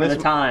the time.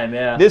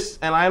 This,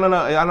 and I don't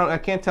know, I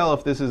can't tell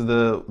if this is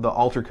the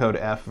Alter Code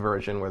F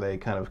version where they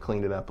kind of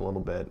cleaned it up a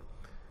little bit.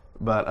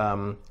 But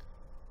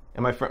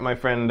and my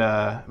friend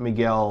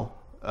Miguel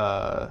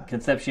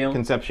Concepcion,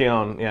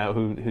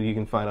 who you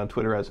can find on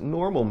Twitter as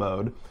Normal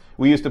Mode.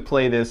 We used to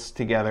play this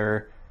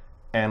together.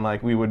 And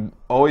we would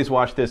always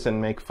watch this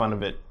and make fun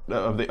of it,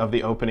 of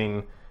the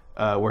opening,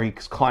 where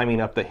he's climbing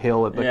up the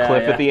hill at the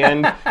cliff at the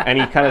end, and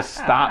he kind of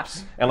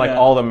stops, and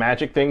all the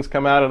magic things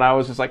come out, and I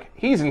was just like,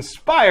 he's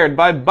inspired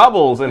by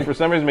bubbles, and for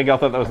some reason Miguel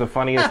thought that was the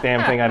funniest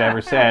damn thing I'd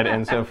ever said,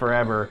 and so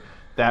forever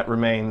that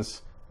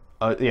remains,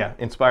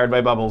 inspired by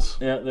bubbles.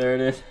 Yeah, there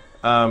it is.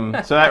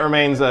 So that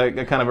remains a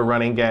kind of a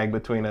running gag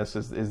between us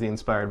is the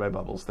inspired by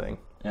bubbles thing.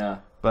 Yeah.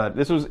 But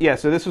this was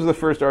the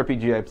first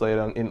RPG I played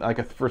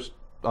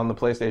on the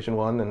PlayStation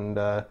 1,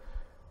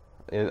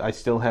 and I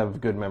still have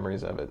good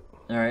memories of it.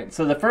 All right,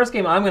 so the first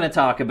game I'm going to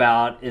talk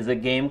about is a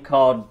game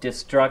called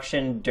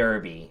Destruction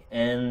Derby.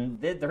 And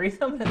the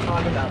reason I'm going to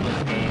talk about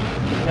this game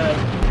is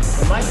because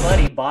when my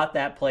buddy bought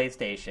that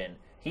PlayStation,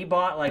 he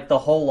bought the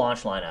whole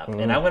launch lineup. Mm-hmm.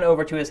 And I went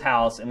over to his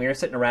house, and we were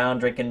sitting around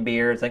drinking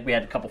beers. I think we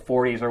had a couple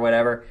 40s or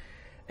whatever.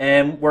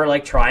 And we're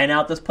trying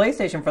out this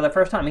PlayStation for the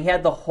first time. He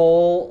had the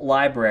whole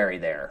library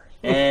there.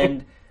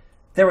 And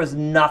there was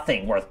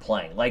nothing worth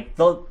playing.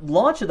 The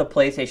launch of the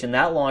PlayStation,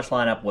 that launch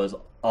lineup was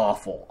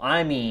awful.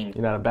 I mean,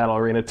 you're not a Battle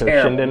Arena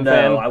terrible. Toshinden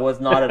fan? No, I was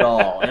not at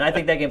all. And I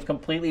think that game's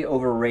completely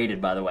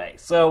overrated, by the way.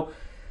 So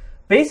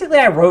basically,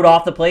 I wrote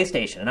off the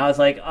PlayStation, and I was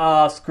like,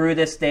 "Oh, screw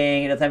this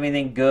thing! It doesn't have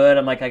anything good."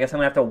 I'm like, "I guess I'm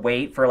gonna have to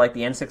wait for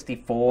the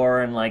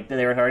N64," and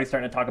they were already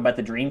starting to talk about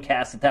the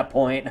Dreamcast at that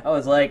point. I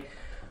was like,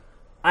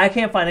 I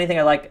can't find anything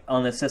I like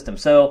on this system.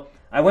 So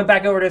I went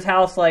back over to his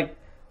house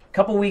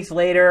couple weeks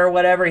later or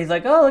whatever. He's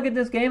like, "Oh, look at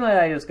this game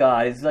I just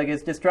got." He's like,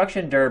 "It's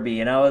Destruction Derby,"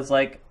 and I was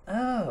like,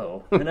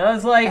 "Oh," and I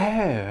was like,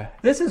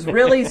 "This is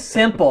really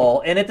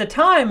simple." And at the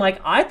time,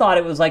 I thought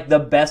it was the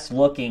best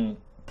looking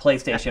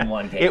PlayStation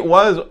 1 game. It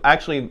was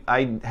actually.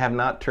 I have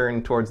not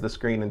turned towards the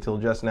screen until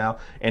just now,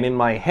 and in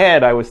my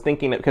head, I was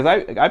thinking because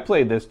I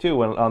played this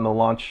too on the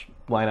launch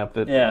lineup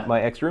that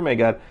my ex-roommate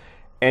got.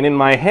 And in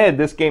my head,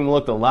 this game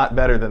looked a lot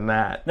better than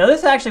that. Now,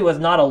 this actually was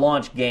not a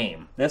launch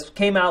game. This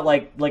came out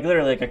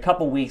literally a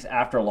couple weeks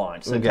after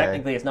launch. So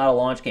technically, it's not a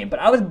launch game. But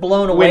I was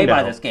blown away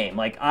by this game.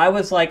 I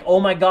was like, oh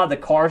my god, the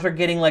cars are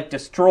getting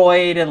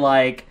destroyed and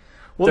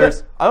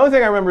the only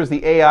thing I remember is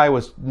the AI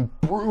was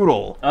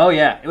brutal. Oh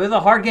yeah, it was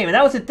a hard game, and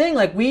that was the thing.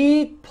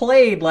 We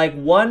played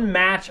one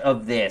match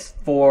of this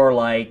for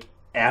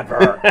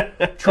ever,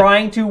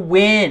 trying to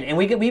win, and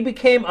we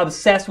became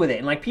obsessed with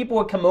it. And people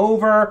would come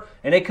over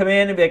and they'd come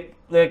in and be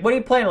like, "What are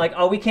you playing?"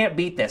 "Oh, we can't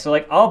beat this." So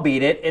 "I'll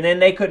beat it," and then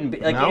they couldn't.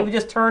 It would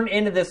just turn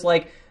into this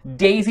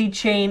daisy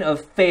chain of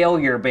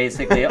failure,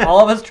 basically.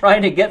 All of us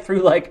trying to get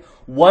through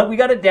one. We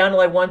got it down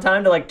to one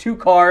time to 2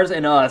 cars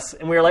and us,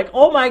 and we were like,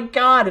 "Oh my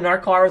god!" And our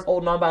car was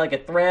holding on by a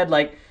thread.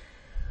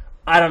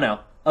 I don't know.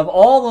 Of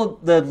all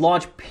the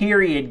launch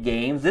period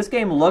games, this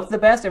game looked the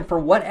best, and for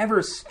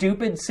whatever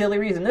stupid, silly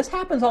reason, this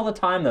happens all the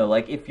time though.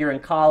 If you're in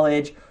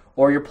college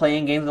or you're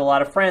playing games with a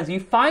lot of friends, you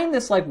find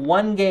this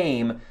one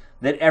game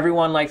that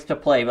everyone likes to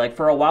play.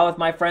 For a while with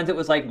my friends, it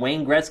was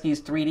Wayne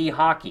Gretzky's 3D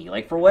hockey.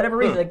 For whatever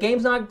reason, the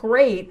game's not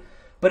great,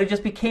 but it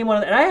just became one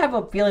of the... And I have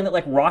a feeling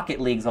that Rocket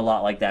League's a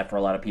lot like that for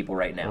a lot of people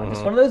right now. Mm-hmm.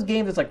 It's one of those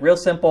games that's real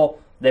simple,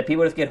 that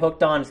people just get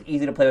hooked on, it's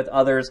easy to play with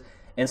others,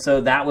 and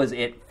so that was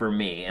it for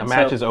me. And a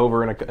match is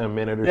over in a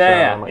minute or so.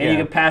 Yeah, and you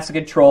can pass a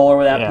controller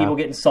without people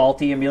getting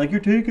salty and be like,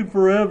 "You're taking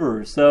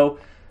forever." So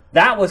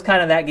that was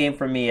kind of that game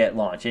for me at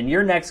launch. And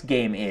your next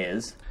game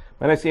is...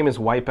 My next game is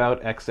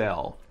Wipeout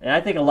XL. And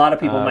I think a lot of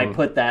people might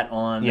put that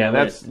on their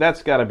list.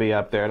 That's got to be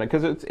up there.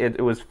 Because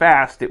it was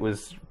fast, it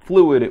was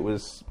fluid,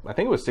 I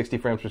think it was 60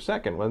 frames per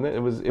second, wasn't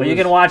it? You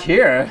can watch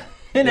here.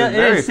 It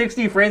is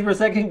 60 frames per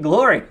second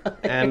glory.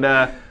 And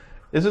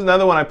this is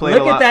another one I played a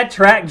lot. Look at that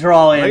track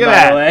draw in,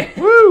 by the way.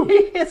 Woo!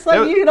 It's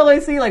like you can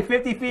only see like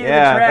 50 feet of the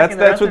track, and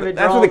the rest of it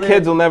that's what the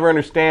kids will never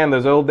understand.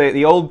 Those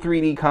the old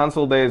 3D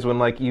console days when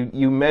like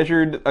you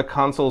measured a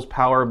console's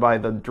power by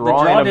the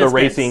drawing of the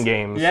racing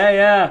games.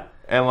 Yeah.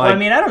 And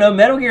I don't know.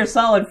 Metal Gear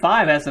Solid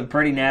 5 has some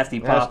pretty nasty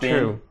pop in.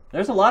 That's true.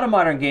 There's a lot of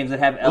modern games that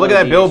have LED Look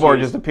at that billboard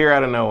issues. just appear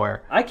out of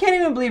nowhere. I can't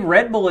even believe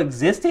Red Bull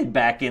existed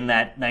back in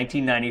that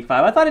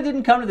 1995. I thought it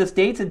didn't come to the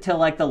States until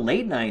like the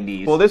late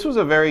 90s. Well, this was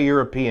a very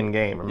European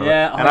game, remember?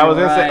 Yeah, and I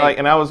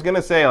was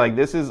gonna say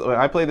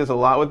I played this a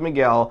lot with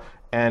Miguel,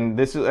 and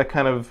this is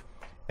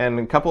and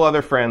a couple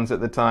other friends at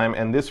the time,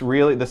 and the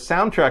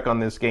soundtrack on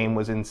this game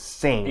was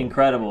insane.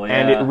 Incredible, yeah.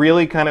 And it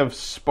really kind of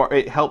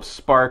helped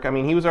spark. I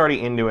mean, he was already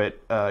into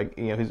it.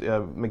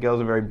 Miguel's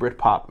a very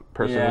Britpop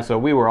person, so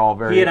we were all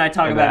very. He and I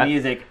talk about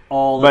music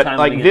all the time.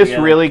 But like this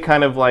really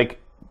kind of like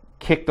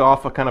kicked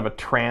off a kind of a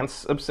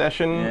trance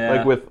obsession,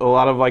 like with a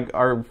lot of like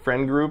our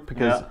friend group,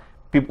 because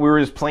we were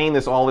just playing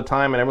this all the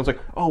time, and everyone's like,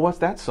 "Oh, what's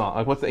that song?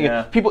 Like, what's that?"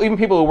 Yeah. People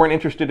who weren't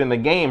interested in the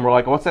game were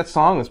like, "What's that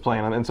song that's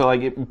playing?" And so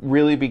like it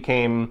really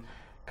became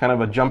kind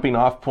of a jumping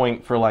off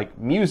point for like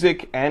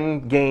music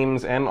and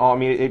games and all. I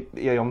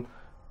mean,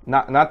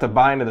 not to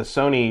buy into the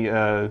Sony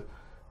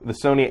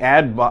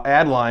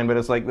ad line, but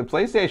it's like the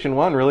PlayStation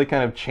 1 really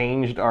kind of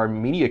changed our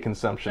media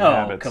consumption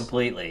habits.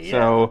 Completely.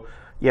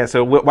 Yeah.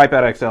 So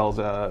Wipeout XL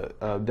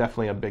is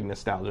definitely a big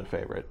nostalgia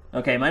favorite.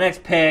 Okay, my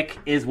next pick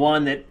is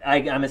one that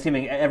I'm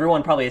assuming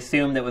everyone probably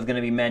assumed that was going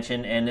to be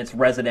mentioned, and it's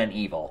Resident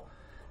Evil.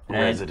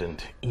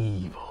 Resident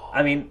Evil.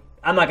 I mean,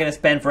 I'm not going to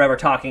spend forever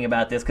talking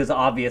about this because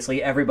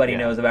obviously everybody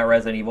knows about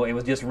Resident Evil. It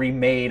was just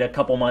remade a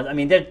couple months. I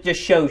mean, that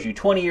just shows you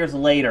 20 years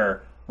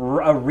later,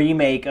 a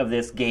remake of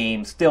this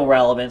game, still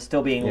relevant,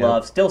 still being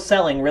loved, still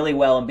selling really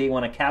well, and being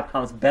one of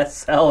Capcom's best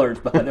sellers,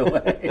 by the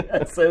way.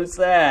 That's so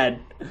sad.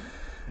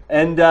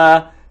 And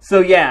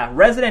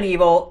Resident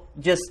Evil,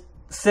 just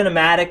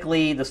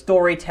cinematically, the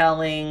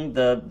storytelling,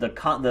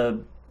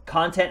 the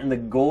content and the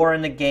gore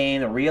in the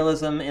game, the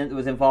realism that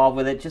was involved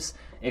with it,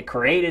 it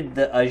created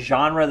a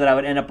genre that I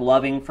would end up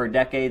loving for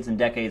decades and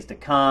decades to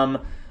come.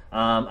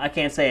 I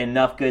can't say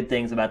enough good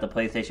things about the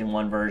PlayStation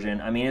 1 version.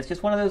 I mean, it's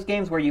just one of those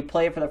games where you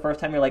play it for the first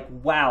time, you're like,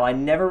 wow, I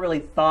never really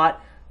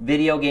thought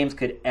video games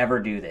could ever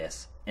do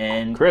this.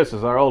 And Chris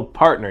is our old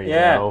partner, you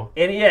know.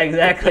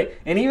 Exactly.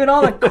 And even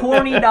all the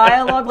corny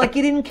dialogue, like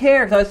you didn't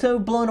care because I was so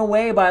blown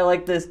away by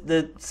like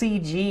the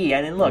CG.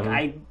 And then look,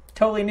 I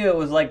totally knew it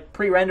was like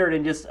pre-rendered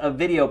and just a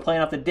video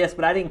playing off the disc,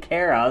 but I didn't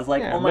care. I was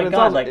like, oh my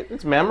god,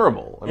 it's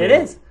memorable. I mean, it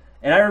is.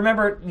 And I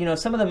remember,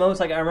 some of the moments,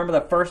 like I remember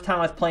the first time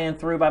I was playing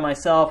through by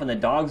myself and the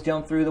dogs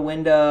jumped through the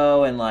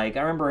window, and like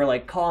I remember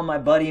like calling my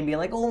buddy and being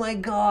like, oh my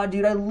god,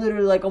 dude, I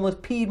literally like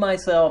almost peed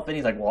myself. And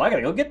he's like, well, I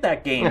gotta go get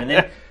that game. And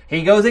then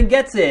he goes and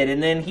gets it,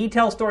 and then he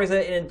tells stories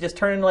that it just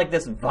turned into like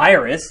this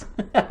virus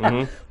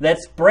that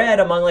spread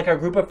among like a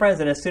group of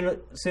friends, and as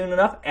soon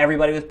enough,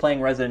 everybody was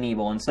playing Resident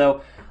Evil. And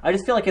so I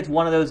just feel like it's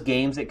one of those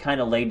games that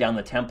kind of laid down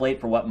the template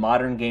for what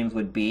modern games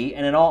would be.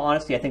 And in all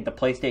honesty, I think the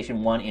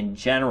PlayStation 1 in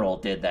general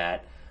did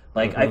that.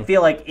 Like, I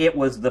feel like it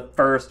was the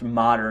first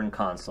modern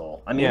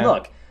console. I mean,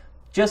 look,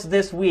 just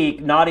this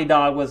week, Naughty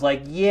Dog was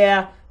like,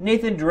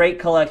 Nathan Drake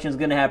Collection is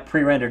going to have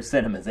pre-rendered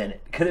cinemas in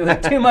it. Because it was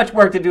too much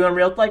work to do in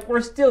real... Like,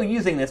 we're still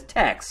using this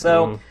tech.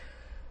 So,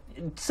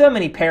 so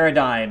many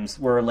paradigms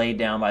were laid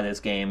down by this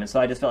game. And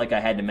so I just felt like I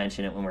had to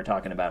mention it when we're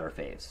talking about our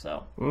faves.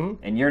 So,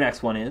 and your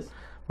next one is?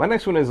 My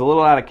next one is a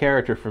little out of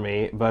character for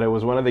me, but it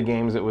was one of the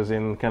games that was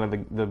in kind of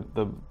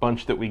the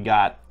bunch that we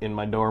got in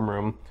my dorm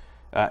room.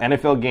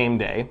 NFL Game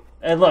Day.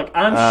 And look,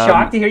 I'm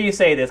shocked to hear you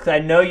say this, because I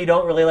know you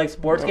don't really like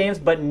sports games,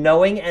 but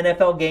knowing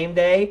NFL Game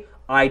Day,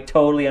 I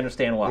totally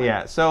understand why.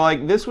 Yeah, so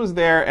like this was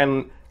there,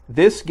 and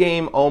this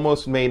game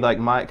almost made like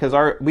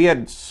because we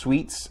had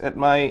suites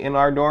in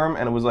our dorm,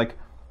 and it was like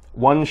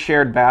one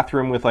shared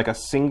bathroom with like a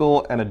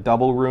single and a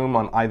double room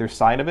on either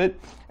side of it,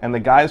 and the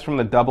guys from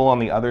the double on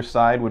the other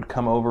side would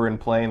come over and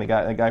play, and the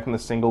guy from the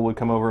single would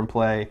come over and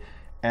play.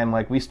 And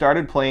like we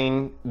started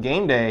playing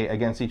Game Day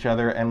against each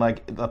other, and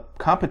like the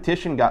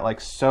competition got like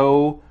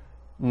so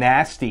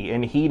nasty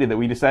and heated that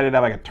we decided to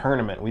have like a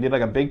tournament. We did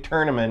like a big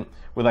tournament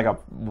with like a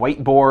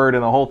whiteboard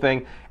and the whole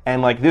thing.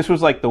 And like this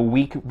was like the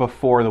week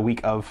before the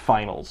week of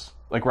finals,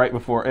 like right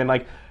before. And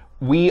like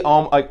we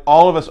all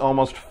of us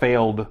almost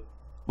failed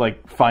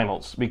like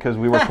finals because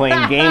we were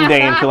playing Game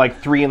Day until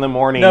like 3 a.m.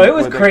 No, it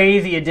was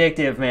crazy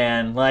addictive,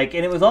 man. Like,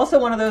 and it was also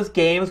one of those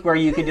games where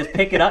you could just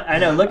pick it up. I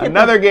know. Look at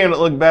another game that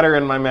looked better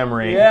in my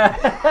memory. Yeah.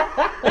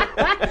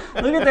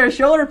 Look at their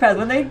shoulder pads.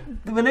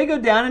 When they go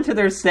down into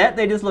their set,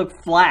 they just look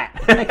flat.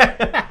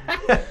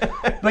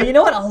 But you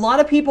know what? A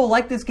lot of people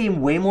liked this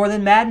game way more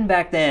than Madden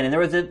back then. And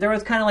there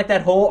was kind of like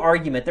that whole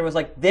argument. There was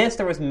like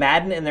there was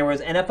Madden, and there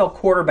was NFL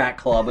Quarterback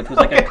Club, which was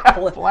like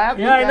a flat.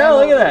 Yeah, I know.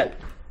 Look at that.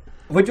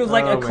 which was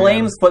like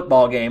Acclaim's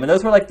football game. And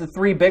those were like the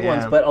 3 big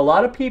ones. But a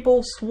lot of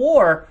people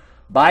swore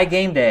by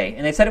game day,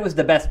 and they said it was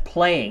the best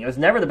playing. It was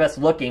never the best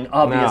looking,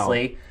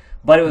 obviously. No.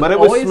 But it was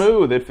always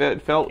smooth.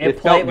 It felt good.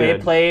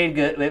 It played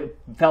good. It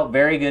felt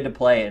very good to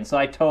play. And so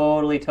I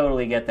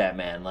totally get that,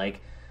 man.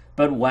 Like,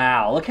 but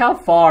wow, look how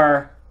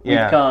far we've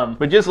come.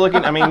 But just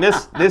looking, I mean,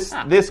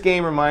 this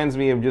game reminds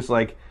me of just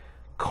like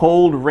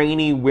cold,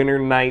 rainy winter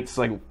nights,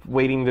 like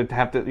waiting to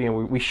have to,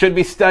 we should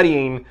be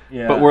studying,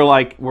 but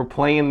we're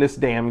playing this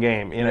damn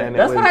game. And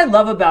that's what I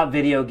love about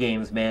video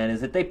games, man,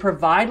 is that they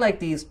provide like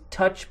these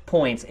touch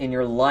points in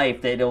your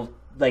life that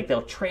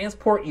they'll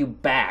transport you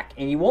back,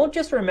 and you won't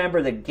just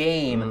remember the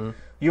game.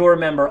 You'll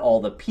remember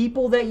all the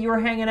people that you were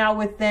hanging out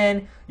with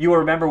then. You'll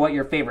remember what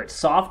your favorite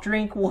soft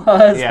drink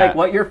was, like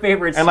what your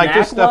favorite snack was. And like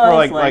just stuff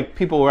where like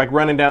people were like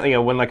running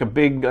down, when like a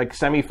big like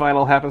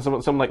semifinal happened,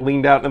 someone like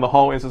leaned out in the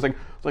hallway and it's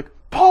like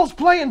Paul's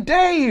playing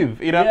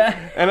Dave, and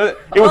it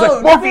was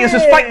like Morpheus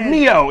is fighting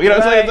Neo,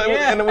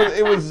 and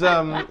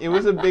it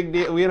was a big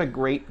deal. We had a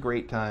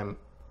great time.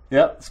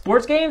 Yep.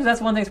 Sports games,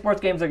 that's one thing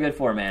sports games are good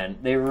for, man.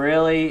 They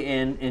really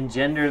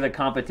engender the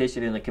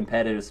competition and the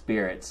competitive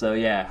spirit. So,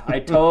 yeah,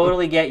 I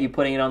totally get you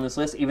putting it on this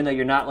list, even though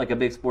you're not like a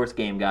big sports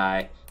game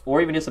guy,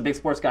 or even just a big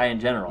sports guy in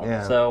general.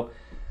 Yeah. So,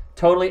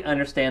 totally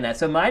understand that.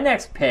 So, my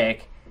next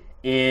pick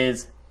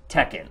is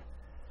Tekken.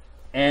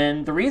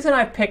 And the reason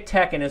I picked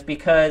Tekken is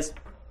because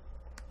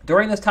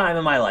during this time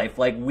in my life,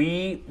 like,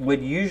 we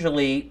would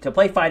usually, to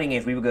play fighting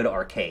games, we would go to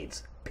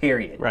arcades,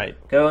 period. Right.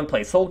 Go and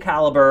play Soul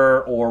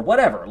Calibur or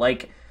whatever.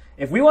 Like,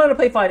 if we wanted to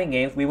play fighting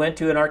games, we went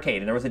to an arcade,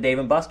 and there was a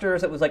Dave &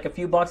 Buster's that was like a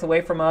few blocks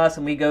away from us,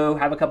 and we go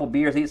have a couple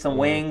beers, eat some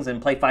wings,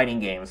 and play fighting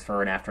games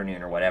for an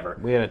afternoon or whatever.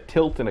 We had a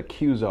Tilt and a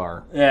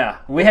Qzar. Yeah,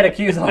 we had a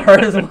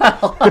Qzar as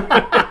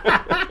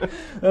well.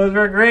 Those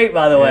were great,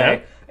 by the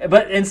way.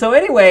 And so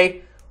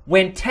anyway,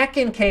 when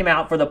Tekken came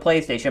out for the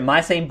PlayStation,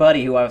 my same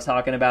buddy who I was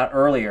talking about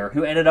earlier,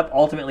 who ended up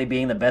ultimately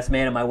being the best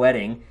man at my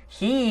wedding,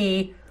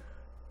 he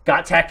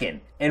got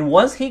Tekken. And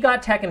once he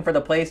got Tekken for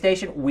the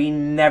PlayStation, we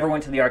never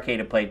went to the arcade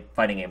to play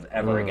fighting games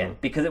ever again.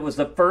 Because it was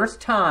the first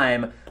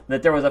time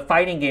that there was a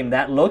fighting game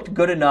that looked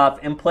good enough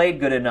and played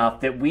good enough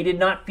that we did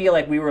not feel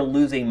like we were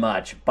losing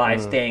much by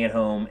staying at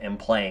home and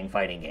playing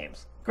fighting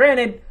games.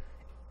 Granted,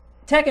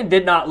 Tekken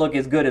did not look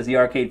as good as the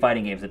arcade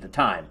fighting games at the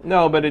time.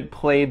 No, but it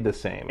played the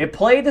same. It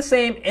played the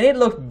same, and it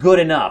looked good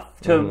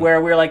enough to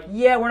where we were like,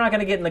 yeah, we're not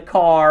going to get in the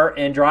car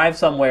and drive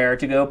somewhere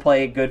to go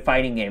play good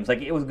fighting games.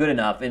 Like, it was good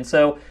enough. And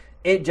so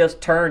it just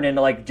turned into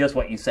like just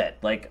what you said,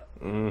 like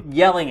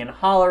yelling and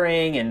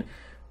hollering, and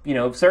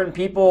certain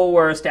people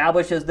were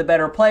established as the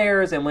better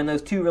players, and when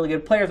those two really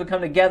good players would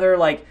come together,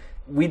 like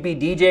we'd be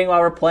DJing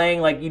while we're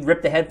playing, like you'd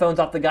rip the headphones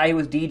off the guy who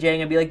was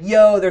DJing and be like,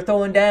 yo, they're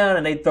throwing down,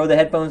 and they'd throw the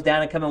headphones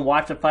down and come and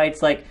watch the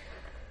fights. Like,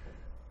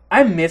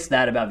 I miss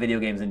that about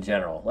video games in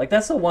general. Like,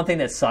 that's the one thing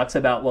that sucks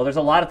about, well, there's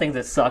a lot of things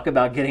that suck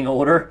about getting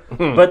older,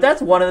 but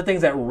that's one of the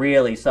things that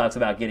really sucks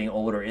about getting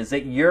older, is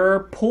that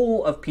your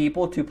pool of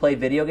people to play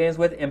video games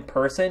with in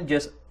person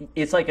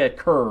it's like a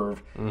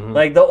curve.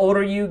 Like, the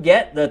older you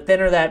get, the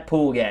thinner that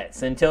pool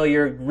gets, until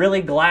you're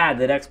really glad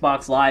that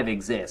Xbox Live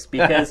exists,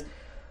 because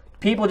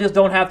people just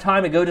don't have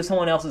time to go to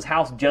someone else's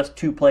house just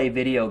to play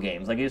video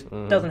games. Like, it just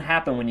doesn't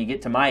happen when you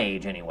get to my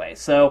age anyway.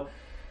 So,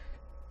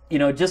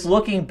 just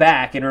looking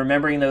back and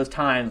remembering those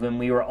times when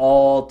we were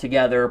all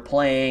together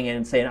playing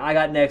and saying, I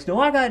got next, no,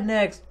 I got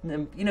next,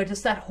 and,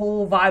 just that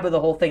whole vibe of the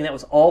whole thing, that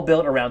was all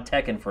built around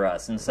Tekken for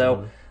us. And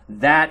so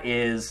that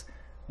is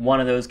one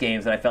of those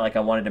games that I felt like I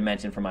wanted to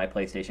mention from my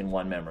PlayStation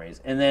 1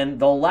 memories. And then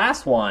the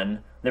last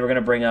one that we're going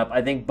to bring up,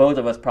 I think both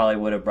of us probably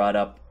would have brought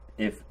up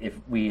if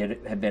we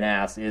had been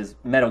asked, is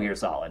Metal Gear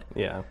Solid.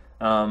 Yeah.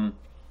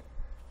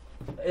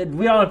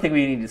 We don't think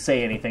we need to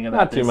say anything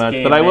about this game. Not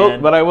too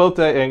much, but I will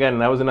tell you, again,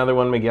 that was another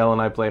one Miguel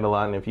and I played a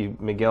lot,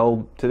 and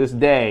Miguel, to this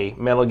day,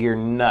 Metal Gear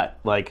nut,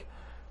 like,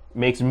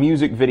 makes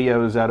music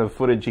videos out of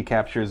footage he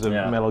captures of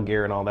Metal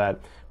Gear and all that.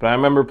 But I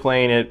remember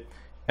playing it,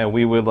 and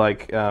we would,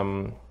 like, as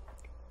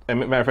a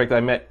matter of fact,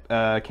 I met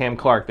Cam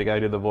Clark, the guy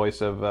who did the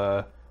voice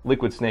of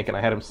Liquid Snake, and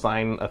I had him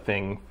sign a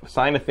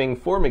thing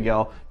for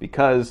Miguel,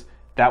 because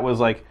that was,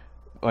 like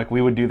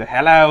we would do the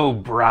hello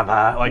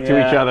brother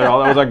to each other. That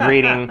was our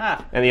greeting.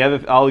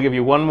 And I'll give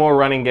you one more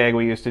running gag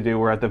we used to do,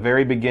 where at the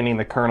very beginning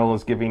the Colonel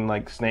is giving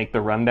like Snake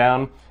the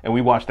rundown, and we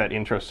watched that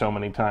intro so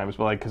many times,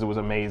 but because it was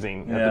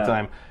amazing at the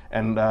time.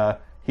 And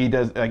he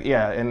does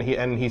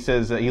and he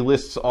says he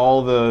lists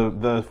all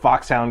the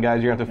Foxhound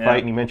guys you're going to have to fight,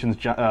 and he mentions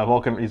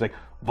Vulcan. He's like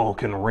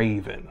Vulcan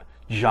Raven,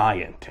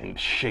 Giant, and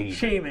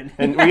Shaven.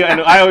 And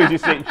I always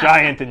used to say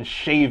Giant and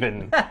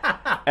Shaven.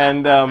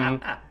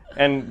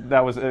 And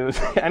that was,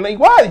 I'm like,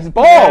 what? He's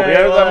bald.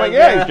 I'm like,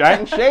 he's giant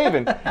and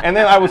shaven. And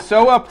then I was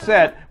so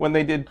upset when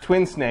they did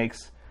Twin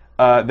Snakes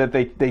that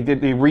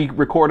they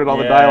re-recorded all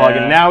the dialogue,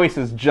 and now he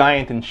says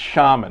giant and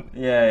shaman.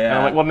 And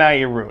I'm like, well, now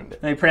you ruined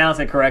it. They pronounce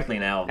it correctly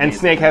now. And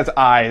Snake has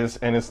eyes,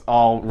 and it's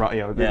all wrong.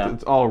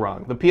 It's all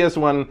wrong. The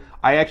PS1,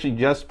 I actually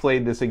just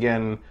played this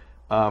again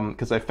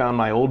because I found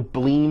my old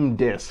Bleem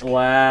disc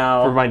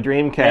Wow. for my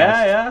Dreamcast.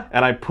 Yeah.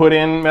 And I put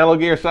in Metal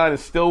Gear Solid. It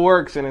still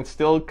works, and it's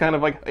still kind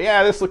of like,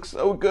 yeah, this looks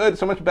so good,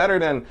 so much better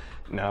than...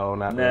 No,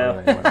 not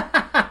really. Anyway.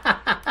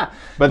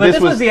 But this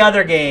was the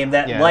other game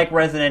that, yeah. like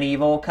Resident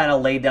Evil, kind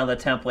of laid down the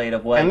template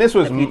of what and this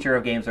was, the future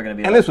of games are going to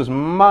be and like. this was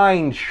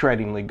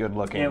mind-shreddingly good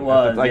looking. It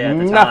was, like at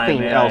the nothing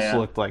time, else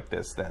looked like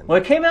this then. Well,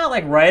 it came out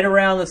like right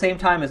around the same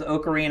time as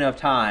Ocarina of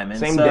Time. And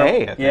Same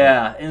day, I think.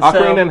 Yeah. And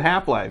Ocarina and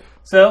Half-Life.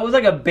 So it was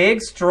like a big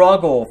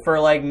struggle for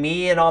like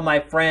me and all my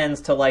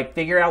friends to like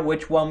figure out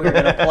which one we were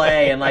going to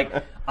play. And like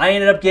I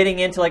ended up getting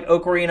into like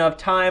Ocarina of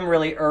Time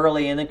really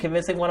early and then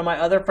convincing one of my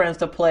other friends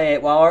to play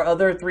it while our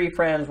other 3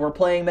 friends were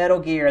playing Metal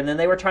Gear. And then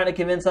they were trying to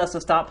convince us to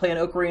stop playing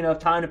Ocarina of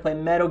Time to play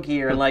Metal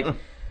Gear. And like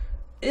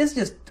it's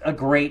just a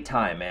great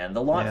time, man.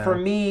 The launch for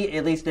me,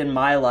 at least in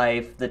my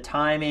life, the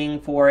timing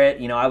for it,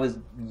 you know, I was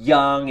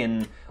young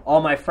and all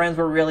my friends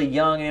were really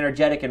young and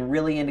energetic and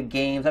really into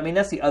games. I mean,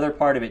 that's the other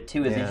part of it,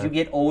 too, is as you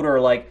get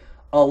older, like,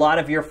 a lot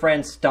of your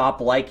friends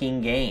stop liking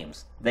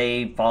games.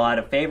 They fall out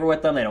of favor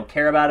with them. They don't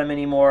care about them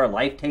anymore.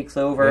 Life takes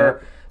over.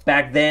 Yeah.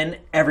 Back then,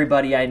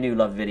 everybody I knew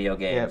loved video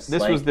games. Yeah,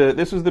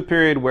 this was the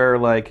period where,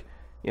 like,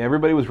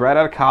 everybody was right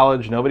out of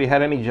college. Nobody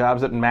had any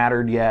jobs that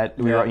mattered yet.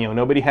 We were,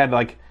 nobody had,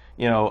 like,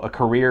 a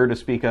career to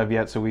speak of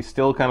yet, so we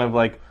still kind of,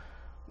 like,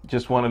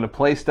 just wanted to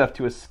play stuff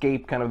to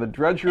escape kind of the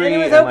drudgery. And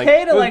it was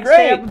okay to like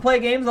stay up and play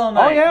games all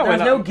night. Oh yeah, there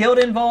was no guilt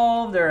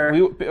involved. Or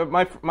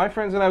my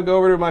friends and I would go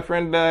over to my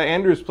friend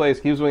Andrew's place.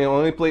 He was one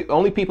of the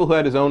only people who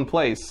had his own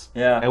place.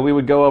 Yeah, and we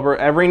would go over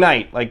every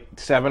night, like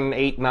 7,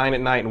 8, 9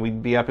 at night, and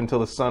we'd be up until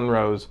the sun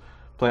rose.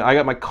 I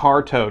got my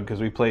car towed because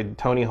we played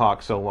Tony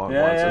Hawk so long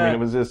once. Yeah. I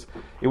mean,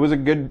 it was a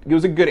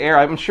good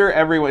era. I'm sure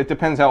everyone. It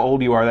depends how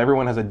old you are.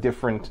 Everyone has a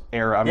different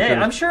era.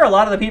 I'm sure a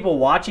lot of the people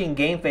watching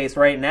GameFace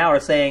right now are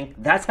saying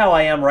that's how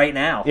I am right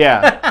now.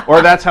 Yeah,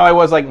 or that's how I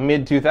was like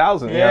mid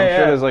 2000. I'm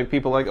sure there's like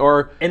people like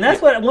And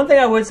that's what one thing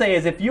I would say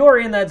is if you are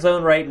in that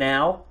zone right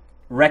now,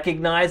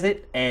 recognize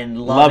it and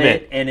love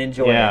it and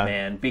enjoy it,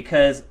 man.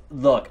 Because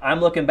look, I'm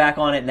looking back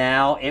on it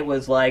now. It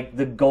was like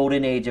the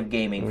golden age of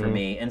gaming for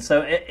me, and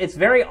so it's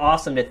very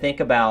awesome to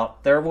think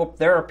about. There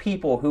are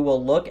people who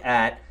will look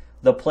at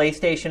the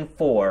PlayStation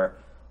 4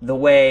 the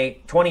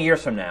way 20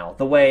 years from now,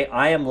 the way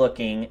I am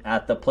looking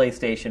at the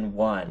PlayStation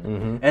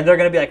 1, and they're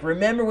going to be like,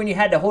 "Remember when you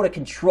had to hold a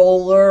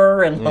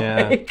controller and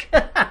like."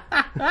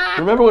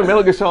 Remember when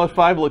Metal Gear Solid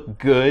 5 looked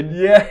good?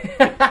 Yeah.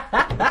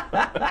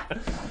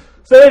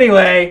 So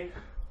anyway,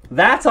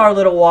 that's our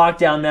little walk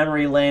down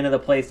memory lane of the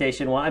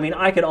PlayStation 1. I mean,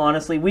 I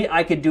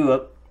could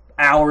do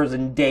hours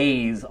and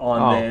days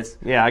on this.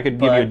 Yeah, I could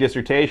give you a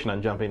dissertation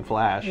on Jumping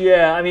Flash.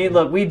 Yeah, I mean,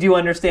 look, we do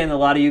understand a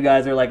lot of you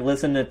guys are like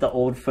listening to the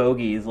old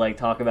fogies like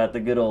talk about the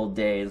good old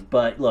days.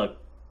 But look,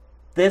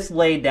 this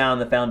laid down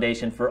the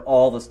foundation for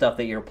all the stuff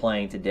that you're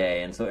playing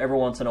today. And so every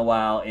once in a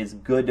while, it's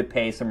good to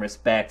pay some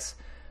respects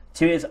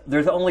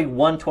there's only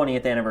one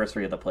 20th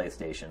anniversary of the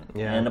PlayStation.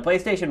 Yeah. And the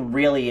PlayStation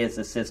really is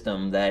a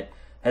system that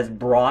has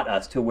brought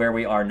us to where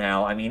we are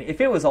now. I mean, if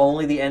it was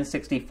only the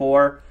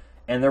N64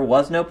 and there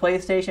was no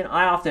PlayStation,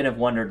 I often have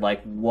wondered,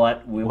 like,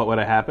 what would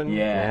have happened?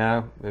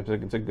 Yeah. Yeah,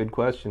 it's a good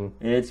question.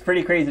 It's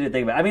pretty crazy to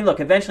think about. I mean, look,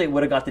 eventually it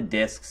would have got the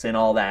discs and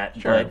all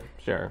that.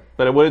 Sure.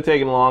 But it would have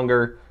taken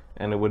longer,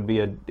 and it'd be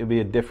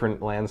a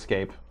different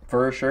landscape.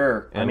 For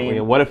sure. And I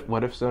mean, what if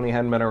Sony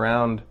hadn't been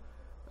around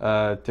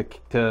to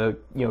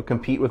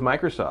compete with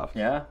Microsoft?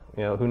 Yeah.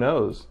 Who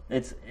knows?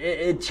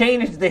 It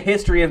changed the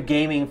history of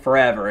gaming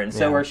forever, and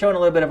so we're showing a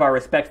little bit of our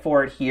respect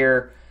for it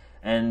here,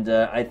 and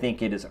I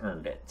think it has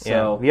earned it.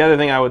 So the other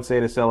thing I would say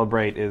to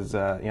celebrate is,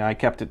 I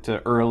kept it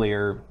to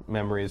earlier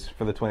memories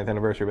for the 20th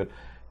anniversary, but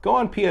go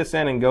on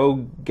PSN and go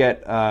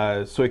get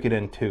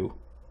Suikoden 2,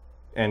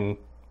 and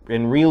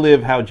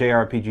relive how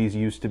JRPGs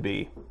used to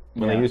be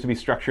when they used to be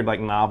structured like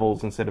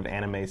novels instead of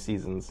anime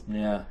seasons.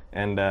 Yeah.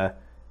 And the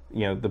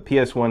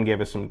PS1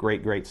 gave us some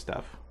great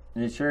stuff.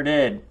 It sure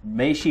did.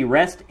 May she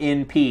rest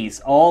in peace.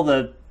 All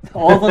of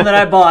them that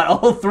I bought,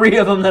 all 3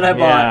 of them that I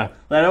bought,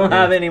 that I don't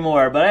have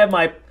anymore. But I have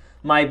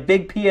my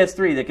big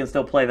PS3 that can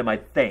still play them, I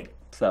think.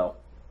 So.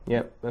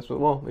 Yep, that's what.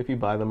 Well, if you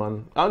buy them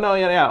on. Oh no,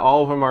 yeah,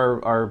 all of them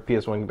are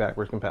PS1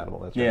 backwards compatible.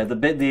 That's right. Yeah,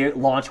 the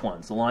launch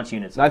ones, the launch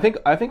units. I think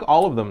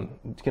all of them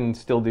can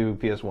still do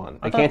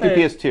PS1. They can't do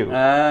PS2.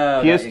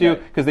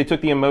 PS2 because they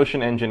took the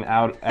Emotion engine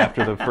out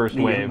after the first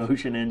wave. The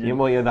Emotion engine. Yeah,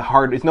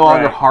 well, it's no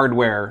longer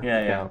hardware.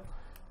 Yeah.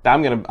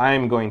 I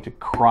am going to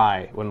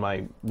cry when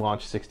my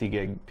launch 60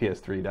 gig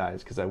PS3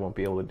 dies because I won't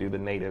be able to do the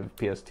native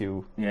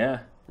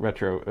PS2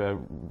 retro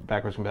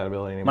backwards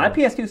compatibility anymore. My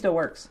PS2 still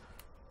works.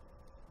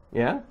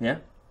 Yeah? Yeah.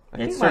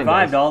 It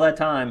survived all that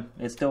time.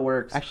 It still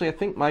works. Actually, I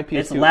think my PS2...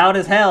 It's loud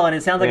as hell, and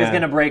it sounds like it's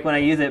going to break when I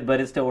use it, but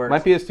it still works. My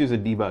PS2 is a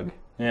debug.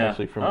 Yeah.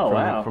 Actually, from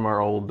our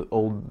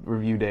old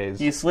review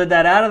days. You slid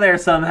that out of there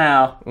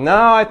somehow.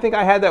 No, I think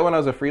I had that when I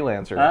was a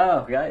freelancer.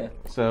 Oh, got you.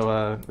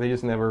 So they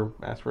just never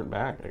asked for it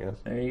back, I guess.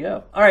 There you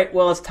go. All right,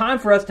 well, it's time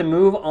for us to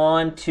move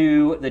on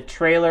to the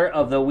trailer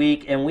of the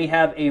week, and we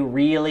have a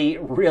really,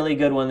 really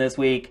good one this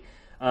week.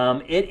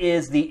 It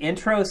is the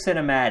intro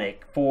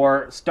cinematic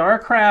for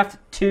StarCraft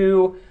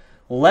II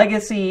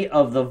Legacy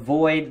of the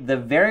Void, the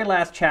very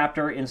last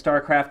chapter in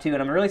StarCraft II,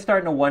 and I'm really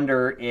starting to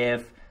wonder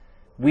if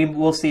we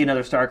will see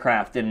another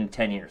StarCraft in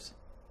 10 years.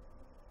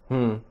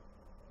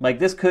 Like,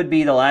 this could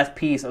be the last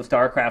piece of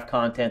StarCraft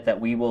content that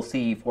we will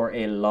see for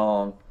a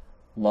long,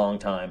 long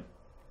time.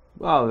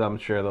 Well, I'm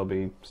sure there'll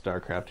be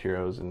StarCraft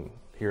heroes and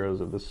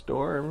Heroes of the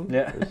Storm.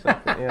 Yeah. Or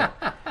something. Yeah.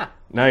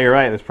 No, you're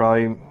right. There's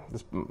probably,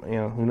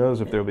 who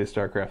knows if there'll be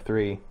StarCraft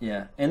 3.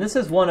 Yeah. And this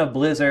is one of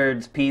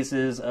Blizzard's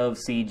pieces of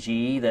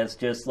CG that's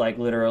just, like,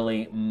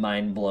 literally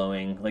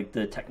mind-blowing. Like,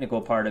 the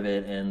technical part of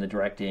it and the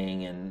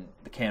directing and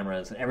the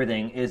cameras and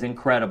everything is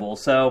incredible.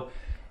 So,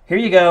 here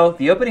you go.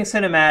 The opening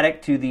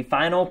cinematic to the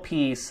final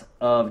piece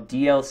of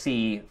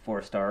DLC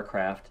for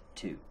StarCraft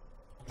 2.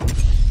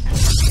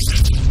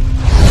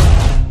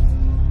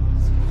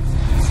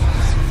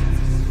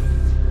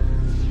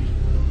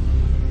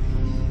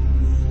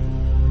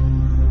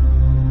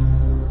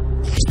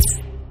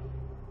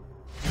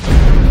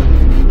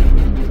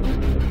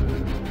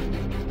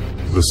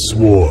 The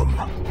Swarm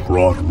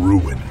brought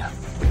ruin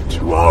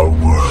to our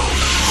world.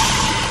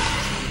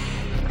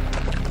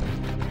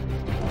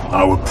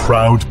 Our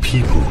proud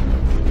people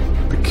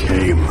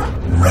became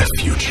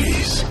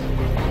refugees.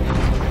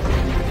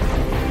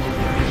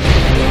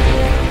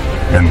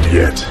 And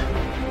yet,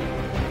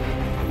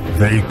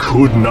 they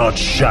could not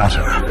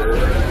shatter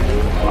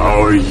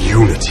our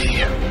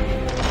unity.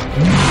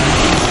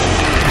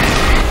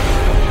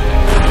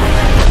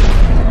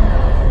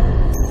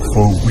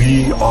 For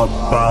we are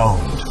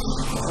bound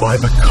by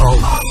the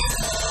collar,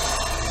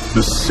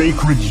 the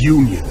sacred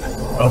union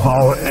of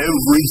our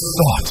every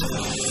thought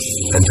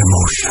and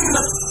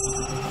emotion.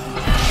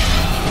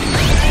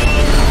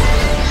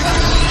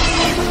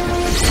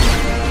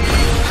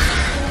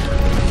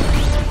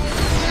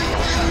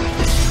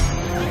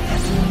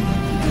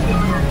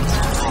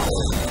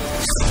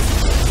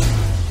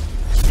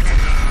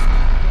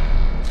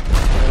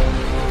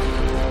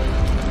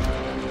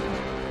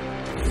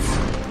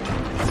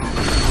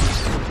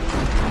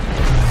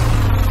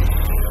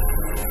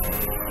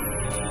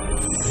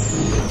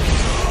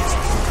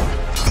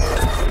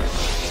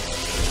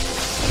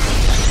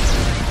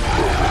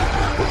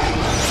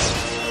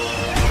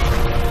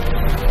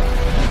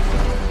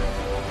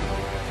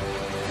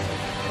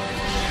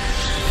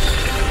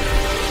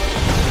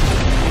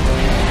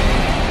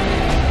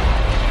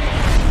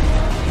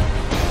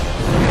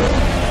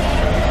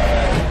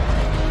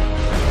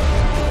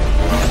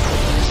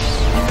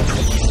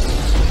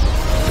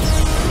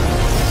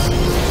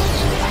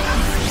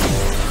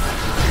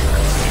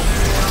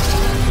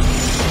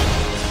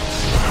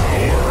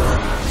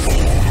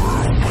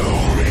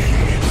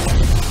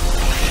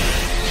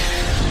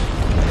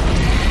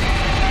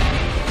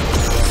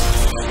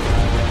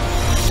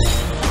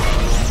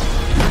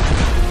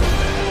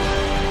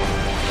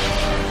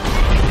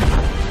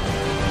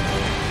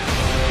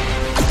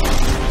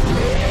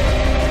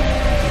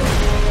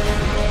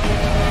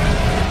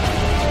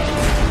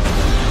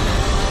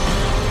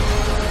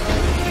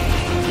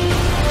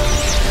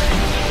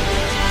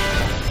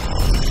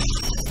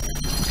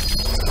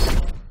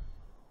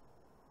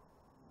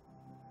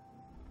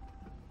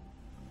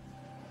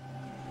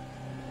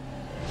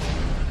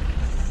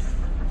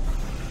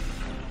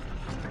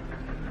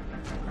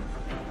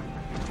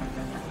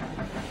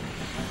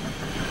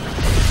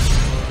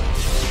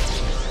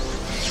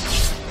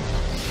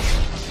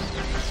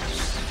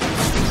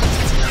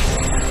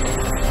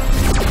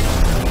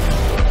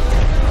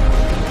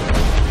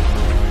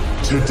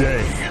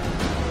 Today,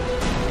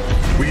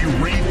 we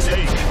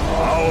retake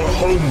our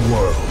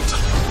homeworld,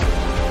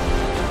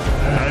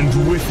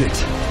 and with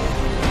it,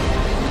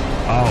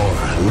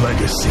 our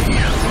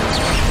legacy.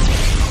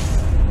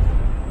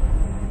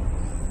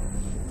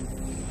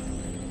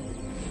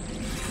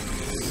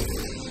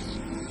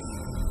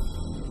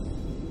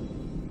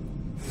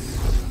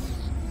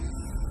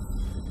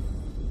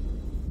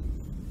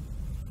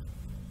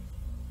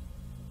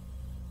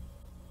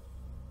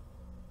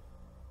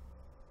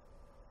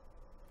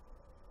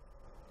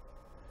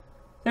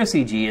 Their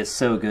CG is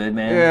so good,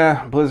 man.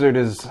 Yeah, Blizzard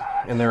is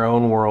in their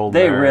own world.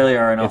 They really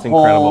are in a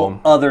whole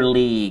incredible. Other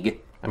league.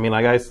 I mean,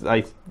 like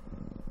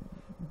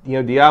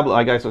Diablo.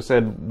 Like I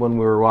said when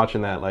we were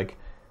watching that, like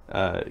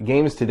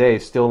games today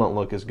still don't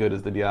look as good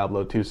as the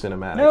Diablo 2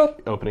 cinematic,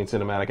 opening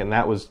cinematic, and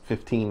that was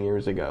 15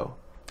 years ago.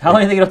 How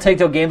long do you think it'll take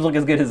till games look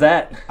as good as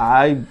that?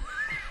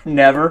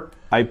 Never.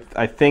 I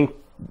think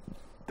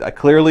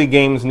clearly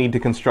games need to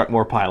construct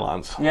more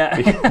pylons. Yeah.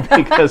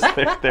 Because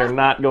they're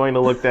not going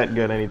to look that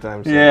good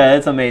anytime soon. Yeah,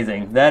 it's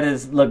amazing. That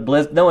is, look,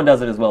 no one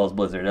does it as well as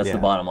Blizzard. That's the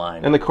bottom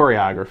line. And the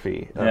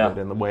choreography of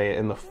it, and the way,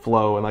 and the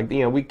flow,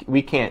 and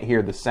we can't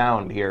hear the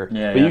sound here,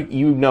 but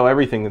you know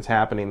everything that's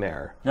happening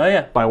there. Oh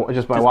yeah.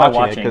 Just by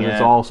watching it, because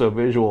it's all so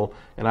visual.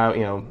 And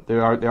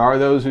there are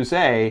those who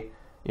say,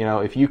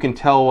 if you can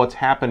tell what's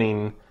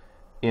happening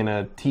in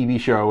a TV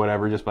show or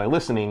whatever just by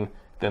listening,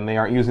 then they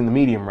aren't using the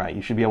medium right.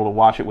 You should be able to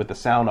watch it with the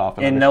sound off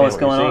and know what's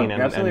going on.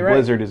 You're absolutely right.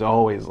 Blizzard is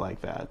always like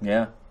that.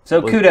 Yeah.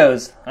 So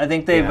kudos. I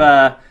think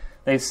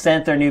they've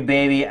sent their new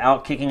baby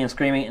out kicking and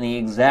screaming in the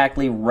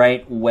exactly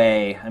right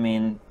way. I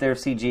mean, their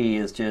CG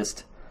is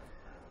just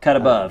cut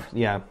above.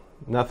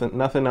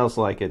 Nothing else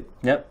like it.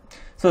 Yep.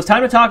 So it's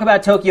time to talk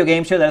about Tokyo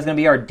Game Show. That's going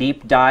to be our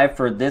deep dive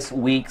for this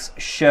week's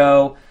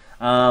show.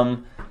 We're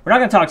not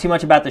going to talk too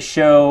much about the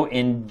show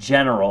in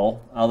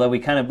general, although we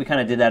kind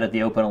of did that at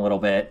the open a little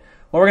bit.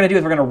 What we're going to do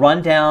is we're going to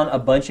run down a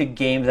bunch of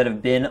games that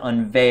have been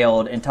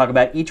unveiled and talk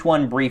about each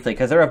one briefly,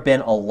 because there have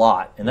been a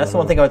lot. And that's the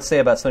one thing I would say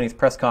about Sony's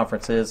press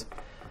conferences.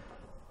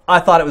 I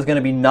thought it was going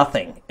to be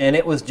nothing, and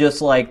it was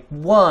just like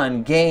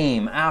one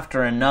game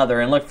after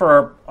another. And look,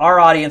 for our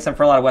audience and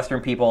for a lot of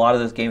Western people, a lot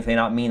of those games may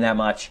not mean that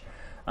much,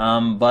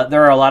 but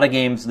there are a lot of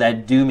games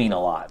that do mean a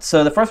lot.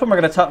 So the first thing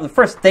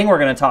we're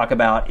going to talk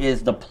about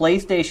is the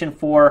PlayStation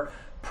 4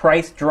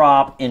 price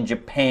drop in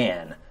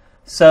Japan.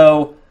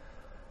 So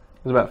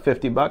it was about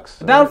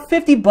 $50. About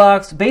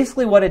 $50.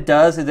 Basically, what it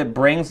does is it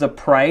brings the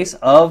price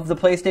of the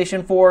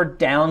PlayStation 4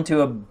 down to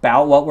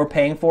about what we're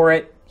paying for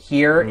it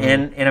here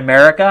in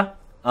America.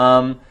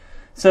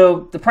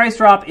 So the price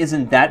drop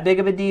isn't that big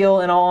of a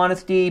deal, in all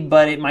honesty,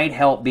 but it might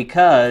help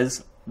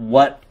because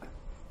what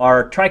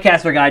our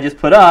TriCaster guy just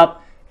put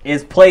up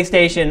is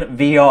PlayStation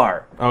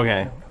VR.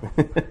 Okay.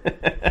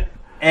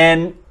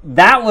 And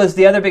that was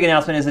the other big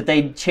announcement, is that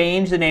they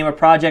changed the name of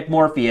Project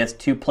Morpheus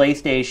to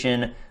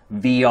PlayStation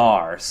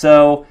VR.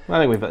 So I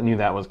think we knew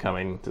that was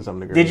coming to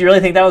some degree. Did you really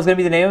think that was going to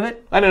be the name of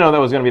it? I didn't know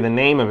that was going to be the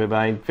name of it, but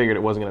I figured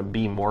it wasn't going to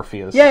be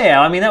Morpheus. Yeah.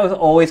 I mean, that was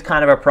always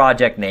kind of a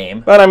project name.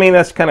 But I mean,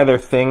 that's kind of their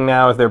thing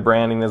now, is their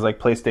branding. There's like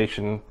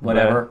PlayStation,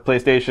 whatever,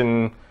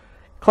 PlayStation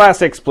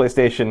Classics,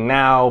 PlayStation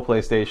Now,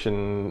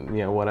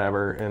 PlayStation,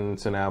 whatever, and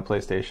so now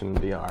PlayStation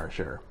VR.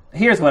 Sure.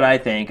 Here's what I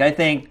think. I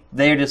think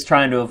they're just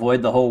trying to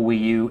avoid the whole Wii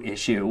U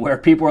issue, where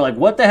people are like,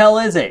 what the hell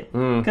is it?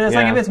 Because it's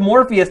like, if it's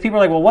Morpheus, people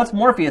are like, well, what's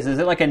Morpheus? Is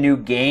it like a new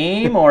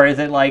game, or is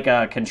it like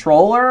a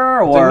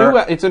controller?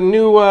 Or It's a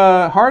new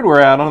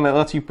hardware add-on that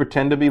lets you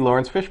pretend to be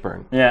Lawrence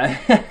Fishburne. Yeah.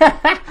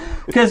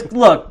 Because,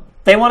 look,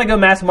 they want to go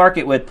mass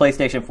market with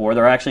PlayStation 4.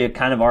 They're actually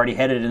kind of already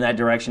headed in that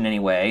direction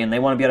anyway, and they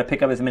want to be able to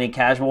pick up as many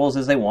casuals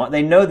as they want.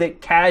 They know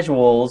that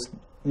casuals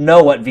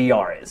know what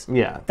VR is.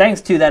 Yeah. Thanks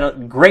to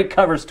that great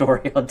cover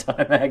story on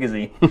Time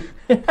Magazine.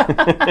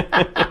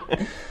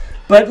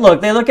 But look,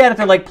 they look at it,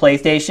 they're like,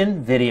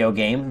 PlayStation, video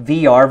game,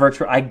 VR,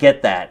 virtual. I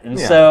get that. And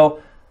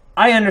so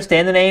I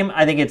understand the name.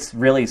 I think it's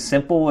really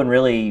simple and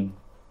really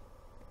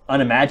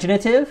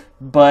unimaginative,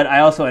 but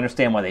I also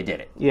understand why they did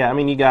it. Yeah, I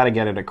mean, you got to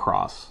get it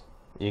across.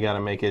 You got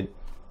to make it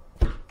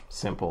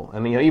simple.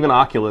 And even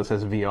Oculus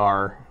has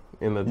VR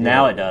in the...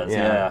 Now it does,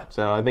 yeah.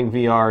 So I think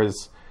VR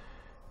is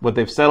what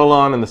they've settled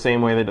on, in the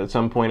same way that at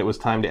some point it was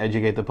time to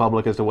educate the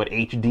public as to what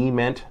HD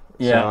meant.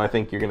 Yeah. So I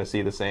think you're going to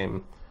see the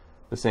same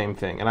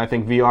thing. And I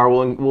think VR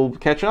will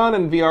catch on,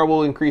 and VR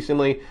will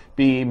increasingly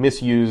be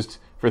misused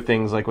for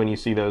things like when you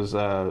see those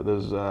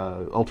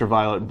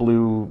ultraviolet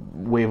blue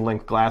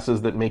wavelength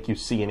glasses that make you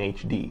see in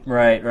HD.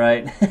 Right.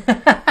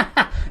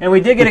 And we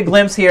did get a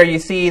glimpse here. You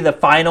see the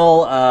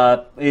final,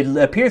 it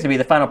appears to be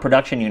the final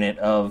production unit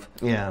of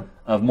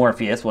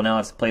Morpheus. Well, now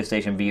it's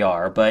PlayStation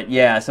VR. But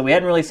yeah, so we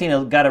hadn't really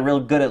got a real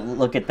good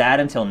look at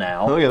that until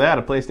now. Look at that,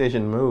 a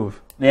PlayStation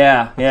Move.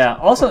 Yeah.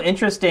 Also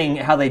interesting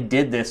how they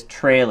did this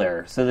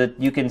trailer, so that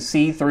you can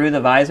see through the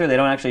visor. They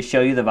don't actually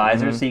show you the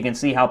visor, so you can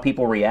see how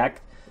people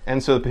react.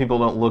 And so people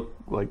don't look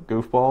like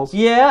goofballs?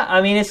 Yeah,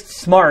 I mean, it's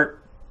smart.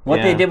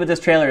 What they did with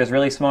this trailer is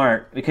really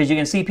smart, because you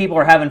can see people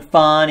are having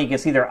fun, you can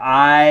see their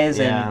eyes,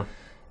 and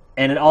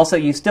it also,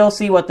 you still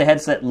see what the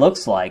headset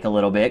looks like a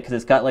little bit, because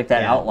it's got like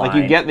that outline. Like,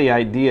 you get the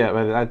idea,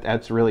 but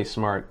that's really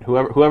smart.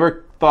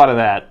 Whoever thought of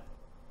that,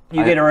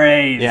 you get a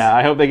raise. Yeah,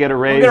 I hope they get a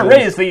raise. We'll get a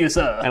raise for you,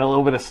 sir. And a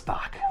little bit of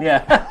stock.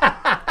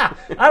 Yeah.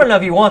 I don't know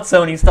if you want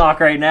Sony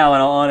stock right now,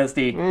 in all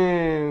honesty.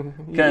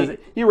 Because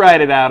you ride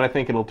it out, I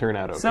think it'll turn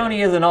out okay.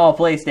 Sony isn't all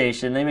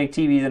PlayStation. They make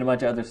TVs and a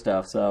bunch of other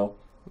stuff, so...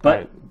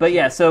 But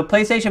yeah, so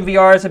PlayStation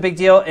VR is a big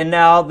deal. And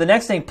now the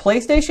next thing,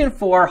 PlayStation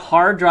 4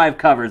 hard drive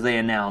covers they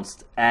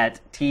announced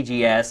at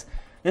TGS.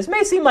 This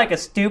may seem like a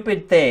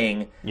stupid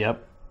thing.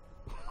 Yep.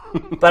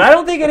 But I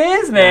don't think it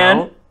is,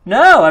 man.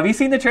 No. Have you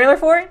seen the trailer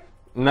for it?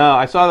 No,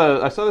 I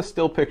saw the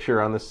still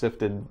picture on the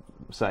Sifted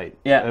site.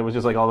 Yeah. It was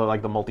just like all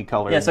the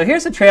multicolored. Yeah, so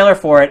here's the trailer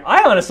for it.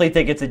 I honestly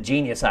think it's a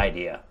genius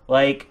idea.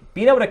 Like,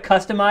 being able to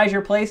customize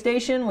your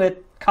PlayStation with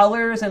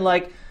colors, and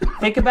like,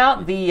 think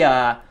about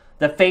the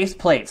face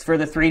plates for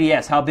the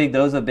 3DS, how big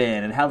those have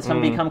been, and how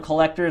some become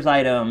collector's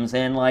items,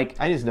 and like...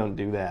 I just don't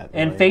do that.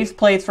 And face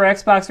plates for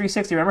Xbox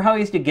 360. Remember how we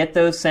used to get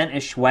those sent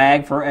as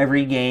swag for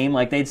every game?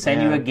 Like, they'd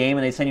send you a game,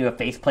 and they'd send you a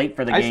face plate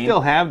for the game. I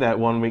still have that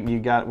one you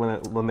got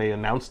when they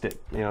announced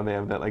it. They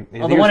have that, like...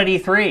 Oh, the one at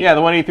E3. Yeah,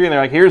 the one at E3, and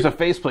they're like, here's a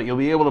face plate you'll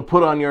be able to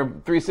put on your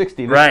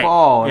 360 this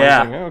fall. And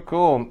I was like, oh,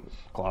 cool.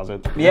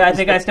 Closet. Yeah, I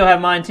think I still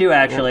have mine too,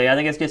 actually. I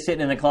think it's just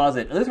sitting in the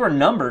closet. Those were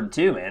numbered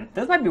too, man.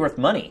 Those might be worth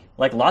money.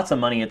 Like, lots of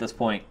money at this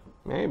point.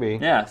 Maybe.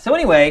 Yeah. So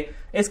anyway,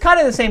 it's kind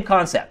of the same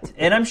concept.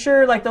 And I'm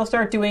sure like they'll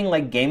start doing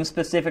like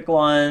game-specific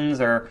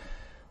ones, or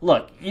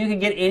look,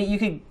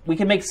 we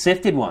could make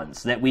sifted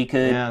ones that we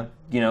could,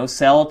 Yeah.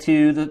 sell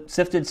to the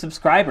sifted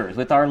subscribers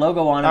with our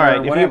logo on it All right,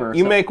 or whatever. if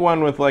you make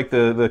one with like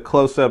the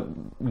close-up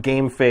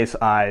GameFace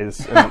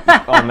eyes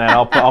on that,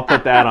 I'll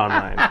put that on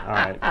mine.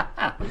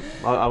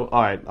 All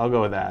right, I'll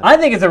go with that. I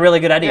think it's a really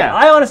good idea. Yeah.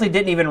 I honestly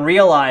didn't even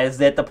realize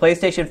that the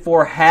PlayStation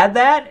 4 had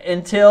that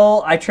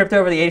until I tripped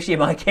over the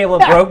HDMI cable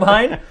and broke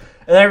mine.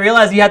 And then I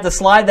realized you had to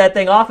slide that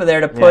thing off of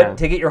there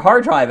to get your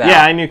hard drive out.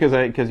 Yeah, I knew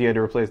because you had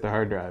to replace the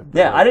hard drive.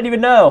 Yeah, I didn't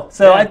even know.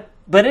 So Yeah.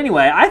 but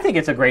anyway, I think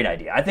it's a great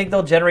idea. I think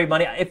they'll generate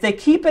money if they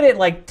keep it at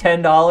like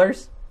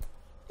 $10.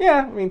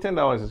 Yeah, I mean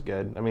 $10 is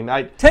good. I mean,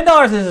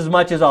 $10 is as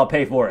much as I'll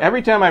pay for it.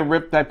 every time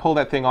I pull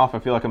that thing off, I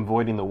feel like I'm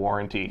voiding the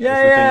warranty.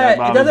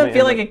 Yeah. It doesn't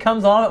feel like it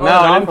comes off. No,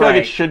 I didn't feel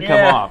like it should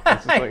come off.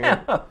 It's just like,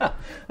 I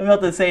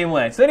felt the same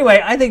way. So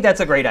anyway, I think that's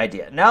a great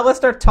idea. Now let's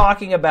start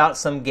talking about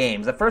some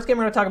games. The first game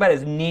we're going to talk about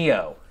is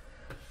Neo.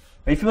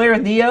 Are you familiar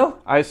with Neo?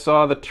 I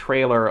saw the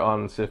trailer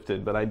on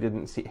Sifted, but I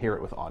didn't hear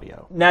it with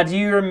audio. Now, do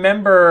you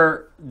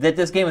remember that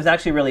this game was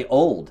actually really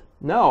old?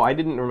 No, I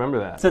didn't remember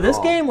that. So this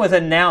game was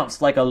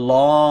announced like a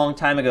long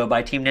time ago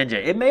by Team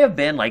Ninja. It may have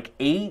been like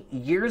 8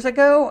 years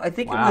ago. I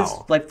think It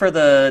was like for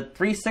the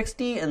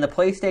 360 and the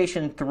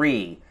PlayStation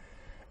 3.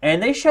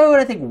 And they showed,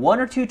 I think, 1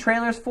 or 2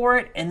 trailers for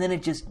it, and then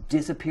it just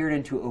disappeared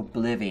into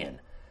oblivion.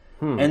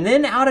 And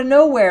then out of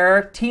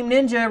nowhere, Team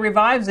Ninja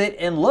revives it,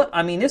 and look,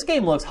 I mean, this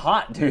game looks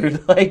hot,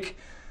 dude. Like,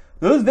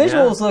 those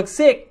visuals look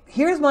sick.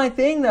 Here's my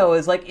thing, though,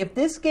 is like, if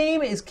this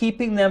game is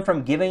keeping them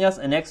from giving us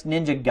a next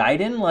Ninja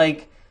Gaiden,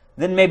 like,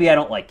 then maybe I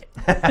don't like it.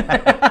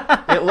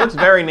 It looks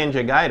very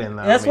Ninja Gaiden,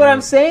 though. That's what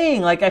I'm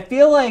saying. Like, I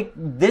feel like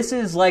this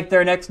is like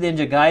their next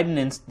Ninja Gaiden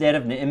instead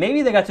of... And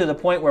maybe they got to the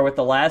point where with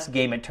the last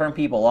game it turned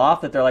people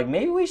off, that they're like,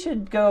 maybe we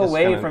should go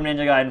away from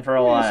Ninja Gaiden for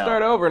a while.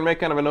 Start over and make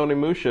kind of an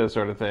Onimusha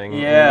sort of thing.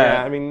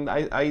 Yeah. I mean,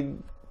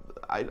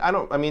 I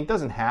don't... I mean, it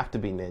doesn't have to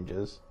be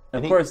ninjas.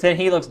 Of course, then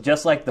he looks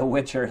just like The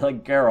Witcher,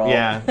 like Geralt.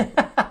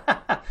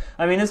 Yeah.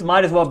 I mean, this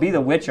might as well be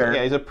The Witcher.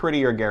 Yeah, he's a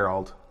prettier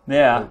Geralt.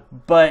 Yeah,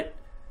 but...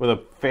 With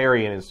a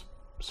fairy in his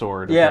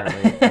sword, Yeah.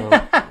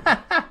 apparently.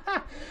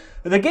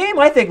 The game,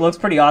 I think, looks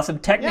pretty awesome.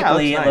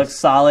 Technically, it it looks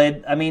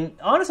solid. I mean,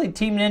 honestly,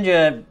 Team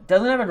Ninja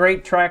doesn't have a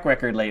great track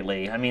record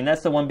lately. I mean,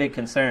 that's the one big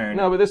concern.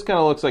 No, but this kind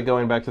of looks like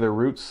going back to their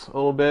roots a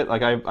little bit.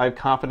 Like, I have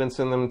confidence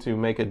in them to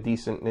make a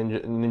decent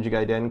Ninja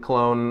Gaiden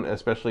clone,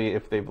 especially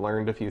if they've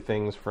learned a few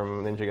things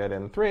from Ninja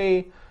Gaiden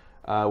 3,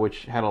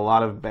 which had a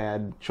lot of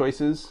bad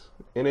choices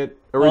in it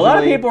originally. A lot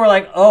of people were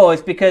like, oh,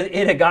 it's because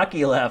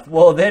Itagaki left.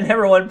 Well, then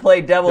everyone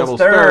played Devil's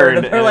Third.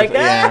 And they're like,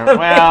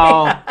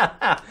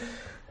 well...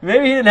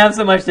 Maybe he didn't have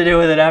so much to do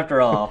with it after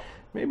all.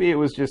 Maybe it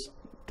was just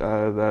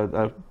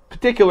a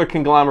particular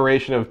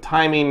conglomeration of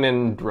timing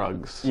and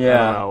drugs.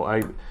 Yeah.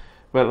 I don't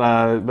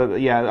know. But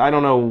yeah, I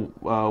don't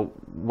know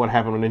what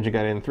happened with Ninja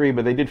Gaiden 3,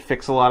 but they did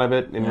fix a lot of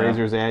it in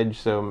Razor's Edge,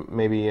 so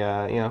maybe,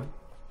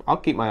 I'll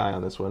keep my eye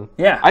on this one.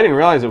 Yeah. I didn't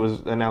realize it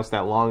was announced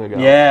that long ago.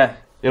 Yeah.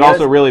 It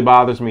also really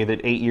bothers me that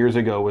 8 years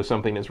ago was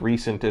something as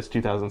recent as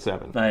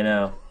 2007. I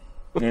know.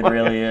 It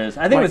really is.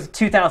 I think it was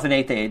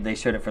 2008 they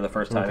showed it for the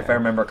first time, if I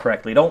remember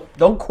correctly.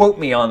 Don't quote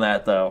me on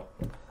that, though.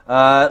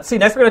 See,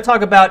 next we're going to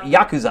talk about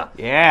Yakuza.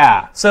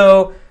 Yeah.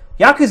 So,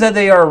 Yakuza,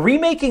 they are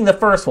remaking the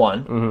first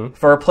one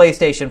for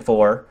PlayStation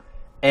 4,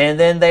 and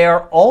then they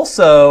are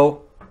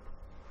also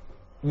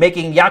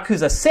making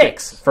Yakuza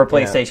 6 for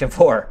PlayStation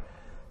 4.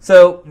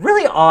 So,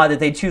 really odd that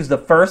they choose the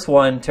first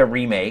one to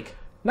remake.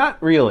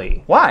 Not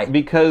really. Why?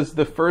 Because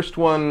the first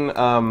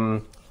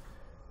one...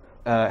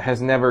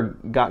 has never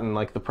gotten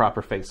like the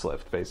proper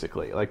facelift,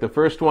 basically. Like the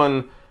first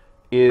one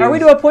is... Are we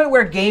to a point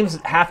where games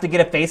have to get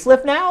a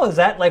facelift now? Is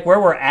that like where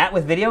we're at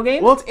with video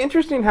games? Well, it's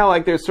interesting how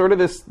like there's sort of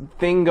this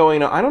thing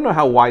going on. I don't know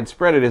how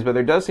widespread it is, but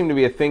there does seem to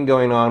be a thing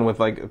going on with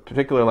like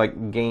particular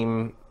like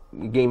game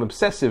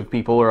obsessive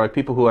people or like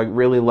people who like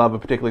really love a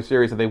particular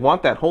series that they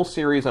want that whole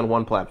series on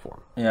one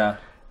platform. Yeah.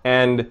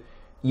 And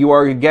you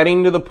are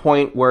getting to the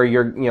point where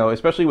you're,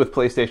 especially with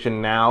PlayStation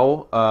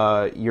Now,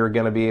 you're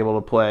going to be able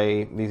to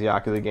play these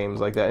Yakuza games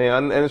like that.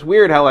 And it's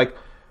weird how, like,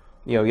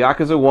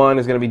 Yakuza 1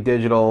 is going to be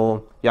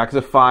digital.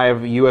 Yakuza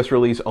 5, US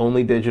release,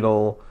 only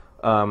digital.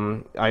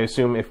 I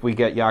assume if we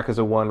get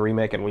Yakuza 1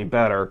 remake, and we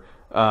better,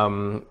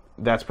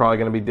 that's probably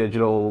going to be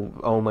digital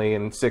only,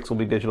 and 6 will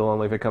be digital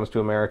only if it comes to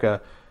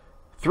America.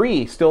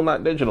 3, still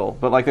not digital.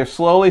 But, like, they're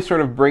slowly sort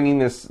of bringing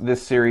this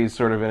series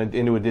sort of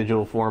into a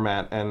digital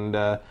format,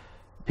 and...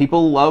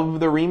 people love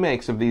the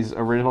remakes of these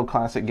original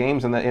classic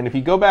games, and if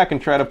you go back and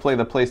try to play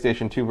the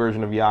PlayStation 2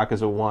 version of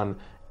Yakuza 1,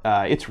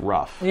 it's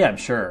rough. Yeah, I'm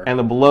sure. And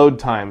the load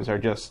times are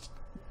just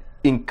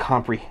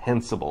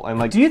incomprehensible. And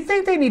like, do you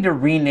think they need to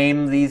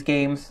rename these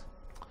games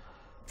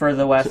for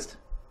the West?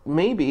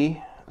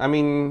 Maybe. I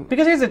mean...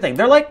 Because here's the thing.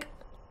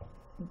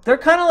 They're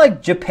kind of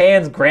like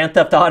Japan's Grand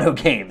Theft Auto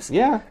games.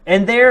 Yeah.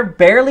 And they're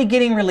barely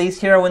getting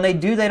released here. When they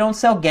do, they don't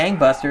sell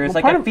gangbusters.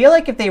 Well, I feel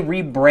like if they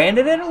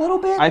rebranded it a little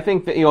bit... I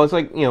think that, it's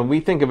like,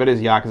 we think of it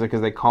as Yakuza because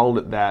they called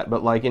it that.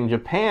 But like in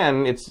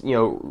Japan, it's,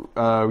 Ryuga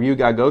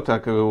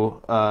Gotoku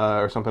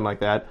or something like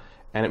that.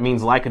 And it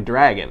means like a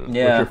dragon.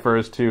 Yeah. Which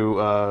refers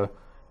to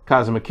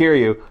Kazuma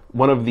Kiryu,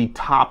 one of the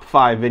top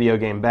 5 video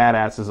game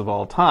badasses of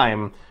all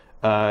time,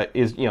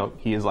 is,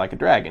 he is like a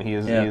dragon. He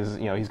is,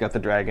 he's got the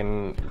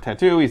dragon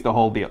tattoo. He's the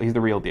whole deal. He's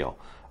the real deal.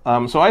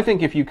 So I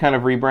think if you kind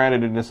of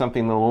rebranded it into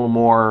something a little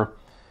more,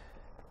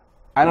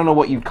 I don't know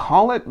what you'd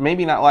call it.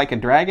 Maybe not like a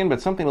dragon,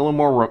 but something a little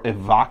more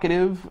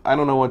evocative. I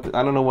don't know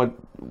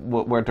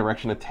what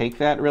direction to take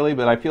that really.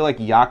 But I feel like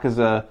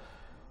Yakuza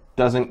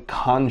doesn't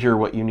conjure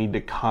what you need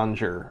to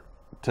conjure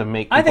to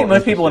make. I think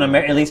most people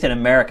at least in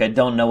America,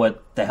 don't know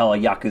what the hell a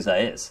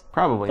Yakuza is.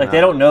 Probably like not.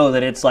 They don't know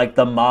that it's like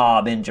the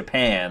mob in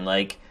Japan.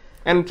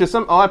 And to a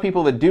lot of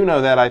people that do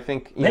know that, I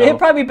think it'd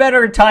probably be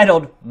better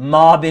titled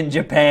 "Mob in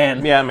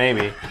Japan." Yeah,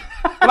 maybe.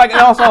 And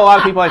also a lot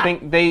of people, I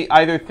think a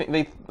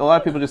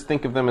lot of people just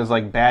think of them as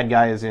like bad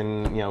guys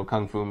in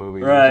kung fu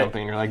movies or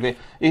something, or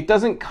it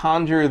doesn't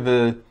conjure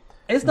the.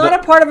 It's not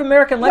a part of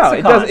American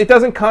lexicon. No, it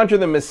doesn't conjure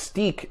the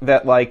mystique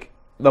that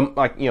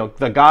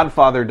the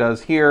Godfather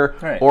does here,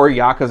 or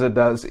Yakuza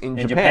does in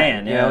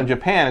Japan. In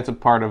Japan, it's a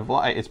part of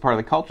life. It's part of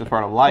the culture. It's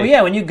part of life. Well,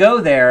 yeah, when you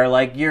go there,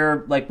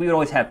 we would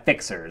always have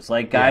fixers,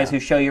 guys who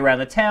show you around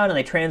the town and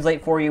they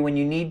translate for you when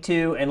you need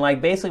to, and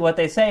basically what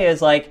they say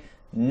is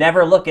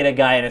never look at a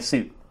guy in a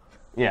suit.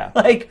 Yeah.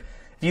 If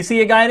you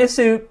see a guy in a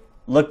suit,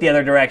 look the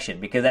other direction,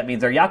 because that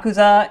means they're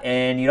Yakuza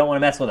and you don't want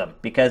to mess with them,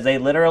 because they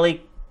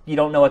literally, you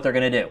don't know what they're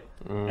going to do.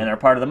 And they're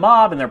part of the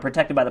mob and they're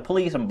protected by the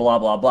police and blah,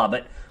 blah, blah.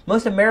 But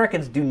most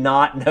Americans do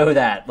not know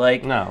that.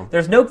 No.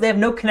 They have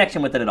no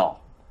connection with it at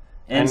all.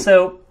 And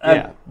so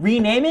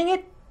renaming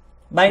it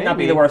might not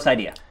be the worst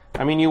idea.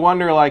 I mean, you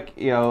wonder,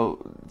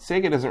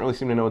 Sega doesn't really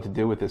seem to know what to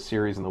do with this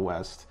series in the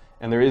West.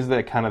 And there is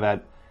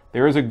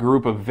there is a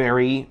group of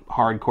very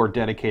hardcore,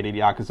 dedicated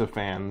Yakuza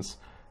fans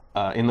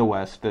in the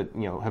West that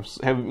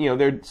have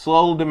their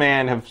slow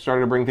demand have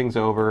started to bring things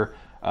over.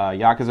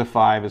 Yakuza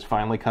 5 is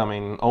finally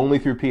coming, only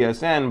through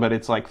PSN, but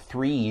it's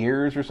 3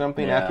 years or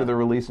something after the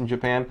release in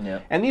Japan.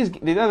 Yeah. And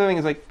the other thing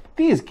is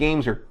these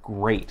games are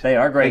great. They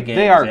are great games.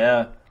 They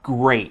are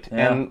great,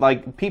 yeah. And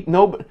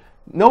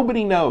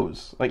nobody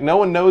knows. No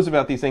one knows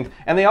about these things,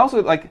 and they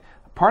also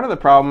part of the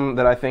problem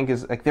that I think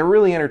is they're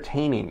really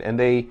entertaining, and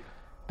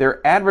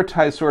they're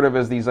advertised sort of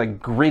as these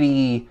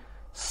gritty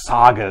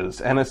sagas,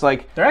 and it's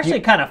they're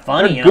actually kind of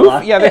funny.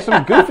 Goofy, yeah, there's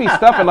some goofy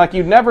stuff, and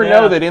you'd never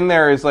know that in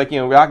there is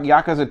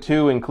Yakuza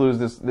 2 includes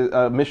this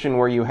mission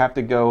where you have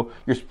to go.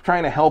 You're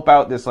trying to help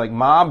out this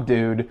mob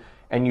dude,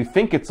 and you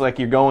think it's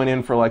you're going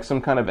in for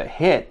some kind of a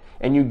hit,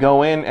 and you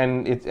go in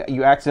and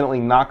you accidentally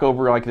knock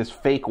over this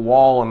fake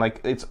wall, and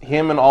it's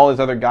him and all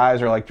his other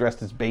guys are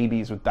dressed as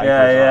babies with diapers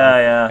on.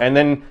 Yeah. And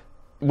then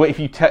if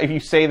you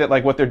say that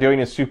what they're doing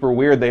is super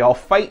weird, they all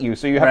fight you.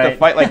 So you have to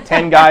fight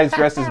 10 guys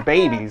dressed as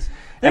babies.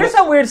 There's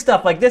some weird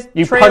stuff this.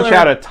 You trailer, punch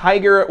out a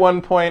tiger at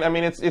one point. I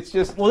mean, it's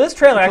just. Well, this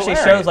trailer actually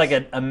shows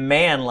a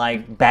man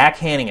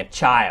backhanding a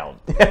child.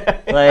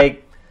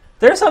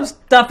 There's some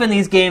stuff in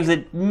these games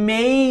that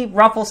may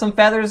ruffle some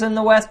feathers in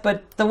the West,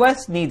 but the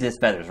West needs its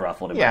feathers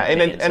ruffled. Yeah,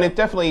 and it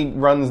definitely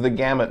runs the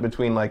gamut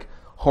between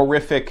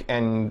horrific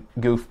and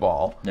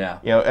goofball.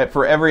 Yeah.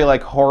 For every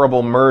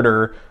horrible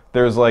murder,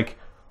 there's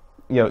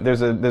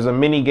there's a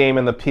mini game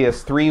in the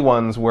PS3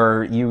 ones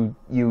where you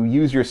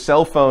use your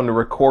cell phone to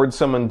record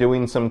someone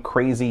doing some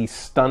crazy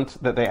stunt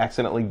that they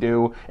accidentally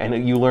do,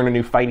 and you learn a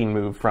new fighting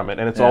move from it,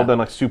 and it's all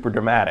done super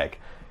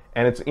dramatic,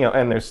 and it's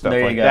and there's stuff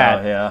there like you go,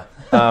 that. Yeah.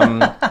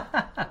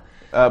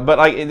 But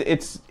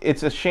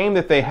it's a shame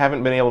that they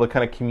haven't been able to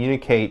kind of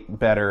communicate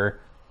better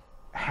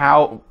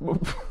how.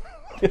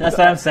 That's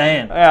what I'm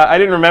saying. Yeah, I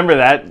didn't remember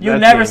that. You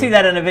never see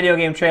that in a video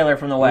game trailer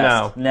from the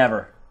West. No.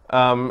 Never.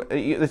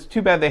 It's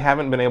too bad they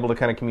haven't been able to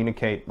kind of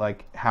communicate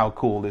how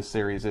cool this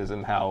series is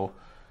and how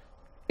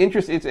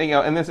interesting it's.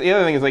 And this, the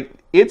other thing is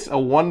it's a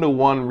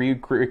 1-to-1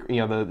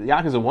 the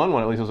Yakuza 1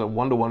 at least was a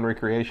 1-to-1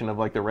 recreation of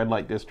the red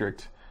light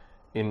district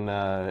in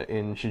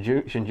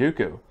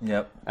Shinjuku.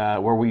 Yep.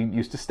 Where we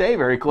used to stay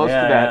very close to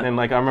that, yeah. And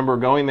I remember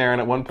going there,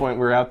 and at one point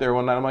we were out there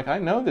one night. I'm I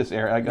know this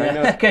area. I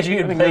know because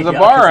there's a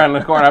bar around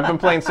the corner. I've been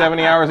playing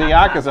 70 hours of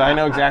Yakuza. I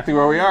know exactly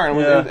where we are,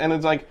 and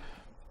it's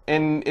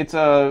And it's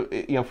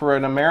for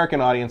an American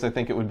audience, I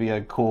think it would be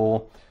a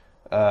cool,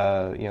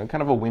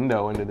 kind of a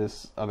window into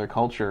this other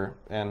culture.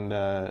 And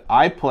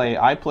I play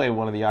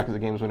one of the Yakuza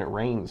games when it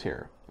rains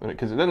here,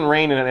 because it doesn't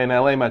rain in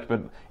LA much,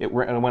 but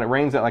when it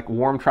rains that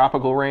warm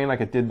tropical rain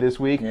like it did this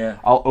week,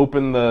 I'll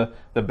open the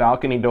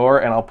balcony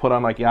door and I'll put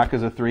on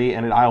Yakuza 3,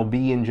 and I'll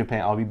be in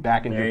Japan. I'll be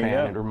back in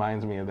Japan. It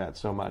reminds me of that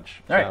so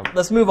much. All right,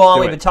 let's move on.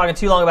 We've been talking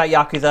too long about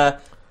Yakuza.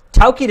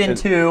 Toukiden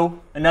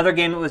 2, another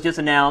game that was just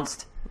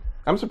announced.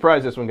 I'm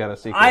surprised this one got a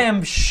sequel. I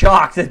am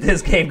shocked that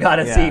this game got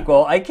a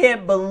sequel. I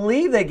can't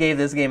believe they gave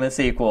this game a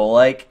sequel.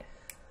 Koei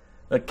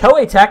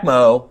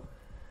Tecmo,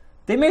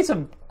 they made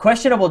some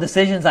questionable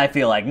decisions, I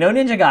feel like. No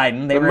Ninja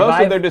Gaiden.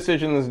 Most of their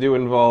decisions do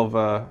involve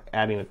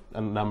adding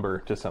a number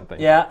to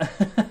something. Yeah.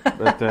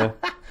 But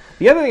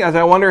the other thing is,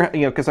 I wonder,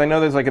 because I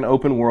know there's an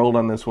open world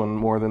on this one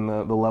more than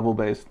the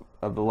level-based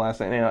of the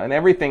last, and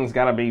everything's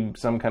got to be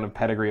some kind of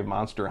pedigree of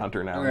Monster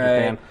Hunter now in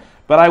Japan.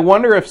 But I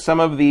wonder if some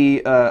of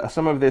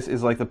this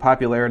is the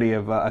popularity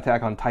of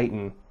Attack on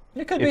Titan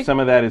It could be. If some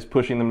of that is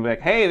pushing them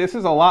back, hey, this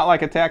is a lot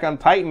like Attack on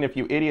Titan if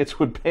you idiots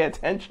would pay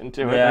attention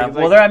to it. Yeah, Like,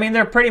 well,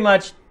 they're pretty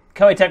much...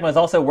 Koei Tecmo is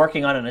also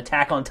working on an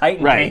Attack on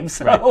Titan game,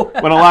 so... Right.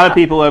 When a lot of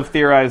people have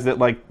theorized that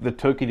like the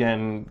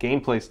Tokiden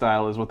gameplay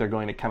style is what they're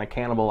going to kind of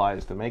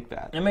cannibalize to make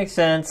that. It makes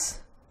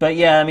sense. But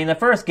yeah, I mean, the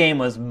first game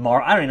was I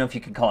don't even know if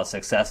you could call it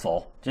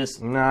successful.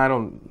 Just No, I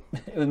don't.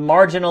 it was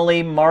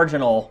marginally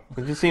marginal.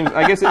 It just seems.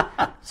 I guess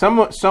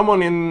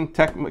someone in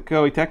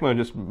Koei Tecmo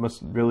just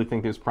must really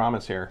think there's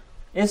promise here.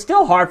 It's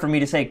still hard for me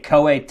to say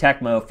Koei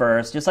Tecmo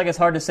first, just like it's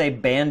hard to say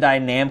Bandai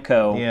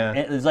Namco. Yeah.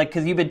 It's like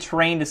because you've been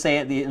trained to say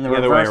it in the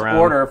other way reverse around.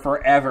 order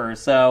forever.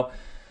 So,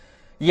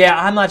 yeah,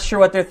 I'm not sure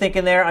what they're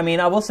thinking there. I mean,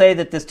 I will say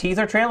that this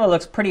teaser trailer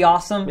looks pretty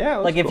awesome. Yeah, it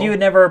looks like if cool. you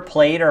had never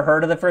played or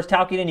heard of the first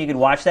Tokiden, you could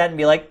watch that and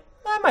be like,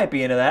 I might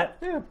be into that.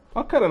 Yeah,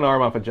 I'll cut an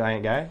arm off a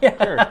giant guy.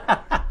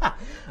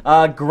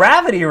 Sure.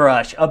 Gravity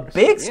Rush, a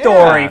big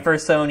story Yeah. for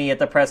Sony at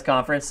the press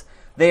conference.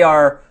 They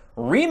are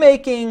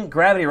remaking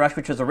Gravity Rush,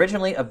 which was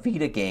originally a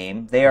Vita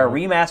game. They are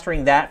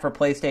remastering that for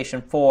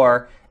PlayStation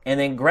 4. And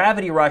then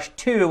Gravity Rush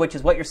 2, which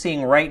is what you're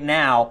seeing right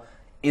now,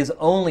 is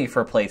only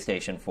for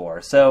PlayStation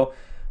 4. So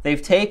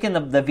they've taken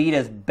the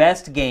Vita's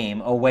best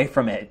game away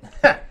from it.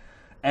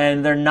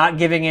 And they're not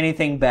giving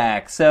anything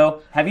back.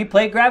 So, have you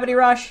played Gravity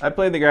Rush? I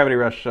played the Gravity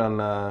Rush on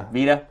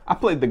Vita? I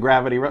played the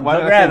Gravity Rush. Why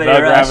The did I say the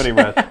Gravity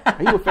Gravity Rush?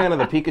 Are you a fan of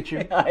the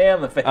Pikachu? I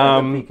am a fan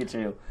of the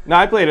Pikachu. No,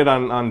 I played it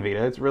on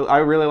Vita. I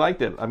really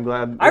liked it. I'm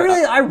glad.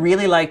 I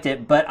really liked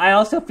it, but I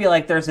also feel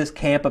like there's this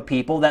camp of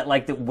people that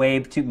liked it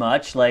way too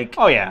much. Like,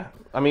 Oh yeah.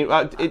 I mean,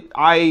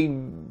 I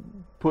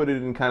put it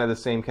in kind of the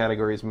same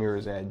category as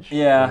Mirror's Edge.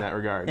 Yeah. In that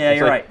regard. Yeah, It's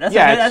you're like, right. That's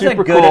it's a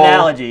super good cool,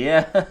 analogy.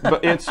 Yeah.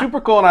 But it's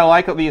super cool, and I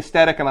like the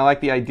aesthetic, and I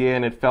like the idea,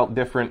 and it felt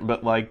different.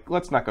 But like,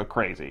 let's not go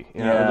crazy.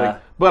 You know? Yeah.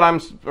 Like, but I'm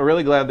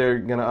really glad they're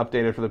going to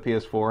update it for the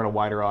PS4, and a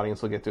wider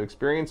audience will get to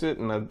experience it.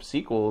 And the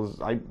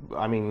sequels,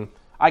 I mean,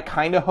 I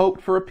kind of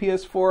hoped for a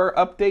PS4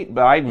 update,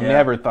 but I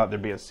never thought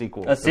there'd be a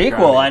sequel. A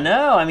sequel, I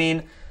know. I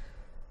mean,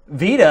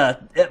 Vita.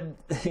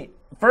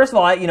 First of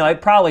all,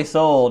 it probably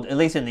sold, at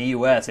least in the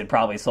U.S., it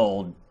probably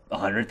sold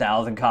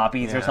 100,000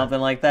 copies or something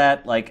like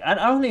that. Like, I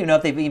don't even know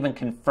if they've even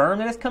confirmed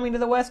that it's coming to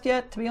the West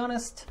yet, to be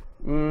honest.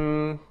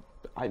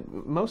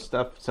 Most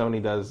stuff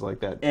Sony does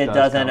like that. It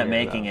does end up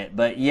making it.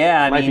 But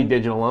yeah, I Might mean, be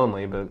digital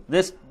only, but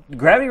this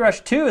Gravity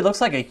Rush 2, it looks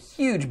like a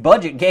huge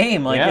budget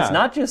game. Like, Yeah. it's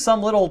not just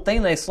some little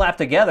thing they slapped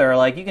together.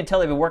 Like, you can tell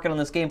they've been working on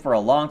this game for a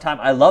long time.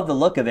 I love the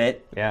look of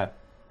it. yeah.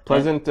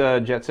 Pleasant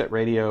Jet Set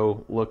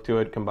Radio look to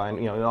it combined.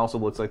 It also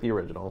looks like the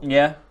original.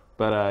 Yeah.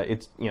 But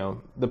it's,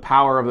 the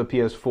power of the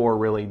PS4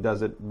 really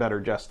does it better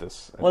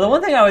justice. Well, the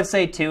one thing I would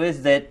say, too,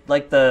 is that,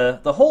 like, the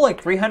whole,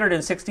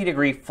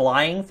 360-degree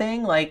flying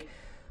thing, like,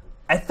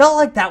 I felt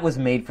like that was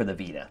made for the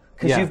Vita.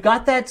 Because you've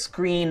got that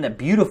screen, that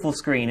beautiful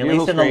screen, at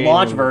least in the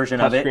launch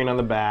version of it. Screen on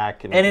the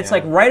back. And it's,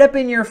 like, right up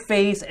in your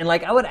face, and,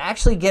 like, I would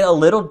actually get a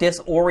little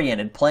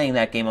disoriented playing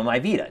that game on my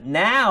Vita.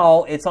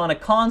 Now, it's on a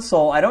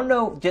console. I don't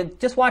know,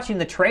 just watching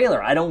the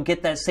trailer, I don't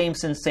get that same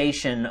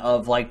sensation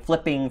of, like,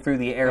 flipping through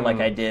the air like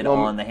I did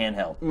on the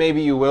handheld.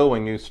 Maybe you will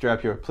when you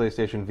strap your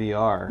PlayStation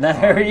VR.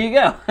 There you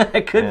go.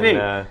 It could be.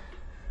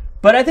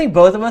 But I think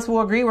both of us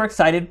will agree we're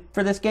excited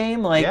for this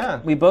game.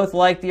 Like, we both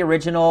like the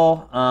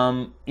original.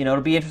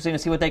 It'll be interesting to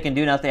see what they can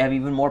do now that they have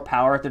even more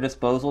power at their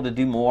disposal to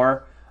do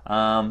more.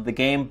 The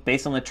game,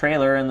 based on the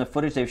trailer and the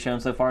footage they've shown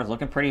so far, is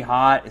looking pretty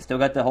hot. It's still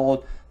got the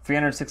whole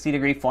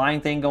 360-degree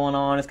flying thing going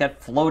on. It's got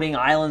floating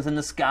islands in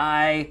the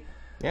sky.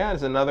 Yeah,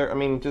 it's another,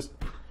 just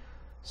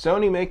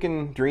Sony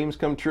making dreams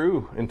come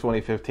true in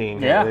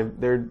 2015. Yeah.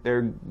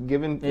 They're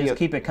giving... They just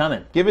keep it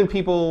coming. Giving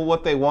people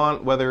what they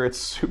want, whether it's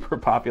super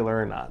popular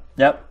or not.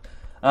 Yep.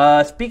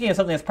 Speaking of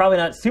something that's probably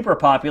not super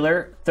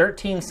popular,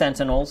 13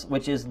 Sentinels,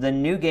 which is the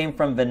new game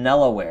from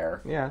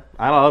Vanillaware. Yeah,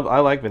 I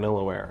like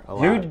Vanillaware a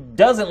lot. Who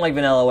doesn't like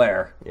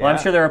Vanillaware? Yeah. Well, I'm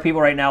sure there are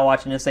people right now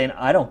watching this saying,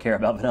 I don't care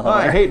about Vanillaware.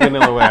 I hate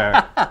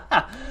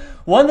Vanillaware.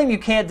 One thing you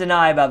can't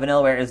deny about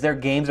Vanillaware is their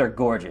games are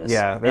gorgeous.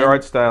 Yeah, their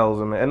art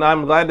styles, and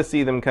I'm glad to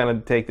see them kind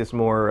of take this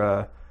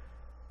more,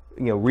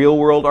 real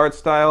world art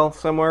style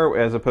somewhere,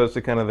 as opposed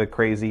to kind of the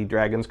crazy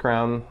Dragon's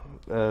Crown.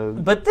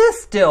 But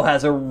this still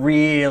has a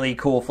really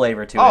cool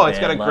flavor to it. Oh, it's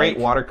got a great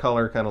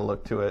watercolor kind of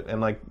look to it,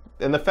 and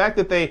the fact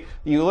that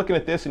you're looking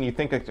at this and you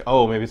think,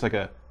 maybe it's like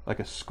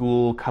a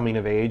school coming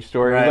of age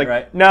story. Right, like,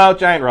 right. No,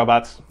 giant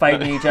robots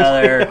fighting each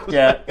other.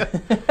 Yeah.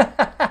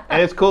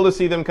 And it's cool to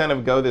see them kind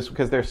of go this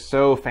because they're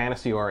so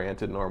fantasy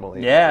oriented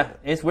normally. Yeah,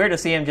 it's weird to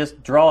see him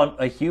just draw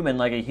a human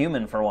like a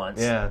human for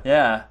once. Yeah.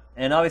 Yeah,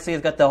 and obviously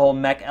it's got the whole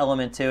mech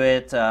element to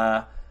it.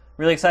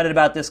 Really excited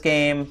about this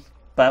game.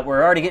 But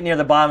we're already getting near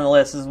the bottom of the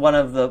list. This is one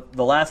of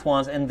the last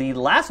ones. And the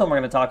last one we're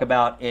going to talk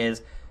about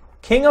is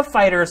King of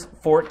Fighters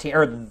 14,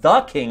 or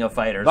The King of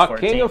Fighters 14.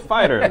 The King of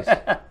Fighters.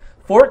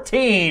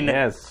 14.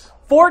 Yes.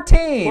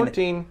 14.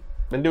 14.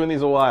 Been doing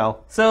these a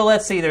while. So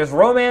let's see. There's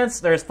Romance,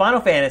 there's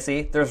Final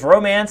Fantasy, there's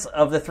Romance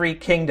of the Three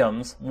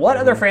Kingdoms. What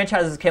other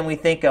franchises can we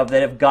think of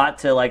that have got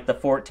to, the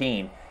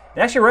 14?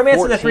 And actually,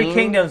 Romance of the Three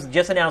Kingdoms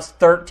just announced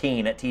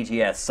 13 at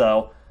TGS,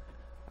 so...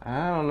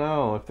 I don't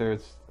know if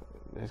there's...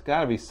 There's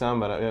got to be some,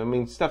 but I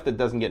mean, stuff that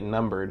doesn't get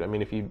numbered. I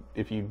mean, if you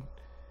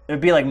It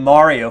would be like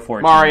Mario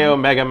 14. Mario,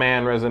 Mega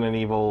Man, Resident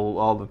Evil,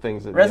 all the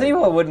things that... Resident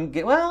Evil wouldn't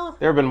get... Well...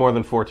 There have been more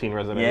than 14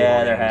 Resident Evil Yeah,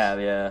 games. there have,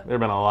 yeah. There have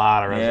been a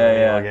lot of Resident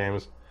Evil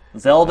games.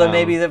 Zelda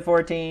maybe at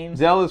 14.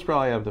 Zelda's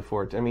probably up to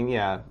 14. I mean,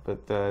 yeah,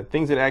 but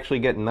things that actually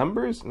get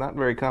numbers, not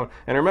very common.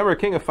 And remember,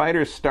 King of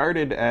Fighters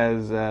started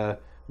as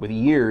with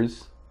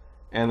years,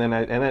 and then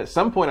at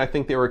some point, I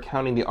think they were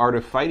counting the Art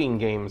of Fighting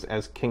games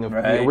as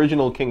the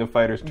original King of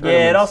Fighters tournaments.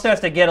 Yeah, it all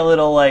starts to get a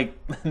little like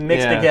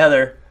mixed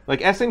together. Like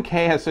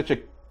SNK has such a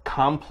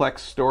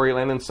complex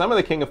storyline, and some of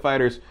the King of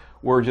Fighters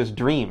were just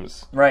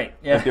dreams. Right.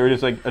 Yeah. Like they were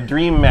just like a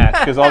dream match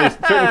because all these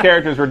certain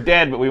characters were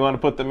dead, but we want to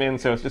put them in,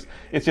 so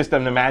it's just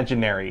an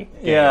imaginary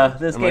game. Yeah,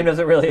 this game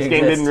doesn't really exist. This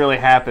game didn't really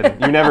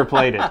happen. You never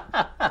played it.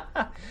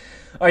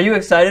 Are you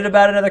excited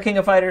about another King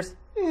of Fighters?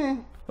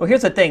 Well,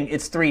 here's the thing.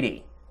 It's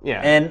 3D. Yeah.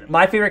 And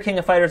my favorite King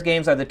of Fighters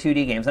games are the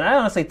 2D games, and I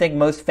honestly think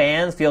most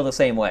fans feel the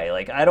same way.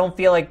 Like, I don't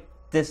feel like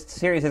this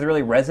series has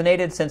really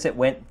resonated since it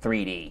went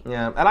 3D.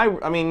 Yeah, and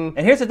I mean...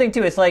 And here's the thing,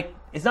 too. It's like,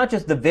 it's not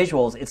just the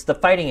visuals, it's the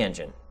fighting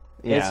engine.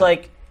 Yeah. It's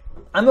like,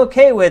 I'm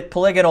okay with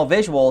polygonal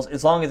visuals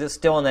as long as it's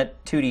still in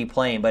that 2D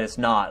plane, but it's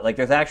not. Like,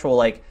 there's actual,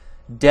 like,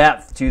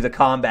 depth to the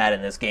combat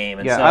in this game.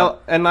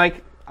 And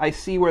I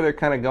see where they're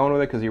kind of going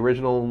with it, because the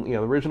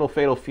original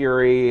Fatal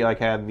Fury, like,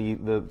 had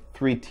the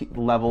three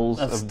levels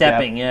of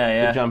stepping,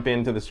 depth to jump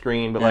into the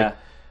screen, but, like,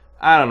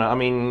 I don't know, I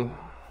mean...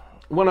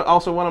 One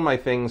of my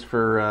things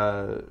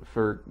for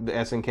the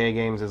SNK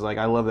games is, like,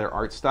 I love their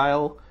art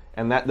style,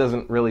 and that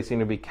doesn't really seem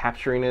to be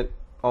capturing it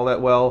all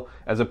that well,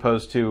 as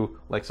opposed to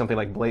like something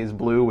like Blaze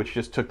Blue, which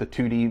just took the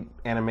 2D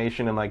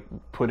animation and like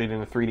put it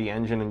in a 3D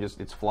engine and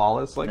just it's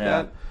flawless like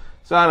that.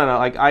 So I don't know,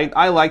 like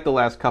I like the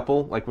last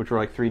couple, like which were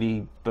like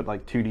 3D but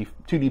like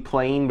 2D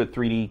plane but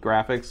 3D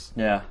graphics.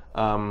 Yeah.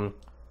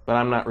 But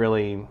I'm not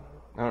really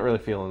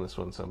feeling this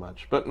one so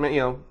much. But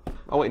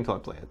I'll wait until I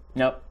play it.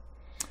 Yep.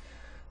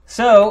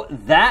 So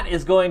that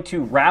is going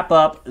to wrap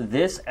up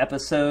this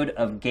episode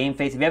of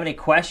GameFace. If you have any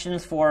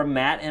questions for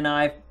Matt and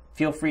I,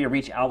 feel free to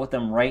reach out with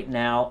them right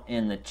now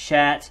in the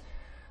chat.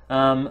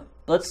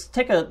 Let's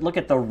take a look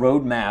at the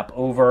roadmap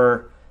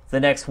over the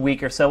next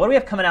week or so. What do we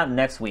have coming out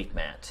next week,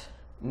 Matt?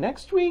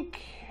 Next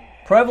week?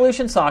 Pro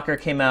Evolution Soccer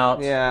came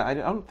out. Yeah, I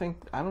don't.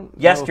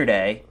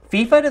 Yesterday.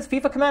 FIFA, does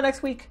FIFA come out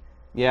next week?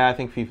 Yeah, I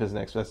think FIFA's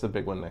next. That's the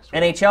big one next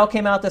week. NHL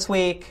came out this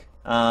week.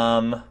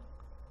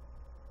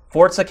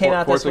 Forza came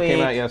out this week. Forza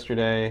came out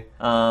yesterday.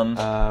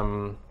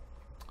 And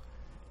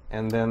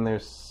then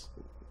there's,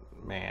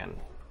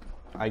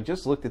 I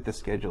just looked at the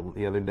schedule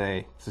the other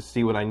day to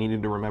see what I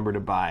needed to remember to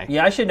buy.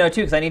 Yeah, I should know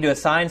too, because I need to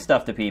assign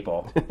stuff to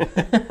people.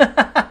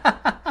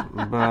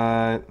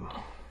 But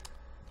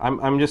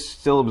I'm just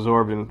still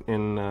absorbed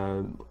in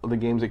the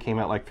games that came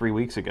out like 3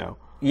 weeks ago.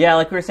 Yeah,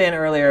 like we were saying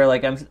earlier,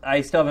 like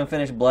I still haven't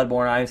finished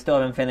Bloodborne. I still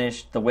haven't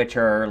finished The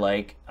Witcher.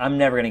 Like, I'm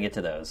never gonna get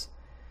to those.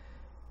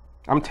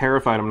 I'm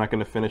terrified I'm not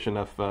going to finish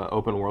enough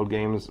open world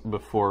games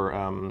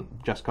before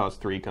Just Cause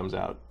 3 comes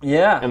out.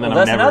 Yeah, and then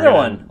that's another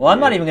one. Well, I'm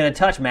not even going to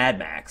touch Mad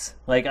Max.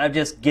 Like, I've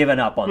just given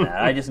up on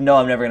that. I just know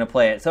I'm never going to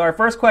play it. So our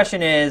first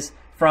question is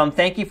from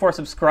Thank You for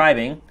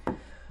Subscribing.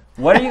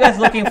 What are you guys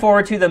looking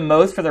forward to the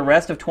most for the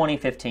rest of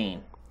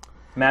 2015?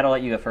 Matt, I'll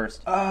let you go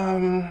first.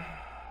 I'm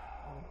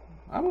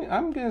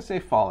going to say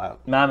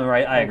Fallout. I'm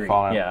right. I agree.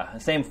 Fallout. Yeah,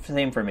 same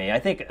for me. I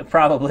think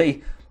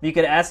probably you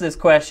could ask this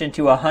question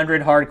to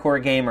 100 hardcore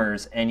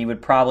gamers, and you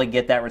would probably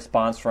get that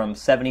response from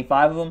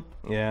 75 of them.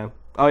 Yeah.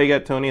 Oh, you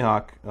got Tony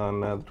Hawk on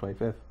the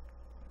 25th.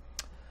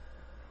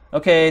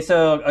 Okay,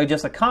 so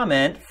just a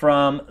comment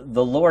from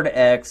the Lord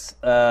X.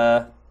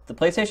 The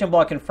PlayStation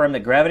blog confirmed that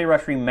Gravity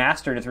Rush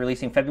Remastered is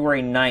releasing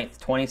February 9th,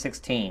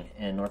 2016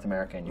 in North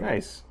America and Europe.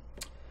 Nice.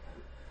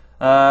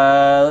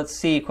 Let's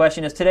see.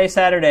 Question is, today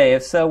Saturday?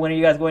 If so, when are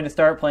you guys going to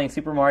start playing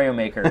Super Mario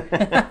Maker?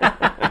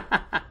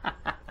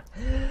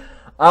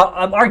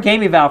 Our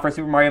game eval for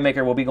Super Mario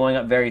Maker will be going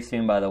up very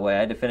soon, by the way. I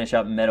had to finish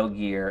up Metal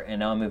Gear, and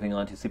now I'm moving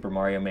on to Super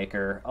Mario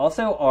Maker.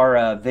 Also,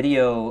 our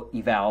video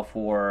eval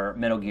for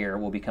Metal Gear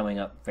will be coming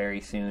up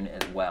very soon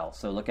as well,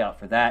 so look out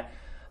for that.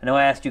 I know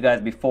I asked you guys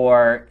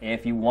before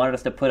if you wanted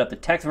us to put up the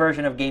text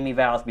version of game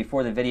evals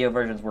before the video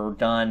versions were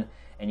done,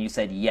 and you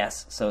said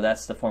yes, so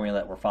that's the formula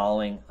that we're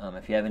following.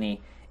 If you have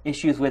any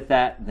issues with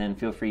that, then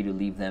feel free to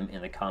leave them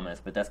in the comments,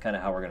 but that's kind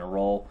of how we're going to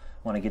roll.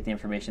 I want to get the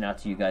information out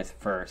to you guys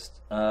first.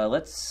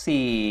 Let's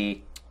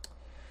see.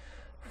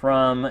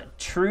 From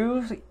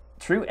True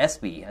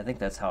SB, I think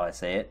that's how I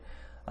say it.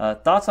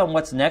 Thoughts on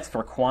what's next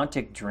for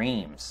Quantic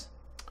Dreams?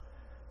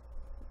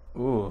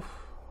 Oof.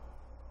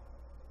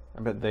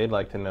 I bet they'd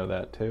like to know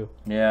that too.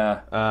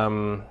 Yeah. I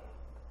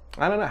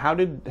don't know. How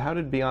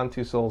did Beyond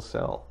Two Souls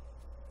sell?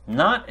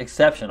 Not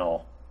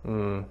exceptional.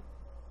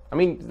 I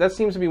mean, that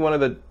seems to be one of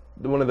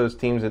those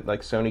teams that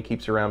like Sony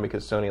keeps around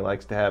because Sony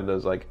likes to have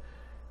those like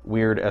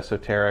weird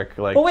esoteric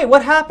like. Well, wait,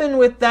 what happened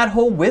with that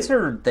whole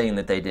wizard thing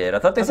that they did? I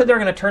thought they said they were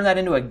going to turn that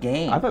into a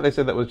game. I thought they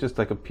said that was just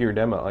like a pure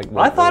demo. Like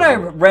I thought I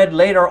read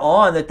later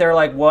on that they're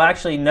like, well,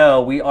 actually,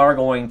 no, we are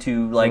going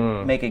to like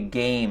make a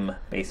game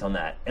based on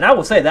that. And I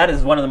will say that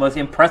is one of the most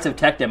impressive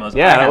tech demos I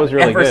have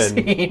ever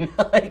seen.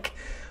 Like,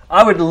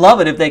 I would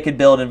love it if they could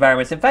build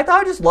environments. In fact, I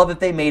would just love if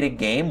they made a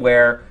game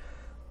where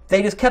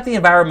they just kept the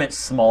environment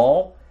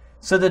small,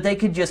 so that they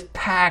could just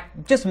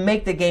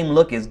make the game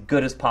look as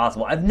good as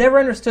possible. I've never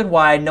understood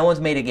why no one's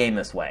made a game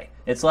this way.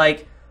 It's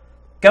like,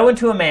 go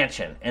into a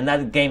mansion, and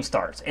that game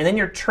starts. And then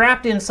you're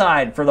trapped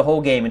inside for the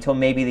whole game until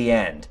maybe the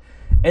end.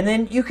 And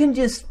then you can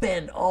just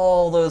spend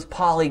all those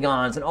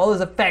polygons and all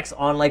those effects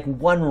on, like,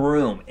 one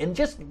room. And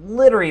just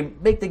literally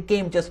make the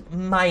game just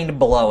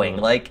mind-blowing.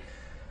 Like,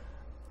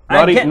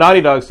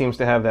 Naughty Dog seems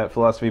to have that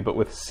philosophy, but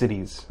with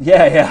cities.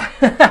 Yeah.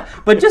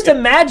 But just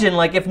imagine,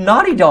 like, if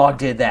Naughty Dog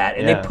did that,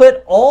 and they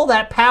put all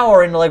that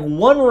power into, like,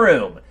 one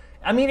room.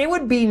 I mean, it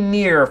would be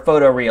near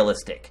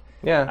photorealistic.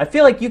 Yeah. I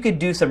feel like you could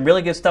do some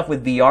really good stuff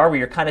with VR where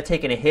you're kind of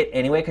taking a hit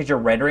anyway because you're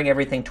rendering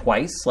everything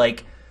twice.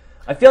 Like,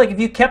 I feel like if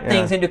you kept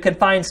things into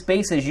confined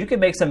spaces, you could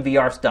make some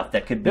VR stuff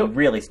that could be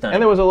really stunning.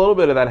 And there was a little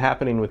bit of that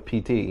happening with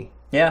PT.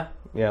 Yeah.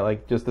 Yeah,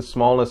 like just the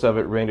smallness of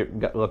it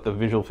let the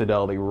visual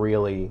fidelity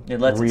really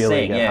get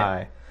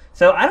high.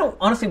 So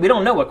we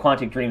don't know what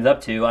Quantic Dream's up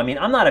to. I mean,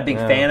 I'm not a big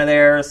fan of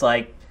theirs.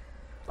 Like,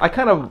 I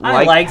kind of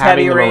like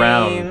having them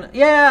around.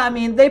 Yeah, I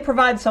mean, they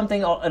provide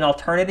something, an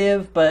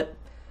alternative, but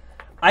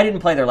I didn't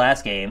play their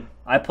last game.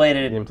 I played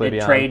it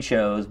at trade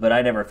shows, but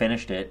I never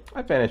finished it.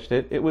 I finished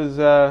it. It was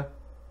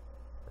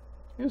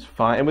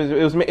fine.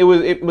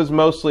 It was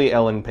mostly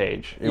Ellen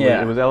Page.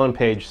 It was Ellen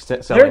Page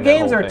selling Their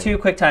games that whole are thing.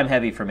 too QuickTime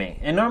heavy for me,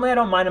 and normally I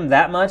don't mind them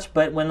that much.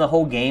 But when the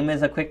whole game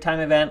is a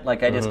QuickTime event,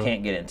 like I just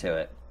can't get into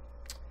it.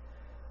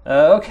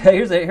 Okay,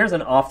 here's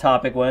an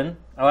off-topic one.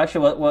 Oh,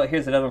 actually, well,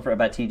 here's another one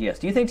about TGS.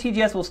 Do you think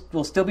TGS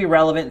will still be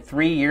relevant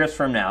 3 years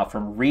from now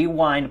from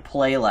Rewind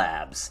Play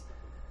Labs?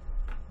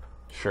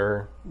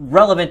 Sure.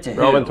 Relevant to who?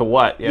 Relevant to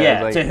what?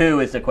 Yeah, to who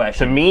is the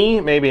question. To me,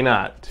 maybe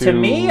not. To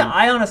me,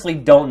 I honestly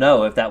don't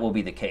know if that will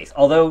be the case.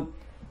 Although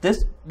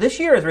this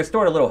year has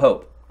restored a little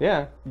hope.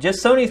 Yeah.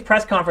 Just Sony's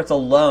press conference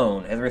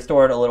alone has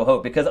restored a little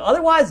hope because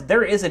otherwise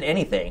there isn't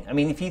anything. I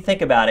mean, if you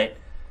think about it,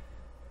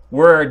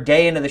 we're a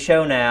day into the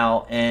show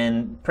now,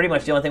 and pretty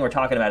much the only thing we're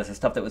talking about is the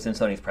stuff that was in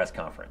Sony's press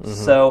conference.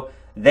 So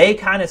they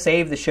kind of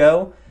saved the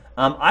show.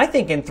 I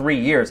think in 3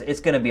 years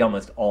it's going to be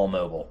almost all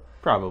mobile.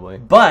 Probably.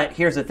 But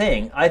here's the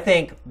thing. I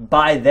think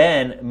by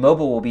then,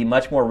 mobile will be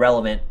much more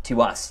relevant to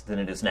us than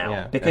it is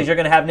now. Because you're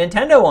going to have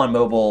Nintendo on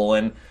mobile,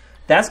 and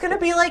that's going to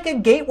be like a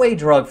gateway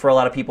drug for a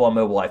lot of people on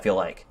mobile, I feel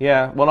like.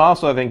 Yeah. Well,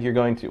 also, I think you're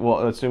going to...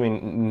 Well,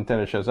 assuming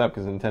Nintendo shows up,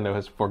 because Nintendo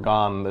has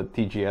foregone the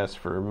TGS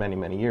for many,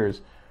 many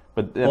years.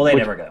 But they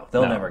never go.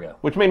 They'll never go.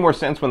 Which made more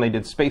sense when they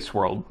did Space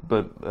World,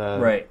 but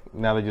right.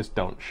 Now they just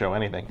don't show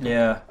anything.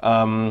 Yeah.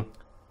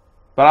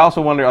 But I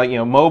also wonder,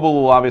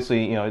 mobile will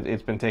obviously,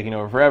 it's been taking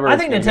over forever. I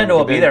think Nintendo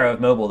will be there with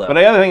mobile, though. But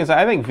the other thing is,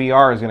 I think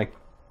VR is going to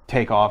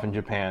take off in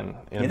Japan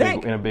in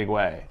a big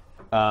way.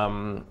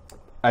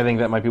 I think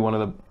that might be one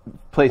of the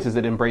places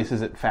that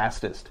embraces it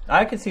fastest.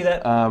 I could see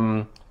that.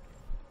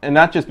 And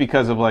not just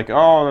because of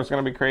there's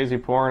going to be crazy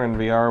porn in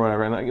VR or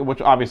whatever, and which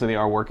obviously they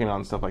are working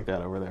on stuff like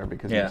that over there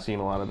because you've seen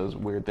a lot of those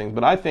weird things.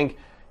 But I think,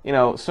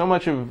 so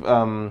much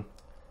of...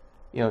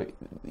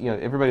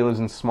 everybody lives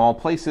in small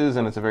places,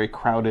 and it's a very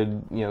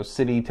crowded,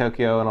 city,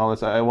 Tokyo, and all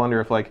this. I wonder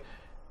if,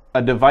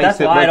 a device... That's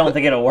why I don't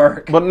think it'll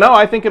work. But no,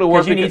 I think it'll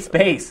work because you need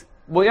space.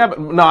 Well, yeah, but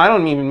no, I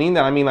don't even mean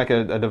that. I mean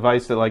a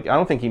device that, I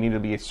don't think you need to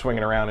be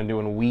swinging around and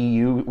doing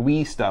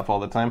Wii stuff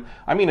all the time.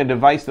 I mean a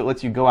device that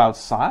lets you go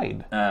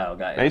outside. Oh,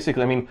 got it.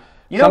 Basically, I mean...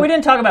 we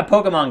didn't talk about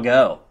Pokemon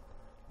Go.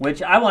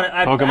 Which I want to...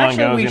 Pokemon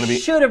Go is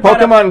going to be...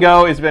 Pokemon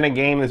Go has been a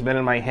game that's been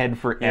in my head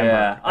forever.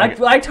 Yeah.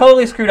 I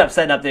totally screwed up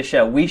setting up this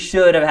show. We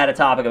should have had a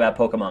topic about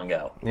Pokemon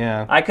Go.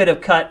 Yeah. I could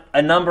have cut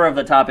a number of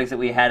the topics that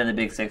we had in the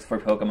Big Six for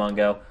Pokemon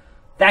Go.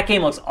 That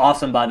game looks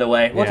awesome, by the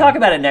way. We'll talk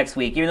about it next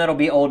week, even though it'll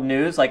be old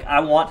news. I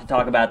want to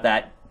talk about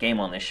that game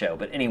on this show.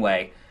 But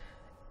anyway,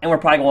 and we're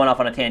probably going off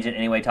on a tangent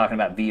anyway, talking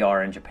about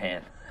VR in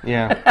Japan.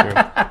 Yeah, true.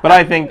 But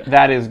I think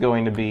that is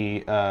going to be,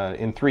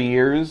 in 3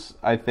 years,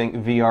 I think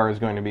VR is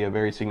going to be a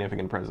very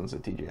significant presence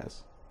at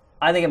TGS.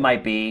 I think it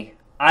might be.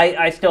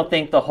 I still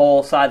think the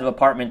whole size of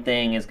apartment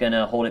thing is going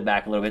to hold it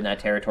back a little bit in that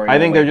territory. I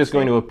think they're just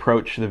going to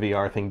approach the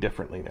VR thing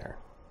differently there.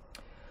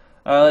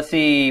 Let's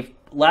see.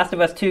 Last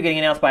of Us 2 getting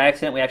announced by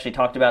accident. We actually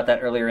talked about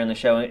that earlier in the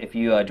show. If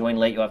you joined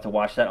late, you'll have to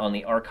watch that on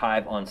the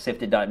archive on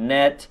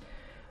sifted.net.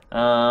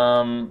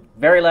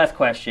 Very last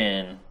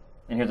question,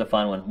 and here's a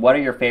fun one. What are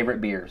your favorite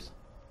beers?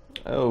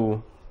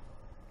 Oh,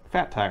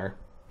 Fat Tire.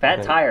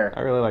 Fat Tire.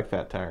 I really like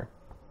Fat Tire.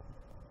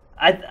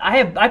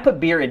 I put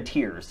beer in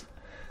tiers.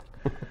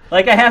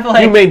 I have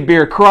You made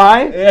beer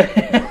cry?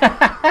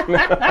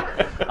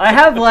 I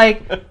have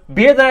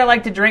beer that I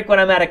like to drink when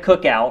I'm at a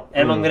cookout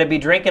and I'm going to be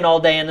drinking all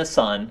day in the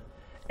sun.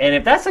 And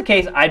if that's the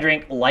case, I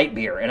drink light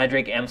beer and I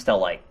drink Amstel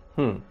Light.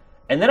 And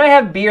And then I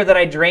have beer that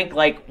I drink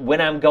like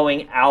when I'm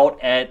going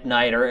out at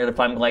night or if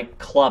I'm like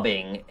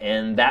clubbing,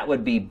 and that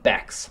would be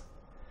Beck's.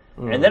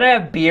 And then I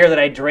have beer that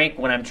I drink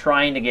when I'm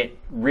trying to get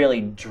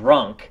really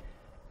drunk,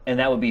 and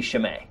that would be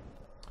Chimay.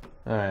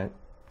 All right.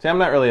 See, I'm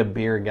not really a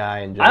beer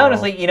guy in general. I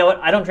honestly, you know what?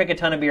 I don't drink a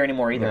ton of beer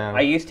anymore either. No.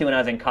 I used to when I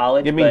was in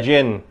college. Give me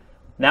gin.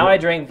 Now I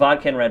drink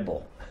vodka and Red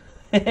Bull.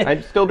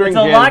 I still drink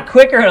It's gin. a lot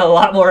quicker and a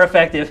lot more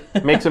effective.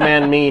 Makes a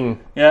man mean.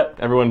 Yep.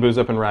 Everyone booze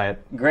up and riot.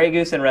 Grey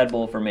Goose and Red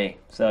Bull for me.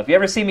 So if you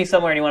ever see me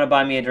somewhere and you want to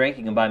buy me a drink,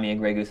 you can buy me a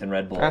Grey Goose and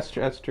Red Bull. That's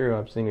true.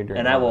 I've seen you drink.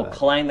 And I will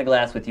clang the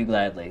glass with you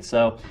gladly.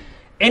 So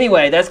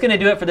anyway, that's going to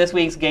do it for this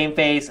week's Game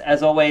Face.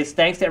 As always,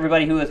 thanks to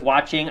everybody who is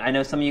watching. I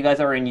know some of you guys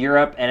are in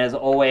Europe, and as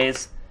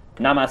always,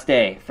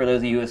 namaste for those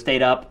of you who have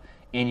stayed up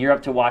in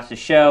Europe to watch the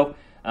show.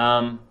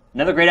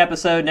 Another great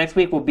episode. Next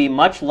week will be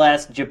much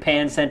less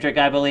Japan-centric,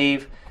 I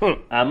believe.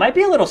 Might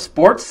be a little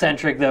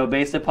sports-centric, though,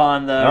 based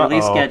upon the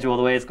release schedule,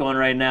 the way it's going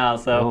right now.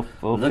 So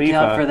little look FIFA.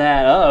 out for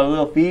that. A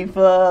little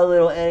FIFA, a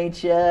little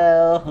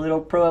NHL, a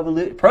little Pro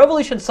Evolution. Pro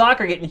Evolution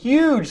Soccer getting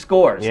huge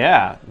scores.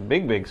 Yeah,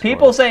 big scores.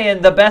 People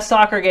saying the best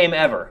soccer game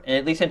ever,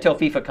 at least until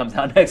FIFA comes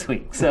out next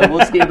week. So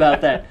we'll see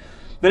about that.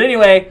 But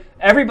anyway,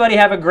 everybody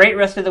have a great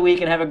rest of the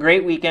week and have a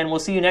great weekend. We'll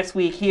see you next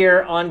week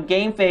here on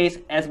Game Face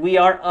as we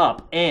are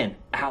up and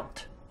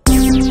out.